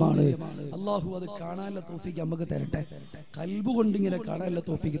സൗന്ദര്യമാണ്. അല്ലാഹു അത് കാണാനുള്ള തൗഫീഖ് നമുക്ക് തരട്ടെ. ഖൽബ് കൊണ്ടിങ്ങനെ കാണാനുള്ള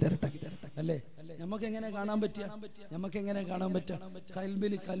തൗഫീഖ് തരട്ടെ അല്ലേ. നമുക്ക് എങ്ങനെ കാണാൻ പറ്റുക? നമുക്ക് എങ്ങനെ കാണാൻ പറ്റുക?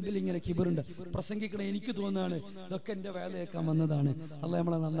 കൽബിൽ ഇങ്ങനെ കിബറുണ്ട്. പ്രസംഗിക്കണ എനിക്ക് തോന്നുകയാണ് ഇതൊക്കെ എന്റെ വേല കേൾക്കാൻ വന്നതാണ്. അല്ലാഹു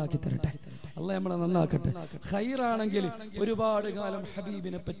നമ്മളെ നന്നാക്കി തരട്ടെ. അല്ലാഹു നമ്മളെ നന്നാക്കട്ടെ. ഖൈറാണെങ്കിൽ ഒരുപാട് കാലം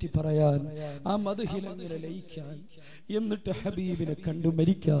ഹബീബിനെ പറ്റി പറയാൻ, ആ മദ്ഹിലങ്ങനെ ലയിക്കാൻ, എന്നിട്ട് ഹബീബിനെ കണ്ടു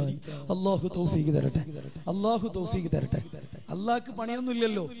മരിക്കാൻ അല്ലാഹു തൗഫീഖ് തരട്ടെ. അല്ലാഹു തൗഫീഖ് തരട്ടെ. അല്ലാഹ്ക്ക്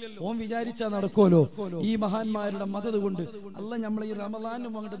പണിയൊന്നുമില്ലല്ലോ. ഓൻ വിചാരിച്ചാ നടക്കുമല്ലോ. ഈ മഹാന്മാരുടെ മദദ് കൊണ്ട് അല്ലാഹ് നമ്മളെ ഈ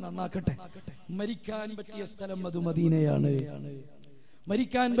റമളാനും അങ്ങോട്ട് നന്നാക്കട്ടെ. മരിക്കാൻ പറ്റിയ സ്ഥലം അത് മദീനയാണ്.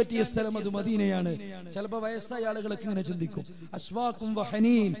 മരിക്കാൻ പറ്റിയ സ്ഥലം അത് മദീനയാണ്. ചിലപ്പോൾ വയസ്സായ ആളുകളൊക്കെ ഇങ്ങനെ ചിന്തിക്കും, അസ്വാഖും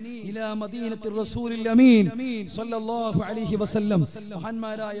വഹനീൻ ഇലാ മദീനത്തിൽ റസൂലിൽ അമീൻ സ്വല്ലല്ലാഹു അലൈഹി വസല്ലം.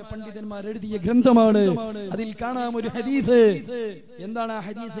 മഹാന്മാരായ പണ്ഡിതന്മാർ എഴുതിയ ഗ്രന്ഥമാണ്. അതിൽ കാണാം ഒരു ഹദീസ്. എന്താണ് ആ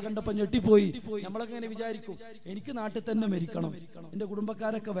ഹദീസ്? കണ്ടപ്പോൾ ഞെട്ടിപ്പോയി. നമ്മളൊക്കെ ഇങ്ങനെ വിചാരിക്കും, എനിക്ക് നാട്ടിൽ തന്നെ മരിക്കണം, എന്റെ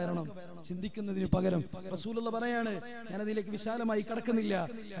കുടുംബക്കാരൊക്കെ വരണം. ചിന്തിക്കുന്നതിന് പകരം റസൂലുള്ളാഹി പറയാണ്, ഞാൻ അതിലേക്ക് വിശാലമായി കടക്കുന്നില്ല.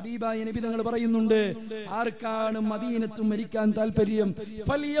 ഹബീബായ നബി തങ്ങൾ പറയുന്നുണ്ട്, ആർക്കാണ് മദീനത്ത് മരിക്കാൻ താല്പര്യം,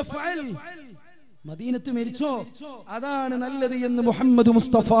 മദീനത്ത് മരിച്ചോ, അതാണ് നല്ലത് എന്ന് മുഹമ്മദ്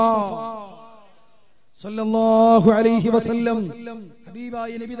മുസ്തഫ സല്ലല്ലാഹു അലൈഹി വസല്ലം.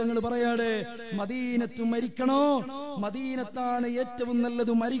 ഹബീബായ നബി തങ്ങൾ പറയാണ്, മദീനത്ത് മരിക്കണോ, മദീനത്താണ് ഏറ്റവും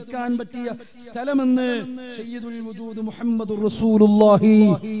നല്ലത് മരിക്കാൻ പറ്റിയ സ്ഥലമെന്ന് സയ്യിദുൽ വജൂദ് മുഹമ്മദുർ റസൂലുള്ളാഹി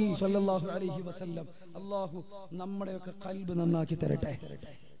സല്ലല്ലാഹു അലൈഹി വസല്ലം. അല്ലാഹു നമ്മുടെയൊക്കെ ഖൽബ് നന്നാക്കി തരട്ടെ.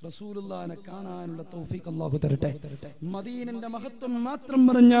 റസൂലുള്ളാഹിനെ കാണാനുള്ള തൗഫീഖ് അല്ലാഹു തരട്ടെ. മദീനന്റെ മഹത്വം മാത്രം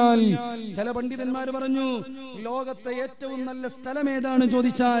പറഞ്ഞാൽ, ചില പണ്ഡിതന്മാർ പറഞ്ഞു, ലോകത്തെ ഏറ്റവും നല്ല സ്ഥലം ഏതാണ്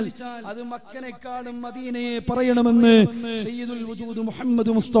ചോദിച്ചാൽ അത് മക്കനേക്കാളും മദീനയെ പറയണമെന്ന് സയ്യിദുൽ വജൂദ്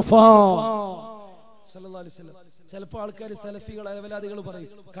മുഹമ്മദ് മുസ്തഫ സല്ലല്ലാഹു അലൈഹി വസല്ലം. ചിലപ്പോൾ ആൾക്കാർ സലഫികൾ അലവലാദികൾ പറയും,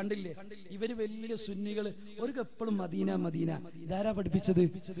 കണ്ടില്ലേ ഇവര് വലിയ സുന്നികൾ, ഒരു എപ്പോഴും മദീന മദീന. ഇതാരാ പഠിപ്പിച്ചത്?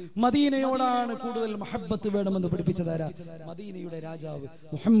 മദീനയോടാണ് കൂടുതൽ മഹബ്ബത്ത് വേണമെന്ന് പഠിപ്പിച്ചതാരാ? മദീനയുടെ രാജാവ്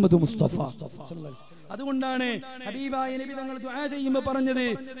മുഹമ്മദ് മുസ്തഫ സല്ലല്ലാഹു അലൈഹി വസല്ലം. അതുകൊണ്ടാണ് ഹബീബായ നബി തങ്ങൾ ദുആ ചെയ്യുമ്പോൾ പറഞ്ഞത്,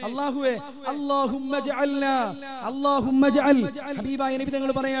 അല്ലാഹുവേ അല്ലാഹുമ്മ ജഅൽനാ, അല്ലാഹുമ്മ ജഅൽ. ഹബീബായ നബി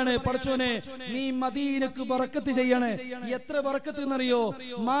തങ്ങൾ പറയാണ്, പടച്ചോനെ നീ മദീനക്ക് ബറക്കത്ത് ചെയ്യണേ. എത്ര ബറക്കത്ത് എന്നറിയോ?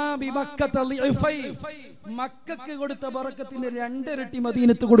 മാ ബി മക്കത ളിഫൈ, മക്കക്ക് കൊടുത്ത ബറക്കത്തിന്റെ 2 ഇരട്ടി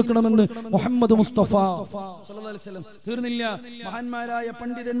മദീനത്ത് കൊടുക്കണമെന്ന് മുഹമ്മദ് മുസ്തഫ സല്ലല്ലാഹു അലൈഹി വസല്ലം. തീർന്നില്ല, മഹാന്മാരായ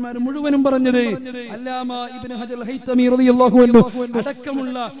പണ്ഡിതന്മാർ മുഴുവനും പറഞ്ഞത്, അല്ലാമ ഇബ്നു ഹജർ ഹൈതമി റളിയല്ലാഹു അൻഹു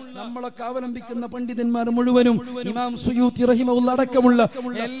അടക്കമുള്ള നമ്മളൊക്കെ അവലംബിക്കുന്ന പണ്ഡിതന്മാർ മുഴുവനും, ഇമാം സുയൂത്തി റഹിമഹുല്ലാഹ് അടക്കമുള്ള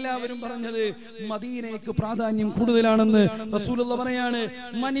എല്ലാവരും പറഞ്ഞത് മദീനയ്ക്ക് പ്രാധാന്യം കൂടുതലാണെന്ന്. റസൂലുള്ളാഹി പറയാണ്,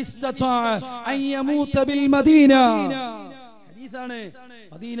 മനിസ്തതാഅ അൻ യമൂത ബിൽ മദീന. ഹദീസാണ്.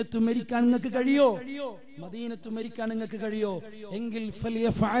 മദീനത്തു മരിക്കാൻ നിങ്ങൾക്ക് കഴിയോ? മദീനത്തു മരിക്കാൻ നിങ്ങൾക്ക് കഴിയോ എങ്കിൽ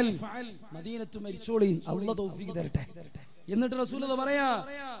ഫൽയഫഅൽ, മദീനത്തു മരിച്ചോളീൻ, അല്ലാഹു തൗഫീഖ് തരട്ടെ. എന്നിട്ട് റസൂലുള്ളാഹി പറയാ,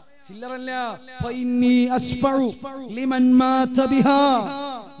 ചില്ലറല്ല, ഫഇന്നി അസ്ഫഉ ലിമൻ മാത ബിഹാ,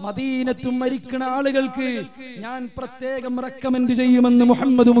 മദീനത്തു മരിക്കുന്ന ആളുകൾക്ക് ഞാൻ പ്രത്യേകം റെക്കമെൻഡ് ചെയ്യുമെന്ന്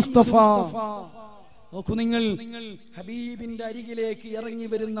മുഹമ്മദ് മുസ്തഫ. നോക്കൂ നിങ്ങൾ, ഹബീബിന്റെ അരികിലേക്ക് ഇറങ്ങി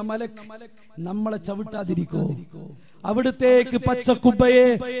വരുന്ന മലക്ക് നമ്മളെ ചവിട്ടാതിരിക്കോ? അവിടത്തേക്ക് പച്ചക്കുബ്ബയെ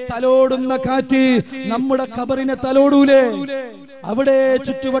തലോടുന്ന കാറ്റ് നമ്മുടെ ഖബറിനെ തലോടൂലേ? അവിടെ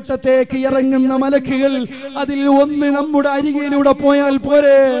ചുറ്റുവട്ടത്തേക്ക് ഇറങ്ങുന്ന മലക്കുകൾ, അതിൽ ഒന്ന് നമ്മുടെ അരികിലൂടെ പോയാൽ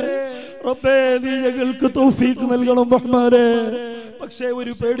പോരെ? റബ്ബേ നീ ഞങ്ങൾക്ക് തൗഫീഖ് നൽകണം റഹ്മാനേ. പക്ഷേ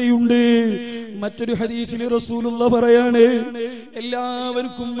ഒരു പേടിയുണ്ട്. മറ്റൊരു ഹദീസിൽ റസൂലുള്ളാഹി പറയാണ്,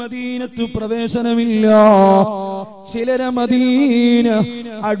 എല്ലാവർക്കും മദീനത്തു പ്രവേശനമില്ല, ചിലരെ മദീന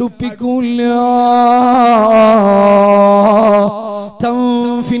അടുപ്പിക്കൂല.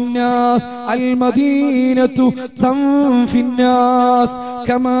 تنفي الناس المدينة تنفي الناس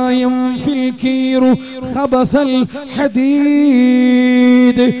كما ينفي الكير خبث الحديد.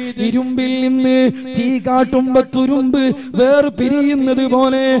 ഇരുമ്പിൽ നിന്ന് തീ കാട്ടുമ്പോ തുരുമ്പ് വേർപിരിയുന്നത്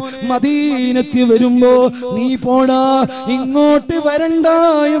പോലെ മദീനത്ത് വരുമ്പോ നീ പോടാ, ഇങ്ങോട്ട് വരണ്ട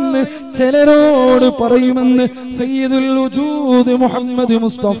എന്ന് ചിലരോട് പറയുമെന്ന് സയ്യിദുൽ വജൂദ് മുഹമ്മദ്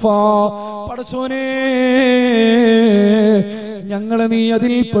മുസ്തഫ. പടച്ചോനെ ഞങ്ങളെ നീ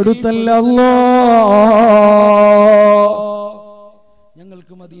അതിൽ പെടുത്തല്ല അല്ലാഹ്.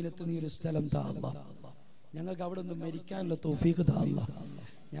 ഞങ്ങൾക്ക് മദീനത്ത് നീ ഒരു സ്ഥലം താ അല്ലാഹ്. ഞങ്ങൾക്ക് അവിടെ നിന്ന് മരിക്കാനുള്ള തൗഫീഖ് താ അല്ലാഹ്.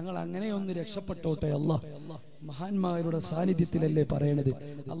 ഞങ്ങൾ അങ്ങനെ ഒന്ന് രക്ഷപ്പെട്ടോട്ടെ അല്ലാഹ്. മഹാന്മാരുടെ സാന്നിധ്യത്തിലല്ലേ പറയണത്.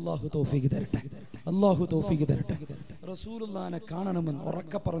 അല്ലാഹു തൗഫീഖ് തരട്ടെ, അല്ലാഹു തൗഫീഖ് തരട്ടെ. റസൂലുള്ളാഹിനെ കാണണമെന്ന്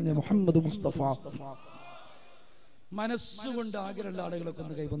ഉറക്കെ പറഞ്ഞ മുഹമ്മദ് മുസ്തഫ. മനസ്സുകൊണ്ട് ആഗ്രഹമുള്ള ആളുകളൊക്കെ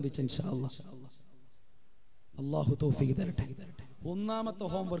ഒന്ന് കൈബന്ധിച്ച് ഇൻഷാ അല്ലാഹ്. അല്ലാഹു തൗഫീഖ് തരട്ടെ. ഒന്നാമത്തെ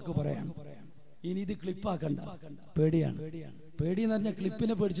ഹോംവർക്ക് പറയാം. ഇനി ഇത് ക്ലിപ്പാക്കണ്ട, പേടിയാണ്. പേടി എന്ന് പറഞ്ഞാൽ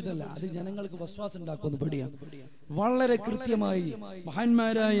ക്ലിപ്പിനെ പേടിച്ചിട്ടല്ല, അത് ജനങ്ങൾക്ക് വസ്വാസം ഉണ്ടാക്കുന്ന പേടിയാണ്. വളരെ കൃത്യമായി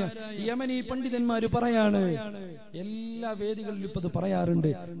മഹാന്മാരായ യമനി പണ്ഡിതന്മാര് പറയാണ്, എല്ലാ വേദികളിലും ഇപ്പത് പറയാറുണ്ട്,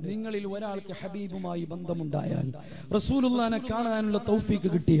 നിങ്ങളിൽ ഒരാൾക്ക് ഹബീബുമായി ബന്ധമുണ്ടായാൽ, റസൂലുള്ളാഹിനെ കാണാനുള്ള തൗഫീഖ്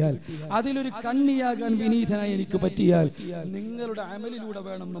കിട്ടിയാൽ, അതിലൊരു കണ്ണിയാകാൻ വിനീതനായി എനിക്ക് പറ്റിയാൽ, നിങ്ങളുടെ അമലിലൂടെ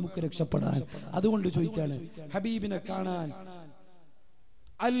വേണം നമുക്ക് രക്ഷപ്പെടാൻ. അതുകൊണ്ട് ചോദിക്കാണ്, ഹബീബിനെ കാണാൻ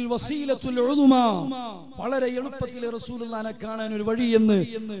അൽ വസീലത്തുൽ ഉളുമാ, വളരെ എളുപ്പത്തിൽ റസൂലുള്ളാഹിനെ കാണാൻ ഒരു വഴിയെന്ന്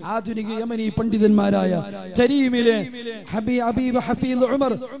ആധുനിക യമനി പണ്ഡിതന്മാരായ തരീമിലെ ഹബീബ് ഹഫീദ്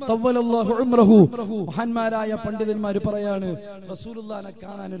ഉമർ തവ്വലല്ലാഹു ഉംറഹു മഹാന്മാരായ പണ്ഡിതന്മാർ പറയാണ്, റസൂലുള്ളാഹിനെ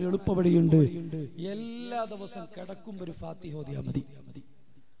കാണാൻ ഒരു എളുപ്പ വഴിയുണ്ട്. എല്ലാ ദിവസവും കിടക്കുമ്പോൾ ഒരു ഫാത്തിഹ ഓതിയാൽ മതി.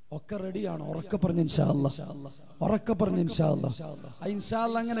 ഒക്കെ റെഡിയാണ്. ഉറക്കെ പറഞ്ഞ് ഇൻഷാ അല്ലാഹ്, ഉറക്കെ പറഞ്ഞ് ഇൻഷാ അല്ലാഹ്. ഇൻഷാ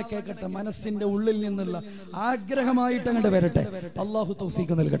അല്ലാഹ് അങ്ങനെ കേൾക്കട്ടെ, മനസ്സിന്റെ ഉള്ളിൽ നിന്നുള്ള ആഗ്രഹമായിട്ട് അങ്ങോട്ട് വരട്ടെ. അല്ലാഹു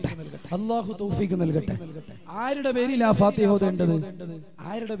തൗഫീഖ് നൽകട്ടെ, അല്ലാഹു തൗഫീഖ് നൽകട്ടെ. ആരുടെ പേരിലാ ഫാത്തിഹ ഓതേണ്ടത്?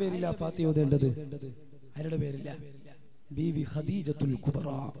 ആരുടെ പേരിലാ ഫാത്തിഹ ഓതേണ്ടത്? ആരുടെ പേരില്ല? ബീവി ഖദീജത്തുൽ കുബ്ര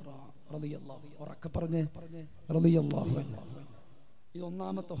റളിയല്ലാഹു. ഉറക്കെ പറഞ്ഞ് റളിയല്ലാഹു അൻഹ. ഇത്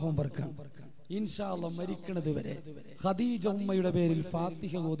ഒന്നാമത്തെ ഹോംവർക്കാണ്. ഇൻഷാ അല്ലാഹ് മരിക്കണത് വരെ ഖദീജ ഉമ്മയുടെ പേരിൽ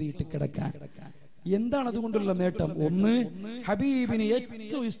ഫാത്തിഹ ഓതിയിട്ട് കിടക്കാൻ. എന്താണ് അതുകൊണ്ടുള്ള നേട്ടം? ഒന്ന്, ഹബീബിന്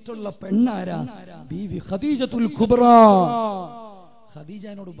ഏറ്റവും ഇഷ്ടമുള്ള പെണ്ണാരാ? ബീവി ഖദീജത്തുൽ കുബ്ര.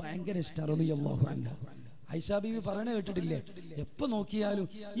 ഖദീജയോട് ഭയങ്കര ഇഷ്ടം റളിയല്ലാഹു അൻഹ. ആയിഷ ബീവി പറയണ കേട്ടിട്ടില്ലേ? എപ്പോ നോക്കിയാലും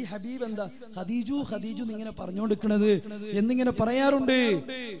ഈ ഹബീബ് എന്താ ഖദീജു ഖദീജു ഇങ്ങനെ പറഞ്ഞുകൊടുക്കണത് എന്നിങ്ങനെ പറയാറുണ്ട്.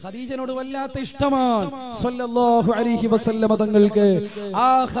 ഖദീജനോട് വല്ലാത്ത ഇഷ്ടമാണ് സല്ലല്ലാഹു അലൈഹി വസല്ലമ തങ്ങൾക്ക്. ആ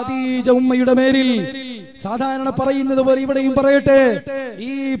ഖദീജ ഉമ്മയുടെ പേരിൽ സാധാരണ പറയുന്നത് പോലെ ഇവിടെയും പറയട്ടെ,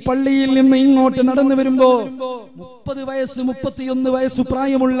 ഈ പള്ളിയിൽ നിന്ന് ഇങ്ങോട്ട് നടന്നു വരുമ്പോ 30 വയസ്സ് 31 വയസ്സ്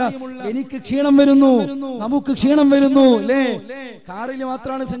പ്രായമുള്ള എനിക്ക് ക്ഷീണം വരുന്നു, നമുക്ക് ക്ഷീണം വരുന്നു അല്ലേ? കാറിൽ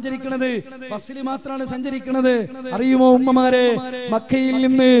മാത്രമാണ് സഞ്ചരിക്കുന്നത്, ബസ്സിൽ മാത്രമാണ് സഞ്ചരിക്കുന്നത്. അറിയുമോ ഉമ്മമാരെ, മക്കയിൽ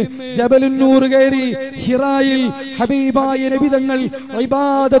നിന്ന് ജബലുന്നൂർ കയറി ഹിറായിൽ ഹബീബായ നബി തങ്ങൾ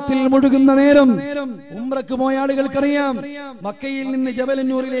ഇബാദത്തിൽ മുഴുകുന്ന നേരം ഉംറക്ക് പോയ ആളുകൾക്കറിയാം, മക്കയിൽ നിന്ന്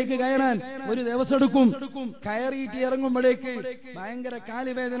ജബലുന്നൂറിലേക്ക് കയറാൻ ഒരു ദിവസം എടുക്കും. കയറിയിട്ട് ഇറങ്ങുമ്പോഴേക്ക് ഭയങ്കര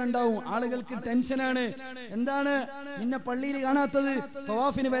കാലുവേദന ഉണ്ടാവും, ആളുകൾക്ക് ടെൻഷനാണ്. എന്താണ് നിന്നെ പള്ളിയിൽ കാണാത്തത്,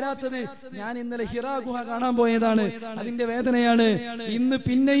 തവാഫിന് വരാത്തത്? ഞാൻ ഇന്നലെ ഹിറാ ഗുഹ കാണാൻ പോയതാണ്, അതിന്റെ വേദനയാണ്. ഇന്ന്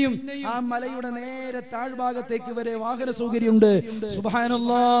പിന്നെയും ആ മലയുടെ നേരെ താഴ്ഭാഗത്തേക്ക് വരെ വാഹന സൗകര്യമുണ്ട്.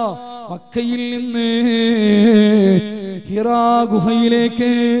 സുബ്ഹാനല്ലാഹ്, മക്കയിൽ നിന്ന് ഹിറാ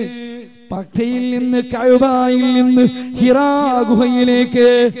ഗുഹയിലേക്ക്, മക്കയിൽ നിന്ന് കഅബയിൽ നിന്ന് ഹിറാ ഗുഹയിലേക്ക്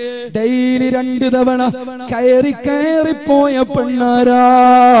ഡെയിലി 2 തവണ കയറിപ്പോയ പെണ്ണാരാ?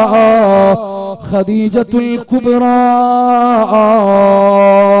 ഖദീജത്തുൽ കുബ്രാ.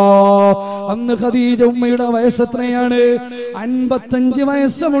 അന്ന് ഖദീജ ഉമ്മയുടെ വയസ്സ് എത്രയാണ്? 55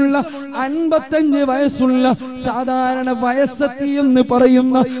 വയസ്സുള്ള സാധാരണ വയസ്സെത്തി എന്ന്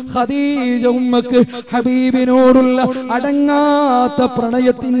പറയുന്ന ഖദീജ ഉമ്മക്ക് ഹബീബിനോടുള്ള അടങ്ങാത്ത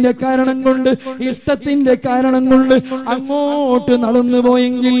പ്രണയത്തിന്റെ കാരണം കൊണ്ട്, ഇഷ്ടത്തിന്റെ കാരണം കൊണ്ട് അങ്ങോട്ട് നടന്നു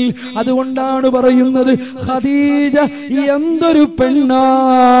പോയെങ്കിൽ അതുകൊണ്ടാണ് പറയുന്നത് ഖദീജ എന്തൊരു പെണ്ണാണ്.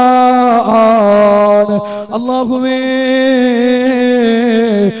 അല്ലാഹുവേ,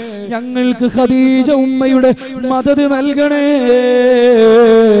 ഞങ്ങൾക്ക് ഖദീജ ഉമ്മയുടെ മദദ് നൽകണേ,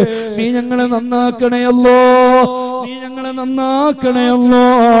 നീ ഞങ്ങളെ നന്നാക്കണേ അല്ലോ, നീ ഞങ്ങളെ നന്നാക്കണേ അല്ലോ.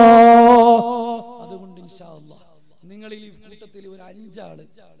 അതുകൊണ്ട് ഇൻഷാ അല്ലാഹ് നിങ്ങളിൽ ഈ കൂട്ടത്തിൽ ഒരു 5 ആള്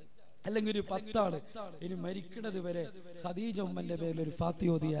അല്ലെങ്കിൽ ഒരു 10 ആള് ഇനി മരിക്കുന്നത് വരെ ഖദീജ ഉമ്മന്റെ പേരിൽ ഒരു ഫാത്തിഹ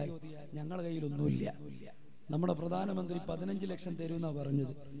ഓതിയാൽ ഞങ്ങളുടെ കയ്യിലൊന്നുമില്ല. നമ്മുടെ പ്രധാനമന്ത്രി 15 ലക്ഷം തരുമെന്നാ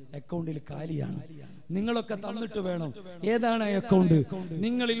പറഞ്ഞത്, അക്കൗണ്ടിൽ കാലിയാണ്. നിങ്ങളൊക്കെ തന്നിട്ട് വേണം. ഏതാണ് അക്കൗണ്ട്?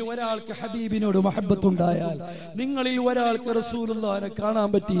 നിങ്ങളിൽ ഒരാൾക്ക് ഹബീബിനോട് മഹബ്ബത്തുണ്ടായാൽ, നിങ്ങളിൽ ഒരാൾക്ക് റസൂലുള്ളാഹിനെ കാണാൻ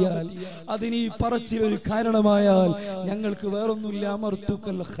പറ്റിയാൽ, അതിന് ഈ പറച്ചിലൊരു കാരണമായാൽ ഞങ്ങൾക്ക് വേറൊന്നുമില്ല.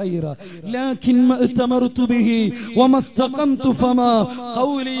 അമർതുക്കൽ ഖൈറ ലാകിൻ മഅ്തമർതു ബിഹി വമസ്തഖംതു ഫമാ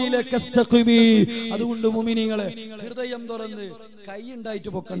ഖൗലി ലകസ്തഖിബി. അതുകൊണ്ട് മുഅ്മിനീങ്ങളെ, ഹൃദയം തുറന്ന് കൈ ഉണ്ടായിട്ട്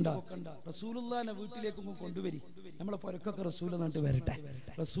പൊക്കണ്ട. റസൂലുള്ളാഹിനെ വീട്ടിലേക്ക് കൊണ്ടുവരി. നമ്മളെ പൊരക്കൊക്കെ റസൂൽ നാട്ട് വരട്ടെ,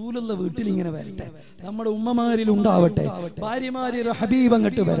 റസൂലുള്ള വീട്ടിൽ ഇങ്ങനെ വരട്ടെ, നമ്മുടെ ഉമ്മമാരിൽ ഉണ്ടാവട്ടെ, ഭാര്യമാരിൽ ഹബീബ്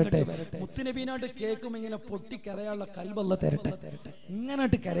അങ്ങോട്ട് വരട്ടെ. മുത്തുനബീനാട്ട് കേൾക്കും ഇങ്ങനെ പൊട്ടിക്കരയാനുള്ള കൽബല്ല തരട്ടെ.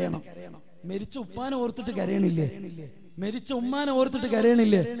 ഇങ്ങനായിട്ട് കരയണം. മരിച്ച ഉപ്പാനെ ഓർത്തിട്ട് കരയണില്ലേ? മരിച്ച ഉമ്മാനെ ഓർത്തിട്ട്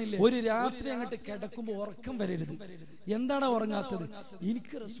കരയണില്ലേ? ഒരു രാത്രി അങ്ങോട്ട് കിടക്കുമ്പോ ഉറക്കം വരരുത്. എന്താണ് ഉറങ്ങാത്തത്?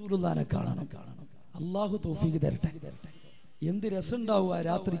 എനിക്ക് റസൂലുള്ളാഹിനെ കാണണം. അല്ലാഹു തൗഫീഖ് തരട്ടെ. എന്ത് രസമുണ്ടാവും ആ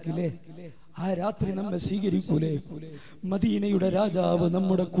രാത്രിക്കില്ലേ? ആ രാത്രി നമ്മെ സ്വീകരിക്കൂലേ? മദീനയുടെ രാജാവ്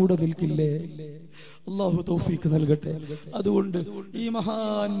നമ്മുടെ കൂടെ നിൽക്കില്ലേ? അല്ലാഹു തൗഫീഖ് നൽകട്ടെ. അതുകൊണ്ട് ഈ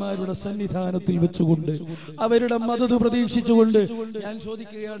മഹാന്മാരുടെ സന്നിധാനത്തിൽ വെച്ചുകൊണ്ട്, അവരുടെ മദദ് പ്രതീക്ഷിച്ചുകൊണ്ട് ഞാൻ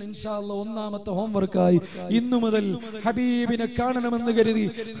ചോദിക്കുകയാണ്, ഇൻഷാ അല്ലാഹ് ഒന്നാമത്തെ ഹോംവർക്കായി ഇന്നു മുതൽ ഹബീബിനെ കാണണമെന്ന് കരുതി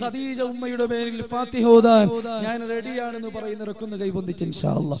ഖദീജ ഉമ്മയുടെ പേരിൽ ഫാത്തിഹ ഓതാൻ ഞാൻ റെഡിയാണെന്ന് പറയുന്നവരൊക്കെ കൈവന്തിച്ച്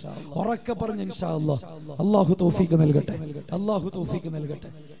ഇൻഷാ അല്ലാഹ് ഉറക്കെ പറഞ്ഞ് ഇൻഷാ അല്ലാഹ്. അല്ലാഹു തൗഫീഖ് നൽകട്ടെ, അല്ലാഹു തൗഫീഖ്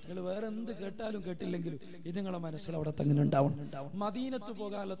നൽകട്ടെ. നിങ്ങൾ വേറെ എന്ത് കേട്ടാലും കേട്ടില്ലെങ്കിലും ഇത് നിങ്ങളെ മനസ്സിൽ അവിടെ തന്നെ ഉണ്ടാവണം. മദീനത്ത്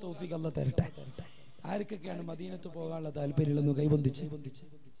പോകാനുള്ള തൗഫീഖ് അല്ലാഹ് തരട്ടെ. ആർക്കൊക്കെയാണ് മദീനത്ത് പോകാനുള്ള താല്പര്യമുള്ളതെന്ന് കൈവന്തിച്ച്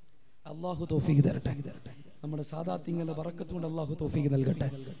അല്ലാഹു തൗഫീഖ് തരട്ടെ. നമ്മുടെ സാദാത്യങ്ങളുടെ ബറക്കത്ത് കൊണ്ട് അല്ലാഹു തൗഫീഖ് നൽകട്ടെ.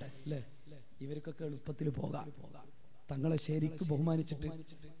 അല്ലേ, ഇവർക്കൊക്കെ എളുപ്പത്തിൽ പോകാം. തങ്ങളെ ശരിക്ക് ബഹുമാനിച്ചിട്ട്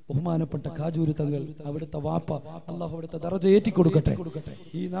ബഹുമാനപ്പെട്ട കാജൂർ തങ്ങൾ, അവിടുത്തെ വാപ്പ, അല്ലാഹു അവിടുത്തെ ദറജ ഏറ്റിക്കൊടുക്കട്ടെ.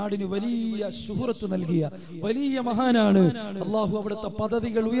 ഈ നാടിന് വലിയ ശുഹറത്ത് നൽകിയ വലിയ മഹാനാണ്. അല്ലാഹു അവിടുത്തെ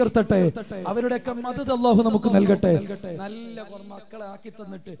പദവികൾ ഉയർത്തട്ടെ. അവരുടെയൊക്കെ മദദ് അല്ലാഹു നമുക്ക് നൽകട്ടെ. നല്ല മക്കളെ ആക്കി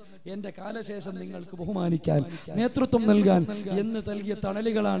തന്നിട്ട് എന്റെ കാലശേഷം നിങ്ങൾക്ക് ബഹുമാനിക്കാൻ, നേതൃത്വം നൽകാൻ എന്ന് നൽകിയ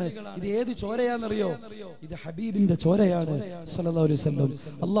തണലുകളാണ്. ഇത് ഏത് ചോരയാണെന്നറിയോ? ഇത് ഹബീബിന്റെ ചോരയാണ് സ്വല്ലല്ലാഹു അലൈഹി വസല്ലം.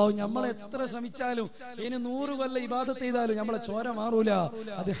 അല്ലാഹു നമ്മളെ എത്ര ശ്രമിച്ചാലും ഇനി 100 കൊല്ലം ഇബാദത്ത് ചെയ്താലും നമ്മളെ ചോര മാറൂല.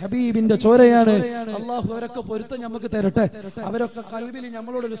 അത് ഹബീബിന്റെ ചോരയാണ്. അല്ലാഹു അവരൊക്കെ പൊരുത്തം നമുക്ക് തരട്ടെ. അവരൊക്കെ കൽബിൽ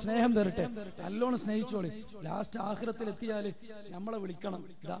നമ്മളോടൊരു സ്നേഹം തരട്ടെ. നല്ലോണം സ്നേഹിച്ചോളി. ലാസ്റ്റ് ആഖിറത്തിൽ എത്തിയാൽ നമ്മളെ വിളിക്കണം,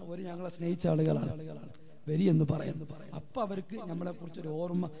 ഇതാ ഒരു ഞങ്ങളെ സ്നേഹിച്ച ആളുകളാണ് വരി എന്ന് പറയുന്നു. അപ്പൊ അവർക്ക് നമ്മളെ കുറിച്ചൊരു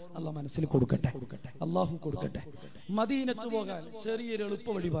ഓർമ്മ അല്ലാഹു മനസ്സിൽ കൊടുക്കട്ടെ, അല്ലാഹു കൊടുക്കട്ടെ. മദീനത്ത് പോകാൻ ചെറിയൊരു എളുപ്പ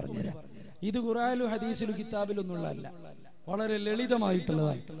വഴി പറഞ്ഞുതരാം. ഇത് ഖുർആനിലും ഹദീസിലും കിതാബിലൊന്നുള്ളതല്ല, വളരെ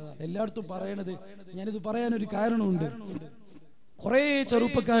ലളിതമായിട്ടുള്ളതാണ്. എല്ലായിടത്തും പറയണത്, ഞാനിത് പറയാനൊരു കാരണമുണ്ട്. കുറെ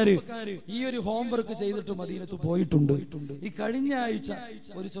ചെറുപ്പക്കാര് ഈ ഒരു ഹോംവർക്ക് ചെയ്തിട്ട് മദീനത്ത് പോയിട്ടുണ്ട്. ഈ കഴിഞ്ഞ ആഴ്ച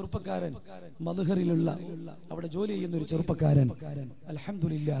ഒരു ചെറുപ്പക്കാരൻ മദ്ഹറിലുള്ള അവിടെ ജോലി ചെയ്യുന്ന ഒരു ചെറുപ്പക്കാരൻ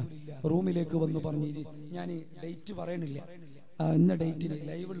അൽഹംദുലില്ലാഹ് റൂമിലേക്ക് വന്ന് പറഞ്ഞു, ഞാൻ ഡേറ്റ് പറയണില്ല, ഇന്ന ഡേറ്റിന്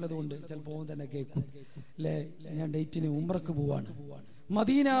ലൈവ് ഉള്ളത് കൊണ്ട് ചിലപ്പോൾ തന്നെ കേൾക്കും അല്ലേ. ഞാൻ ഡേറ്റിന് ഉംറക്ക് പോവാണ്.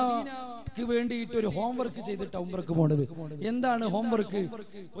 മദീനക്ക് വേണ്ടിയിട്ട് ഒരു ഹോംവർക്ക് ചെയ്തിട്ട് ഉംറക്ക് പോണത്. എന്താണ് ഹോംവർക്ക്?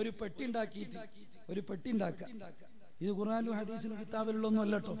 ഒരു പെട്ടി ഉണ്ടാക്കിയിട്ട് ഒരു പെട്ടി ഉണ്ടാക്കുക. ഇത് ഖുർആനിലും ഹദീസിലും കിതാബിലൊന്നും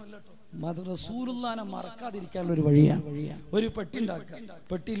അല്ലട്ടോ. റസൂലുള്ളാഹിനെ മറക്കാതിരിക്കാനുള്ള ഒരു വഴിയാണ്. ഒരു പെട്ടി ഉണ്ടാക്കുക.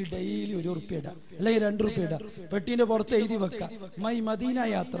 പെട്ടിയിൽ ഡെയിലി 1 ഉറുപ്പിക ഇടുക, അല്ലെങ്കിൽ 2 ഉറുപ്പിക ഇടുക. പെട്ടിന്റെ പുറത്ത് എഴുതി വെക്കുക, മൈ മദീന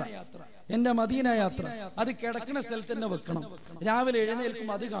യാത്ര, എന്റെ മദീന യാത്ര. അത് കിടക്കുന്ന സ്ഥലത്ത് തന്നെ വെക്കണം. രാവിലെ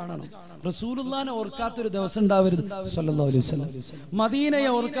എഴുന്നേൽക്കുമ്പോൾ അത് കാണണം. റസൂലുള്ളാഹിനെ ഓർക്കാത്തൊരു ദിവസം ഉണ്ടാവരുത് സല്ലല്ലാഹു അലൈഹി വസല്ലം. മദീനയെ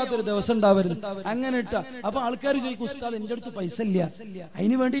ഓർക്കാത്തൊരു ദിവസം ഉണ്ടാവരുത്. അങ്ങനെ ഇട്ട അപ്പൊ ആൾക്കാർ ചോദിക്കും, ഉസ്താദ് എന്റെ അടുത്ത് പൈസ ഇല്ല.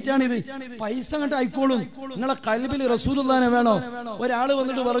 അതിന് വേണ്ടിയിട്ടാണ് ഇത്. പൈസ അങ്ങോട്ട് ആയിക്കോളും. നിങ്ങളെ ഖൽബിൽ റസൂലുള്ളാഹിനെ വേണോ? ഒരാള്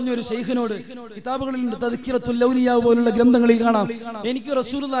വന്നിട്ട് പറഞ്ഞു ഒരു ശൈഖിനോട്, കിതാബുകളിലുണ്ട്, തദ്കിറത്തുൽ ഔലിയാ പോലുള്ള ഗ്രന്ഥങ്ങളിൽ കാണാം, എനിക്ക്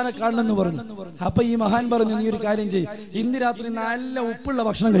റസൂലുള്ളാഹിനെ കാണണമെന്ന് പറഞ്ഞു. അപ്പൊ ഈ മഹാൻ പറഞ്ഞു, നീ ഒരു കാര്യം ചെയ്യ്, ഇന്ന് രാത്രി നല്ല ഉപ്പുള്ള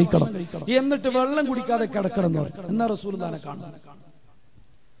ഭക്ഷണം കഴിക്കണം, എന്നിട്ട് വെള്ളം കുടിക്കാതെ കിടക്കണം എന്ന് പറഞ്ഞു. എന്നാ റസൂലുള്ളാഹിനെ കാണാൻ.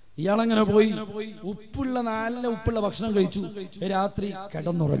 ഇയാളങ്ങനെ പോയി നല്ല ഉപ്പുള്ള ഭക്ഷണം കഴിച്ചു. രാത്രി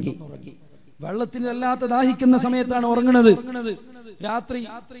കിടന്നുറങ്ങി. വെള്ളത്തിന് അല്ലാത്ത ദാഹിക്കുന്ന സമയത്താണ് ഉറങ്ങുന്നത്. രാത്രി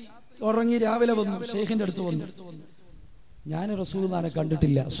ഉറങ്ങി. രാവിലെ വന്നു, ശൈഖിന്റെ അടുത്ത് വന്നു, ഞാൻ റസൂലുള്ളാഹിനെ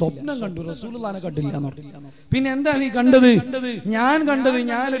കണ്ടിട്ടില്ല, സ്വപ്നം കണ്ടു, റസൂലുള്ളാഹിനെ കണ്ടില്ല എന്ന് പറഞ്ഞു. പിന്നെ എന്താ നീ കണ്ടത്? ഞാൻ കണ്ടത്,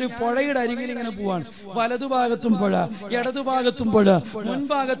 ഞാനൊരു പുഴയുടെ അരികിൽ ഇങ്ങനെ പോവാണ്. വലതുഭാഗത്തും പുഴ, ഇടതുഭാഗത്തും പുഴ,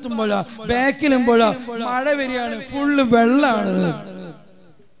 മുൻഭാഗത്തും പുഴ, ബാക്കിലും പുഴ. മഴ വരികയാണ്, ഫുള്ള് വെള്ളമാണ്.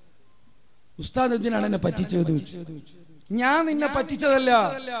 ഉസ്താദ് എന്തിനാണ് എന്നെ പറ്റിച്ചത്? ഞാൻ നിന്നെ പറ്റിച്ചതല്ല,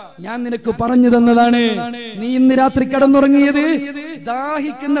 ഞാൻ നിനക്ക് പറഞ്ഞു തന്നതാണ്. നീ ഇന്ന് രാത്രി കിടന്നുറങ്ങിയത്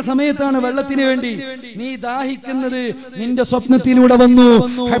ദാഹിക്കുന്ന സമയത്താണ്, വെള്ളത്തിന് വേണ്ടി. നീ ദാഹിക്കുന്നത് നിന്റെ സ്വപ്നത്തിലൂടെ വന്നു.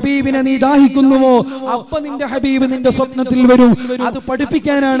 ഹബീബിനെ നീ ദാഹിക്കുന്നുവോ, അപ്പൊ നിന്റെ ഹബീബ് നിന്റെ സ്വപ്നത്തിൽ വരും. അത്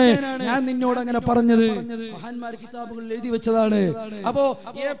പഠിപ്പിക്കാനാണ് ഞാൻ നിന്നോട് അങ്ങനെ പറഞ്ഞത്. മഹാന്മാർ കിതാബുകളിൽ എഴുതി വെച്ചതാണ്. അപ്പോ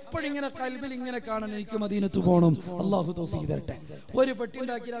എപ്പോഴിങ്ങനെ കൽബിൽ ഇങ്ങനെ കാണാൻ, എനിക്ക് മദീനത്ത് പോകണം, അള്ളാഹു തൗഫീഖ് തരട്ടെ. ഒരു പെട്ടി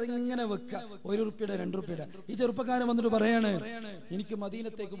ഉണ്ടാക്കി അതിങ്ങനെ വെക്ക, 1 ഉറുപ്പിയുടെ 2 ഉറുപ്പിയുടെ. ഈ ചെറുപ്പക്കാരൻ വന്നിട്ട് പറയാണ്, എനിക്ക്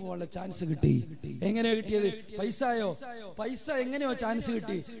മദീനത്തേക്ക് പോകാനുള്ള ചാൻസ് കിട്ടി. എങ്ങനെയാ കിട്ടിയത്? പൈസയോ? പൈസ എങ്ങനെയോ ചാൻസ്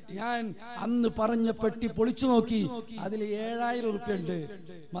കിട്ടി. ഞാൻ അന്ന് പറഞ്ഞ പെട്ടി പൊളിച്ചു നോക്കി, അതിൽ 7000 ഉറുപ്പിക ഉണ്ട്.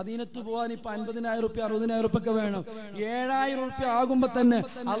 മദീനത്ത് പോകാൻ ഇപ്പൊ 50,000 ഉറുപ്പിക 60,000 ഉറുപ്പിക വേണം. 7000 ഉറുപ്പിക ആകുമ്പോ തന്നെ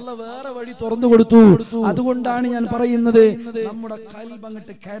അള്ളാഹ് വേറെ വഴി തുറന്നു കൊടുത്തു. അതുകൊണ്ടാണ് ഞാൻ പറയുന്നത്, നമ്മുടെ ഖൽബ്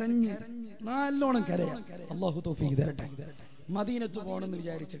അങ്ങോട്ട് കരഞ്ഞ് നല്ലോണം കരയാം. അള്ളാഹു തൗഫീഖ് തരട്ടെ. മദീനത്ത് പോകണമെന്ന്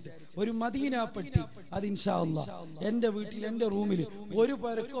വിചാരിച്ചിട്ട് ഒരു മദീന പെട്ടി, അത് ഇൻഷാ അല്ലാഹ് എന്റെ വീട്ടിൽ എന്റെ റൂമിൽ ഒരു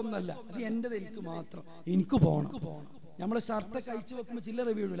പരക്കൊന്നല്ല, അത് എന്റേത്, എനിക്ക് മാത്രം, എനിക്ക് പോകണം. നമ്മളെ ഷർട്ടൊക്കെ അയച്ചു വെക്കുമ്പോൾ ചില്ലറ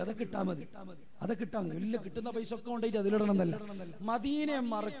വീഴൂല, അതൊക്കെ ഇട്ടാ മതി. അതൊക്കെ ഇട്ടാ മതി. വലിയ കിട്ടുന്ന പൈസ ഒക്കെ കൊണ്ടായിട്ട് അതിലിടണം എന്നല്ല. മദീനയെ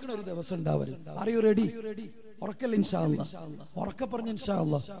മറക്കണ ഒരു ദിവസം ഉണ്ടാവരുത്. അറിയൂ റെഡി? ഉറക്കല്ല ഇൻഷാ അല്ലാഹ്. ഉറക്കെ പറഞ്ഞ് ഇൻഷാ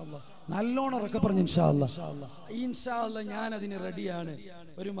അല്ലാഹ്, നല്ലോണം ഉറക്കെ പറഞ്ഞ് ഇൻഷാ അല്ലാഹ്. ഇൻഷാ അല്ലാഹ് ഞാൻ അതിന് റെഡിയാണ്.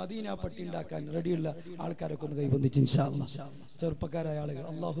 ഒരു മദീന പട്ടി ഉണ്ടാക്കാൻ റെഡിയുള്ള ആൾക്കാരൊക്കെ ഒന്ന് കൈബന്ധിച്ച് ഇൻഷാ അല്ലാഹ്. ചെറുപ്പക്കാരായ ആളുകൾ,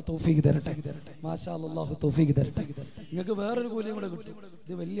 അല്ലാഹു തൗഫീഖ് തരട്ടെ. മാഷാ അല്ലാഹ്, അല്ലാഹു തൗഫീഖ് തരട്ടെ. നിങ്ങൾക്ക് വേറൊരു കൂലിയും കൂടെ കിട്ടും.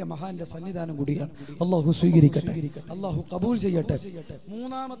 ഇത് വലിയ മഹാന്റെ സന്നിധാനം കൂടിയാണ്. അല്ലാഹു സ്വീകരിക്കട്ടെ, അല്ലാഹു കബൂൽ ചെയ്യട്ടെ.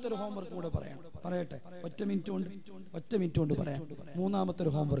 മൂന്നാമത്തെ ഒരു ഹോംവർക്ക് കൂടെ പറയട്ടെ. ഒറ്റ മിനിറ്റ് കൊണ്ട് പറയാം. മൂന്നാമത്തെ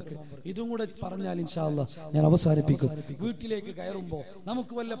ഒരു ഹോംവർക്ക്, ഇതും കൂടെ പറഞ്ഞാൽ ഇൻഷാ അല്ലാഹ് ഞാൻ അവസാനിപ്പിക്കും. വീട്ടിലേക്ക് കയറുമ്പോൾ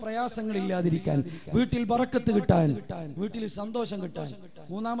നമുക്ക് വല്ല പ്രയാസങ്ങളില്ലാതിരിക്കാൻ, വീട്ടിൽ ബറക്കത്ത് കിട്ടാൻ, വീട്ടിൽ സന്തോഷം കിട്ടാൻ,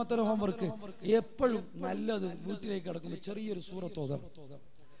 മൂന്നാമത്തെ ഒരു ഹോംവർക്ക്, എപ്പോഴും നല്ലത് വീട്ടിലേക്ക് കടക്കുമ്പോൾ ചെറിയൊരു സൂറത്ത് ഓതാം.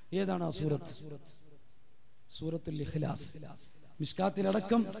 ഏതാണ് ആ സൂറത്ത്? സൂറത്തുൽ ഇഖ്ലാസ്.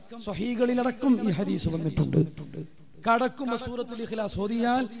 മിഷ്കാത്തിലടക്കം സ്വഹീകളിലടക്കം ഈ ഹദീസ് വന്നിട്ടുണ്ട്. കടക്കുമ്പോ സൂറത്തുൽ ഇഖ്ലാസ്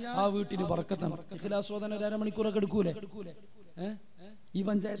ഓതിയാൽ ആ വീട്ടിന് ബറക്കത്താണ്. ഇഖ്ലാസ് ഓതാൻ 1 അരമണിക്കൂറൊക്കെ എടുക്കൂലേ? ഈ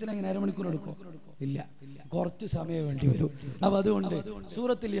പഞ്ചായത്തിൽ അങ്ങനെ 1 മണിക്കൂർ എടുക്കോ? ഇല്ല, കുറച്ച് സമയം വേണ്ടി വരും. അപ്പൊ അതുകൊണ്ട്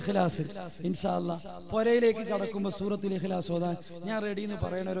സൂറത്തുൽ ഇഖ്ലാസ് ഇൻഷാ അല്ലാഹ് പുരയിലേക്ക് കടക്കുമ്പോൾ സൂറത്തുൽ ഇഖ്ലാസ് ഓതാൻ ഞാൻ റെഡി എന്ന്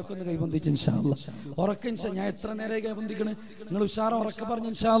പറയണവരൊക്കെ ഒന്ന് കൈബന്ധിച്ച് ഇൻഷാ അല്ലാഹ്. ഉറക്കം ഞാൻ എത്ര നേരം കൈബന്ധിക്കണേ? നിങ്ങൾ ഉഷാറ ഉറക്കെ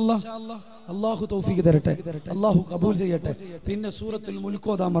പറഞ്ഞ് ഇൻഷാ അല്ലാഹ്. അല്ലാഹു തൗഫീഖ് തരട്ടെ, അല്ലാഹു കബൂൽ ചെയ്യട്ടെ. പിന്നെ സൂറത്തുൽ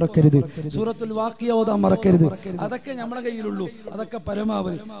മുൽക്ക് ഓതാൻ മറക്കരുത്, സൂറത്തുൽ വാഖിയ ഓതാൻ മറക്കരുത്. അതൊക്കെ നമ്മുടെ കയ്യിലുള്ളൂ, അതൊക്കെ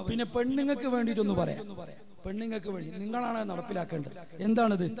പരമാവധി. പിന്നെ പെണ്ണുങ്ങൾക്ക് വേണ്ടിയിട്ടൊന്ന് പറയാം. പെണ്ണുങ്ങൾക്ക് വേണ്ടി നിങ്ങളാണ് നടപ്പിലാക്കേണ്ടത്.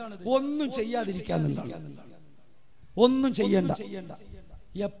 എന്താണിത്? ഒന്നും ചെയ്യാതിരിക്കാന്നുള്ളതാണ്. ഒന്നും ചെയ്യണ്ട.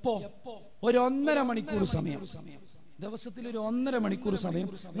 എപ്പോ? ഒരു 1.5 മണിക്കൂർ സമയം, ദിവസത്തിൽ ഒരു 1.5 മണിക്കൂർ സമയം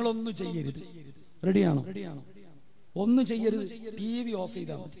നിങ്ങൾ ഒന്നും ചെയ്യരുത്. റെഡിയാണോ? ഒന്നും ചെയ്യരുത്. TV ഓഫ്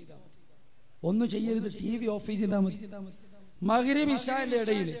ചെയ്താൽ മതി. ഒന്നും ചെയ്യരുത്, TV ഓഫ് ചെയ്താൽ മതി. മഗ്രിബ് ഇശാന്റെ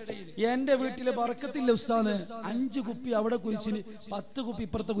ഇടയിൽ എന്റെ വീട്ടിലെ ബറക്കത്തില്ല ഉസ്താദ്, 5 കുപ്പി അവിടെ കുഴിച്ചിന്, 10 കുപ്പി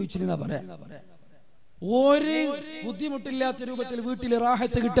ഇപ്പുറത്തെ കുഴിച്ചിന് എന്നാ പറയാ. ഒരു ബുദ്ധിമുട്ടില്ലാത്ത രൂപത്തിൽ വീട്ടിൽ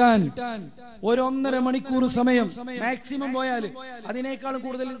റാഹത്ത് കിട്ടാൻ 1.5 മണിക്കൂർ സമയം മാക്സിമം പോയാൽ, അതിനേക്കാളും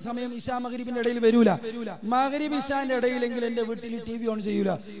കൂടുതൽ സമയം ഇശാ മഗ്രിബിന്റെ ഇടയിൽ വരൂല. മഗ്രിബ് ഇശാന്റെ ഇടയിലെങ്കിൽ എന്റെ വീട്ടിൽ TV ഓൺ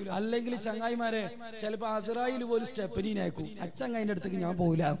ചെയ്യൂല. അല്ലെങ്കിൽ ചങ്ങായിമാരെ ചിലപ്പോ അസ്രായിൽ പോലും സ്റ്റെപ്പനീനെ അയക്കും. അച്ചങ്ങായിന്റെ അടുത്തേക്ക് ഞാൻ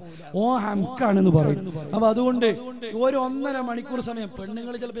പോകില്ല, ഓ ഹംക്കാണെന്ന് പറയും. അപ്പൊ അതുകൊണ്ട് 1.5 മണിക്കൂർ സമയം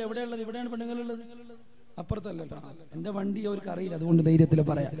പെണ്ണുങ്ങൾ ചിലപ്പോ എവിടെയുള്ളത്, ഇവിടെയാണ് പെണ്ണുങ്ങളുള്ളത്, അപ്പുറത്തല്ലോ. എന്റെ വണ്ടി അവർക്ക് അറിയില്ല, അതുകൊണ്ട് ധൈര്യത്തിൽ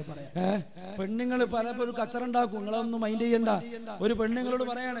പറയാം. പെണ്ണുങ്ങൾ പലപ്പോഴും കച്ചറുണ്ടാക്കും, നിങ്ങളൊന്നും മൈൻഡ് ചെയ്യണ്ട. ഒരു പെണ്ണുങ്ങളോട്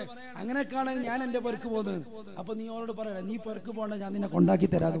പറയാണ്, അങ്ങനെയൊക്കെയാണ് ഞാൻ എന്റെ പെർക്ക് പോകുന്നത്. അപ്പൊ നീ അവരോട് പറയണേ, നീ പെർക്ക് പോകണ്ട, ഞാൻ നിന്നെ കൊണ്ടാക്കി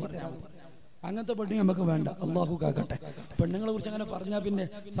തരാതെ പറയാം. അങ്ങനത്തെ പെണ്ണി നമുക്ക് വേണ്ട, അള്ളാഹു കാക്കട്ടെ. പെണ്ണുങ്ങളെ കുറിച്ച് അങ്ങനെ പറഞ്ഞാൽ പിന്നെ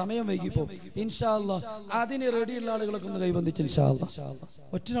സമയം വൈകിപ്പോ. ഇൻഷാ അല്ലാഹ് അതിന് റെഡിയുള്ള ആളുകളൊക്കെ ഒന്ന് കൈബന്ധിച്ച് ഇൻഷാ അല്ലാഹ്.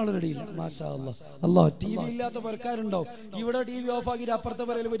 ഒറ്റനാൾ റെഡിയില്ല, മാഷാ അല്ലാഹ്. അല്ലാഹ് TV ഇല്ലാത്ത പെരക്കാരുണ്ടോ? ഇവിടെ TV ഓഫ് ആക്കിയിട്ട് അപ്പുറത്തെ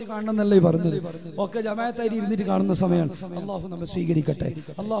പെരയിൽ പോയിട്ട് കാണണം എന്നല്ലേ പറഞ്ഞത്. ഒക്കെ ജമാഅത്തായി ഇരുന്നിട്ട് കാണുന്ന സമയമാണ്. അള്ളാഹു നമ്മെ സ്വീകരിക്കട്ടെ,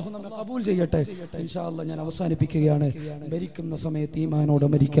 അള്ളാഹു നമ്മെ കബൂൽ ചെയ്യട്ടെ. ഇൻഷാ അല്ലാഹ് ഞാൻ അവസാനിപ്പിക്കുകയാണ്. മരിക്കുന്ന സമയത്ത് ഈമാനോടെ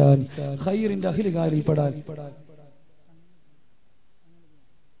മരിക്കാൻ, ഖൈറിന്റെ അഹ്ലുകാരിൽ പെടാൻ.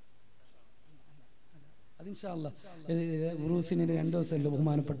 ഉറൂസിന് 2 ദിവസമല്ലോ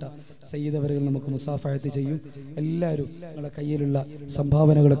ബഹുമാനപ്പെട്ട സയ്യിദ് അവர்கள் നമുക്ക് മുസാഫഹത്ത് ചെയ്യും. എല്ലാവരും നിങ്ങളുടെ കയ്യിലുള്ള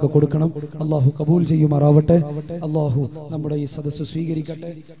സംഭാവനകളൊക്കെ കൊടുക്കണം. അള്ളാഹു കബൂൽ ചെയ്യുമാറാവട്ടെ. അള്ളാഹു നമ്മുടെ ഈ സദസ്സ്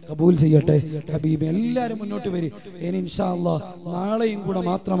സ്വീകരിക്കട്ടെ, കബൂൽ ചെയ്യട്ടെ. ഹബീബ് എല്ലാവരും മുന്നോട്ട് വരും. ഇനി ഇൻഷാ അല്ലാഹ് നാളെയും കൂടെ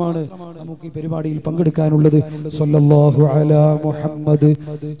മാത്രമാണ് നമുക്ക് ഈ പരിപാടിയിൽ പങ്കെടുക്കാനുള്ളത്. സ്വല്ലല്ലാഹു അലാ മുഹമ്മദ്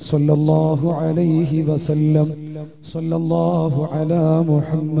സ്വല്ലല്ലാഹു അലൈഹി വസല്ലം. സ്വല്ലല്ലാഹു അലാ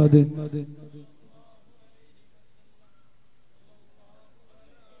മുഹമ്മദ്.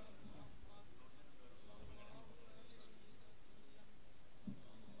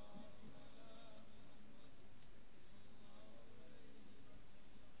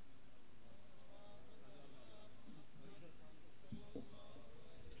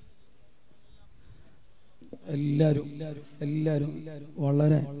 എല്ലാവരും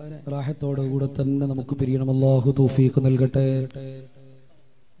വളരെ റാഹത്തോടെ കൂടെ തന്നെ നമുക്ക് പിരിയണം. അല്ലാഹു തൗഫീഖ് നൽകട്ടെ.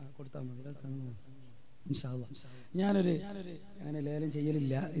 ഇൻഷാ അല്ലാഹ് ഞാനൊരു അങ്ങനെ ലേലം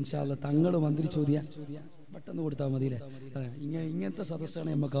ചെയ്യലില്ല. ഇൻഷാ അല്ലാഹ് തങ്ങൾ മന്ത്രി ചോദ്യം പെട്ടെന്ന് കൊടുത്താൽ മതിയില്ലേ. ഇങ്ങനത്തെ സദസ്സാണ്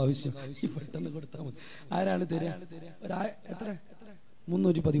നമുക്ക് ആവശ്യം. പെട്ടെന്ന് കൊടുത്താൽ മതി. ആരാണ് തരിക? എത്ര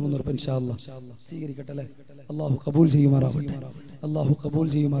 313 രൂപ ഇൻഷാ അല്ലാഹ് സ്വീകരിക്കട്ടെ അല്ലേ. അല്ലാഹു കബൂൽ ചെയ്യുമാറാവട്ടെ, അല്ലാഹു കബൂൽ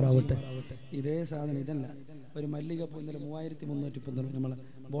ചെയ്യുമാറാവട്ടെ. ഇതേ സാധനം ഇതല്ല, ഒരു മല്ലികപ്പൂ ഇന്നലെ 3313 നമ്മൾ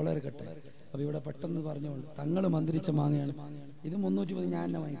ബോളർ കട്ടെ. അപ്പോൾ ഇവിടെ പെട്ടെന്ന് പറഞ്ഞോളൂ, തങ്ങൾ മന്ത്രിച്ച മാങ്ങയാണ്. ഇത് 310 ഞാൻ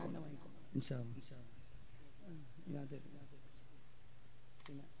തന്നെ വാങ്ങിക്കും ഇൻഷാ അല്ലാഹ്.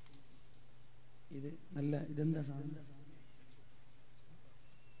 ഇത് നല്ല ഇതെന്താ സാധനം?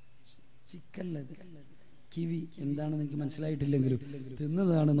 ചിക്കനല്ലത്, കിവി. എന്താണെന്ന് എനിക്ക് മനസ്സിലായിട്ടില്ലെങ്കിലും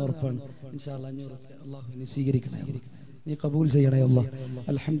തിന്നതാണെന്ന് ഉറപ്പാണ്. ഇൻഷാ അല്ലാഹ് 500. അല്ലാഹു എന്നെ സ്വീകരിക്കണേ, നീ കബൂൽ ചെയ്യണേ അല്ലാഹ്.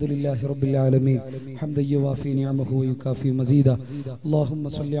 അൽഹംദുലില്ലാഹി റബ്ബിൽ ആലമീൻ ഹംദൻ യുവാഫി നിഅമഹു വയുകാഫി മസീദ. അല്ലാഹുമ്മ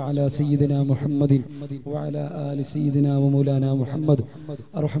സ്വല്ലി അലാ സയ്യിദിനാ മുഹമ്മദിൻ വഅലാ ആലി സയ്യിദിനാ വമൗലാനാ മുഹമ്മദ്.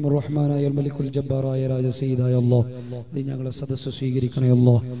 അർഹമർ റഹ്മാനായ മലിക്കുൽ ജബ്ബാറായ രാജ സയ്യിദായ അല്ലാഹ്, നീ ഞങ്ങളെ സദസ്സ് സ്വീകരിക്കണേ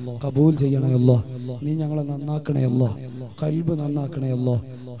അല്ലാഹ്, കബൂൽ ചെയ്യണേ അല്ലാഹ്. നീ ഞങ്ങളെ നന്നാക്കണേ അല്ലാഹ്, ഖൽബ് നന്നാക്കണേ അല്ലാഹ്,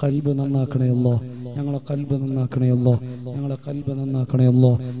 ഖൽബ് നന്നാക്കണേ അല്ലാഹ്. ഞങ്ങളെ ഖൽബ് നന്നാക്കണേ അല്ലാഹ്, ഞങ്ങളെ ഖൽബ് നന്നാക്കണേ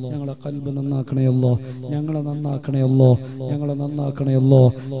അല്ലാഹ്, ഞങ്ങളെ ഖൽബ് നന്നാക്കണേ അല്ലാഹ്, ഞങ്ങളെ നന്നാക്കണേ അല്ലാഹ്, ഞങ്ങളെ നന്നാക്കണേ അല്ലാഹ്,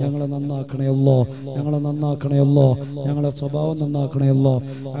 ഞങ്ങളെ നന്നാക്കണേ അല്ലാഹ്, ഞങ്ങളെ നന്നാക്കണേ അല്ലാഹ്. ഞങ്ങളെ സ്വഭാവം നന്നാക്കണേ അല്ലാഹ്,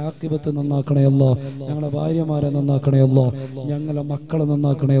 ആഖിബത്ത് നന്നാക്കണേ അല്ലാഹ്. ഞങ്ങളെ ഭാര്യമാരെ നന്നാക്കണേ അല്ലാഹ്, ഞങ്ങളെ മക്കളെ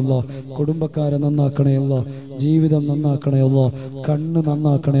നന്നാക്കണേ അല്ലാഹ്, കുടുംബക്കാരെ നന്നാക്കണേ അല്ലാഹ്, ജീവിതം നന്നാക്കണേ അല്ലാഹ്, കണ്ണ്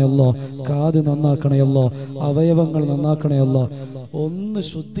നന്നാക്കണേ അല്ലാഹ്, കാത് നന്നാക്കണേ അല്ലാഹ്, അവയവങ്ങൾ നന്നാക്കണേ അല്ലാഹ്. ഒന്ന്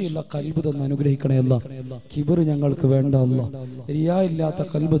ശുദ്ധിയുള്ള ഖൽബ് തന്ന് അനുഗ്രഹിക്കണേ അല്ലാഹ്. കിബ്ർ ഞങ്ങൾക്ക് വേണ്ട അല്ലാഹ്, റിയാ ഇല്ലാത്ത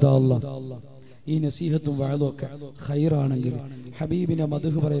ഖൽബ് താ അല്ലാഹ്. ഈ നസീഹത്തും വഅദും ഒക്കെ ഖൈറാണെങ്കിൽ, ഹബീബിനെ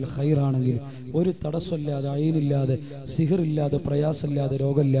മദ്ഹ് പറയൽ ഖൈറാണെങ്കിൽ, ഒരു തടസ്സമില്ലാതെ, അയിനില്ലാതെ, സിഹറില്ലാതെ, പ്രയാസമില്ലാതെ,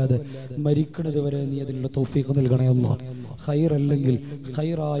 രോഗമില്ലാതെ മരിക്കുന്നത് വരെ നീ അതിനുള്ള തൗഫീഖ് നൽകണേ അല്ലാഹ്. ഖൈറല്ലെങ്കിൽ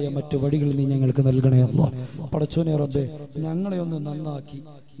ഖൈറായ മറ്റു വഴികൾ നീ ഞങ്ങൾക്ക് നൽകണേ അല്ലാഹ്. പടച്ചോനെ റബ്ബേ, ഞങ്ങളെ ഒന്ന് നന്നാക്കി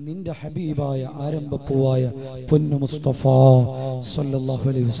നിന്റെ ഹബീബായ ആരംഭപ്പൂവായ പൊന്നു മുസ്തഫ സല്ലല്ലാഹു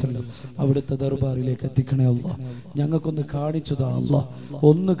അലൈഹി വസല്ലം അവിടുത്തെ ദർബാറിലേക്ക് എത്തിക്കണേ അല്ലാഹ്. ഞങ്ങൾക്കൊന്ന് കാണിച്ചു താ അല്ലാഹ്,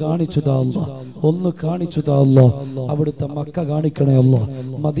 ഒന്ന് കാണിച്ചു താ അല്ലാഹ്, ഒന്ന് കാണിച്ചു താ അല്ലാഹ്. അവിടുത്തെ മക്ക കാണിക്കണേ അല്ലാഹ്,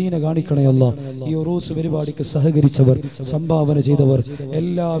 മദീന കാണിക്കണേ അല്ലാഹ്. ഈ ഉറൂസ് പരിപാടിക്ക് സഹകരിച്ചവർ, സംഭാവന ചെയ്തവർ,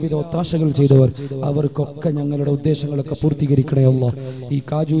 എല്ലാവിധ ഒത്താശകൾ ചെയ്തവർ, അവർക്കൊക്കെ ഞങ്ങളുടെ ഉദ്ദേശങ്ങളൊക്കെ പൂർത്തീകരിക്കണേ അല്ലാഹ്. ഈ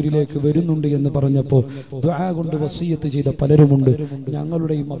കാജൂരിലേക്ക് വരുന്നുണ്ട് എന്ന് പറഞ്ഞപ്പോൾ ദുആ കൊണ്ട് വസിയത്ത് ചെയ്ത പലരുമുണ്ട്.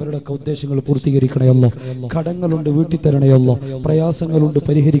 ഞങ്ങളുടെ അവരുടെയും അവരുടെയൊക്കെ ഉദ്ദേശങ്ങൾ പൂർത്തീകരിക്കണയല്ലോ. കടങ്ങളുണ്ട് വീട്ടിൽ തരണയല്ലോ, പ്രയാസങ്ങളുണ്ട്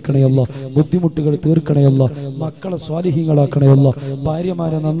പരിഹരിക്കണയല്ലോ, ബുദ്ധിമുട്ടുകൾ തീർക്കണയല്ലോ, മക്കളെ സ്വാലിഹീങ്ങളാക്കണയല്ലോ,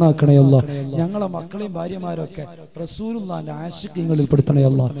 ഭാര്യമാരെ നന്നാക്കണയല്ലോ. ഞങ്ങളെ മക്കളെയും ഭാര്യമാരൊക്കെ റസൂലുള്ളാഹിന്റെ ആശിഖീങ്ങളിൽ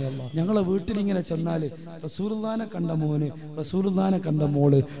പെടുത്തണയല്ലോ. ഞങ്ങളെ വീട്ടിലിങ്ങനെ ചെന്നാൽ റസൂലുള്ളാഹിനെ കണ്ട മോന്, റസൂലുള്ളാഹിനെ കണ്ട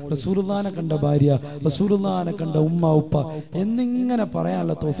മോള്, റസൂലുള്ളാഹിനെ കണ്ട ഭാര്യ, റസൂലുള്ളാഹിനെ കണ്ട ഉമ്മ ഉപ്പ എന്നിങ്ങനെ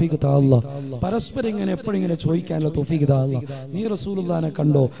പറയാനുള്ള തൗഫീഖ് താ അല്ലാഹ്. പരസ്പരം ഇങ്ങനെ എപ്പോഴും ഇങ്ങനെ ചോദിക്കാനുള്ള തൗഫീഖ് താ അല്ലാഹ്. നീ റസൂലുള്ളാഹിനെ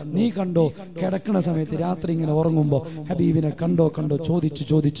കണ്ടോ, നീ കണ്ടോ? കിടക്കണ സമയത്ത് രാത്രി ഇങ്ങനെ ഉറങ്ങുമ്പോൾ ഹബീബിനെ കണ്ടോ കണ്ടോ ചോദിച്ച്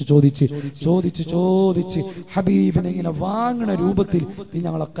ചോദിച്ച് ചോദിച്ച് ചോദിച്ച് ചോദിച്ച് ഹബീബിനെ ഇങ്ങനെ വാങ്ങണ രൂപത്തിൽ നീ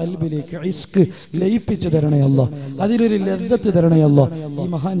ഞങ്ങളെ കൽബിലേക്ക് ഇസ്ക് ലയിപ്പിച്ചു തരണേ അല്ലാഹ്. അതിലൊരു ലദ്ദത്ത് തരണേ അല്ലാഹ്. ഈ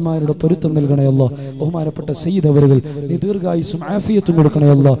മഹാന്മാരുടെ പൊരുത്തം നൽകണേ അല്ലാഹ്. ബഹുമാനപ്പെട്ട സയ്യിദ് അവറുകൾ നീ ദീർഘായുസ്സും ആഫിയത്തും കൊടുക്കണേ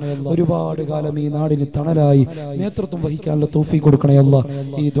അല്ലാഹ്. ഒരുപാട് കാലം ഈ നാടിന് തണലായി നേതൃത്വം വഹിക്കാനുള്ള തൗഫീഖ് കൊടുക്കണേ അല്ലാഹ്.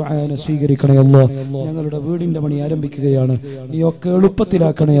 ഈ ദുആനെ സ്വീകരിക്കണേ അല്ലാഹ്. ഞങ്ങളുടെ വീടിന്റെ പണി ആരംഭിക്കുകയാണ്. നീ ഒക്കെ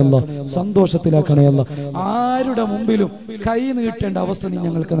എളുപ്പത്തിലാക്കണേ അല്ലാഹ്, സന്തോഷത്തിലാക്കണേ അല്ലാഹ്. ആരുടെ മുമ്പിലും കൈ നീട്ടേണ്ട അവസ്ഥ നീ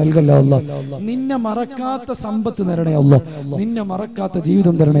ഞങ്ങൾക്ക് നൽകല്ല അല്ലാഹ്. നിന്നെ മറക്കാത്ത സമ്പത്ത് തരണേ അല്ലാഹ്. നിന്നെ മറക്കാത്ത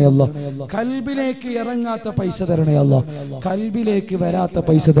ജീവിതം തരണേ അല്ലാഹ്. കൽബിലേക്ക് ഇറങ്ങാത്ത പൈസ തരണേ അല്ലാഹ്. കൽബിലേക്ക് വരാത്ത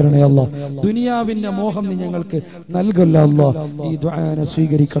പൈസ തരണേ അല്ലാഹ്. ദുനിയാവിന്റെ മോഹം നീ ഞങ്ങൾക്ക് നൽകല്ല അല്ലാഹ്. ഈ ദുആനെ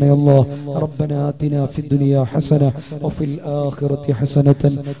സ്വീകരിക്കണേ അല്ലാഹ്. റബ്ബനാ ആതിനാ ഫിദ്ദുനിയാ ഹസന വഫിൽ ആഖിറതി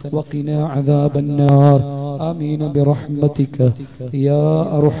ഹസനതൻ വഖിനാ അദാബന്നാർ. ആമീൻ ബിറഹ്മതിക യാ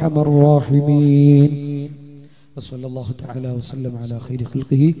അർഹമർ റഹീമീൻ. وصلى الله تعالى وسلم على خير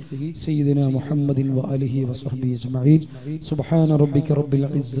خلقه سيدنا محمد وآله وصحبه أجمعين. سبحان ربك رب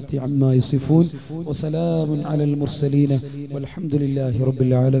العزة عما يصفون وسلام على المرسلين والحمد لله رب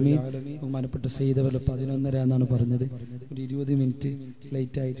العالمين. ബഹുമാനപ്പെട്ട സയ്യിദ് അവരുടെ 11:30 എന്നാണ് പറഞ്ഞത്. ഒരു 20 മിനിറ്റ്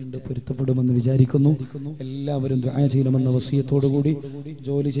ലേറ്റ് ആയിട്ടുണ്ട്. പൊരുത്തപ്പെടുമെന്ന് വിചാരിക്കുന്നു. എല്ലാവരും ദുആ ചെയ്യണമെന്ന വസിയത്തോടു കൂടി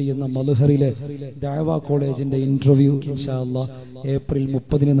ജോലി ചെയ്യുന്ന മൽഹറിലെ ദഅവാ കോളേജിന്റെ ഇന്റർവ്യൂ ഇൻഷാ അല്ലാഹ് ഏപ്രിൽ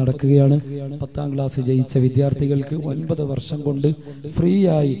 30 നടക്കുകയാണ്. 10ാം ക്ലാസ് ജയിച്ച വിദ്യാർത്ഥികൾക്ക് 9 വർഷം കൊണ്ട് ഫ്രീ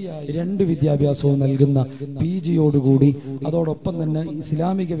ആയി 2 വിദ്യാഭ്യാസവും നൽകുന്ന PGയോടുകൂടി അതോടൊപ്പം തന്നെ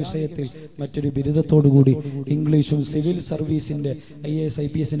ഇസ്ലാമിക വിഷയത്തിൽ മറ്റൊരു ബിരുദത്തോടുകൂടി ഇംഗ്ലീഷും സിവിൽ സർവീസിന്റെ IAS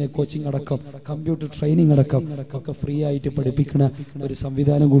IPS കോച്ചിങ് അടക്കം കമ്പ്യൂട്ടർ ട്രെയിനിങ് അടക്കം ഒക്കെ ഫ്രീ ആയിട്ട് പഠിപ്പിക്കുന്ന ഒരു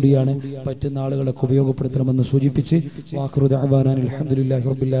സംവിധാനം കൂടിയാണ്. പറ്റുന്ന ആളുകളൊക്കെ ഉപയോഗപ്പെടുത്തണമെന്ന് സൂചിപ്പിച്ച് വാഖിറു ദഅവാനാ അൽഹംദുലില്ലാഹി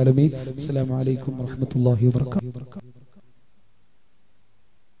റബ്ബിൽ ആലമീൻ. അസ്സലാമു അലൈക്കും വറഹ്മത്തുള്ളാഹി വബറകാതുഹു.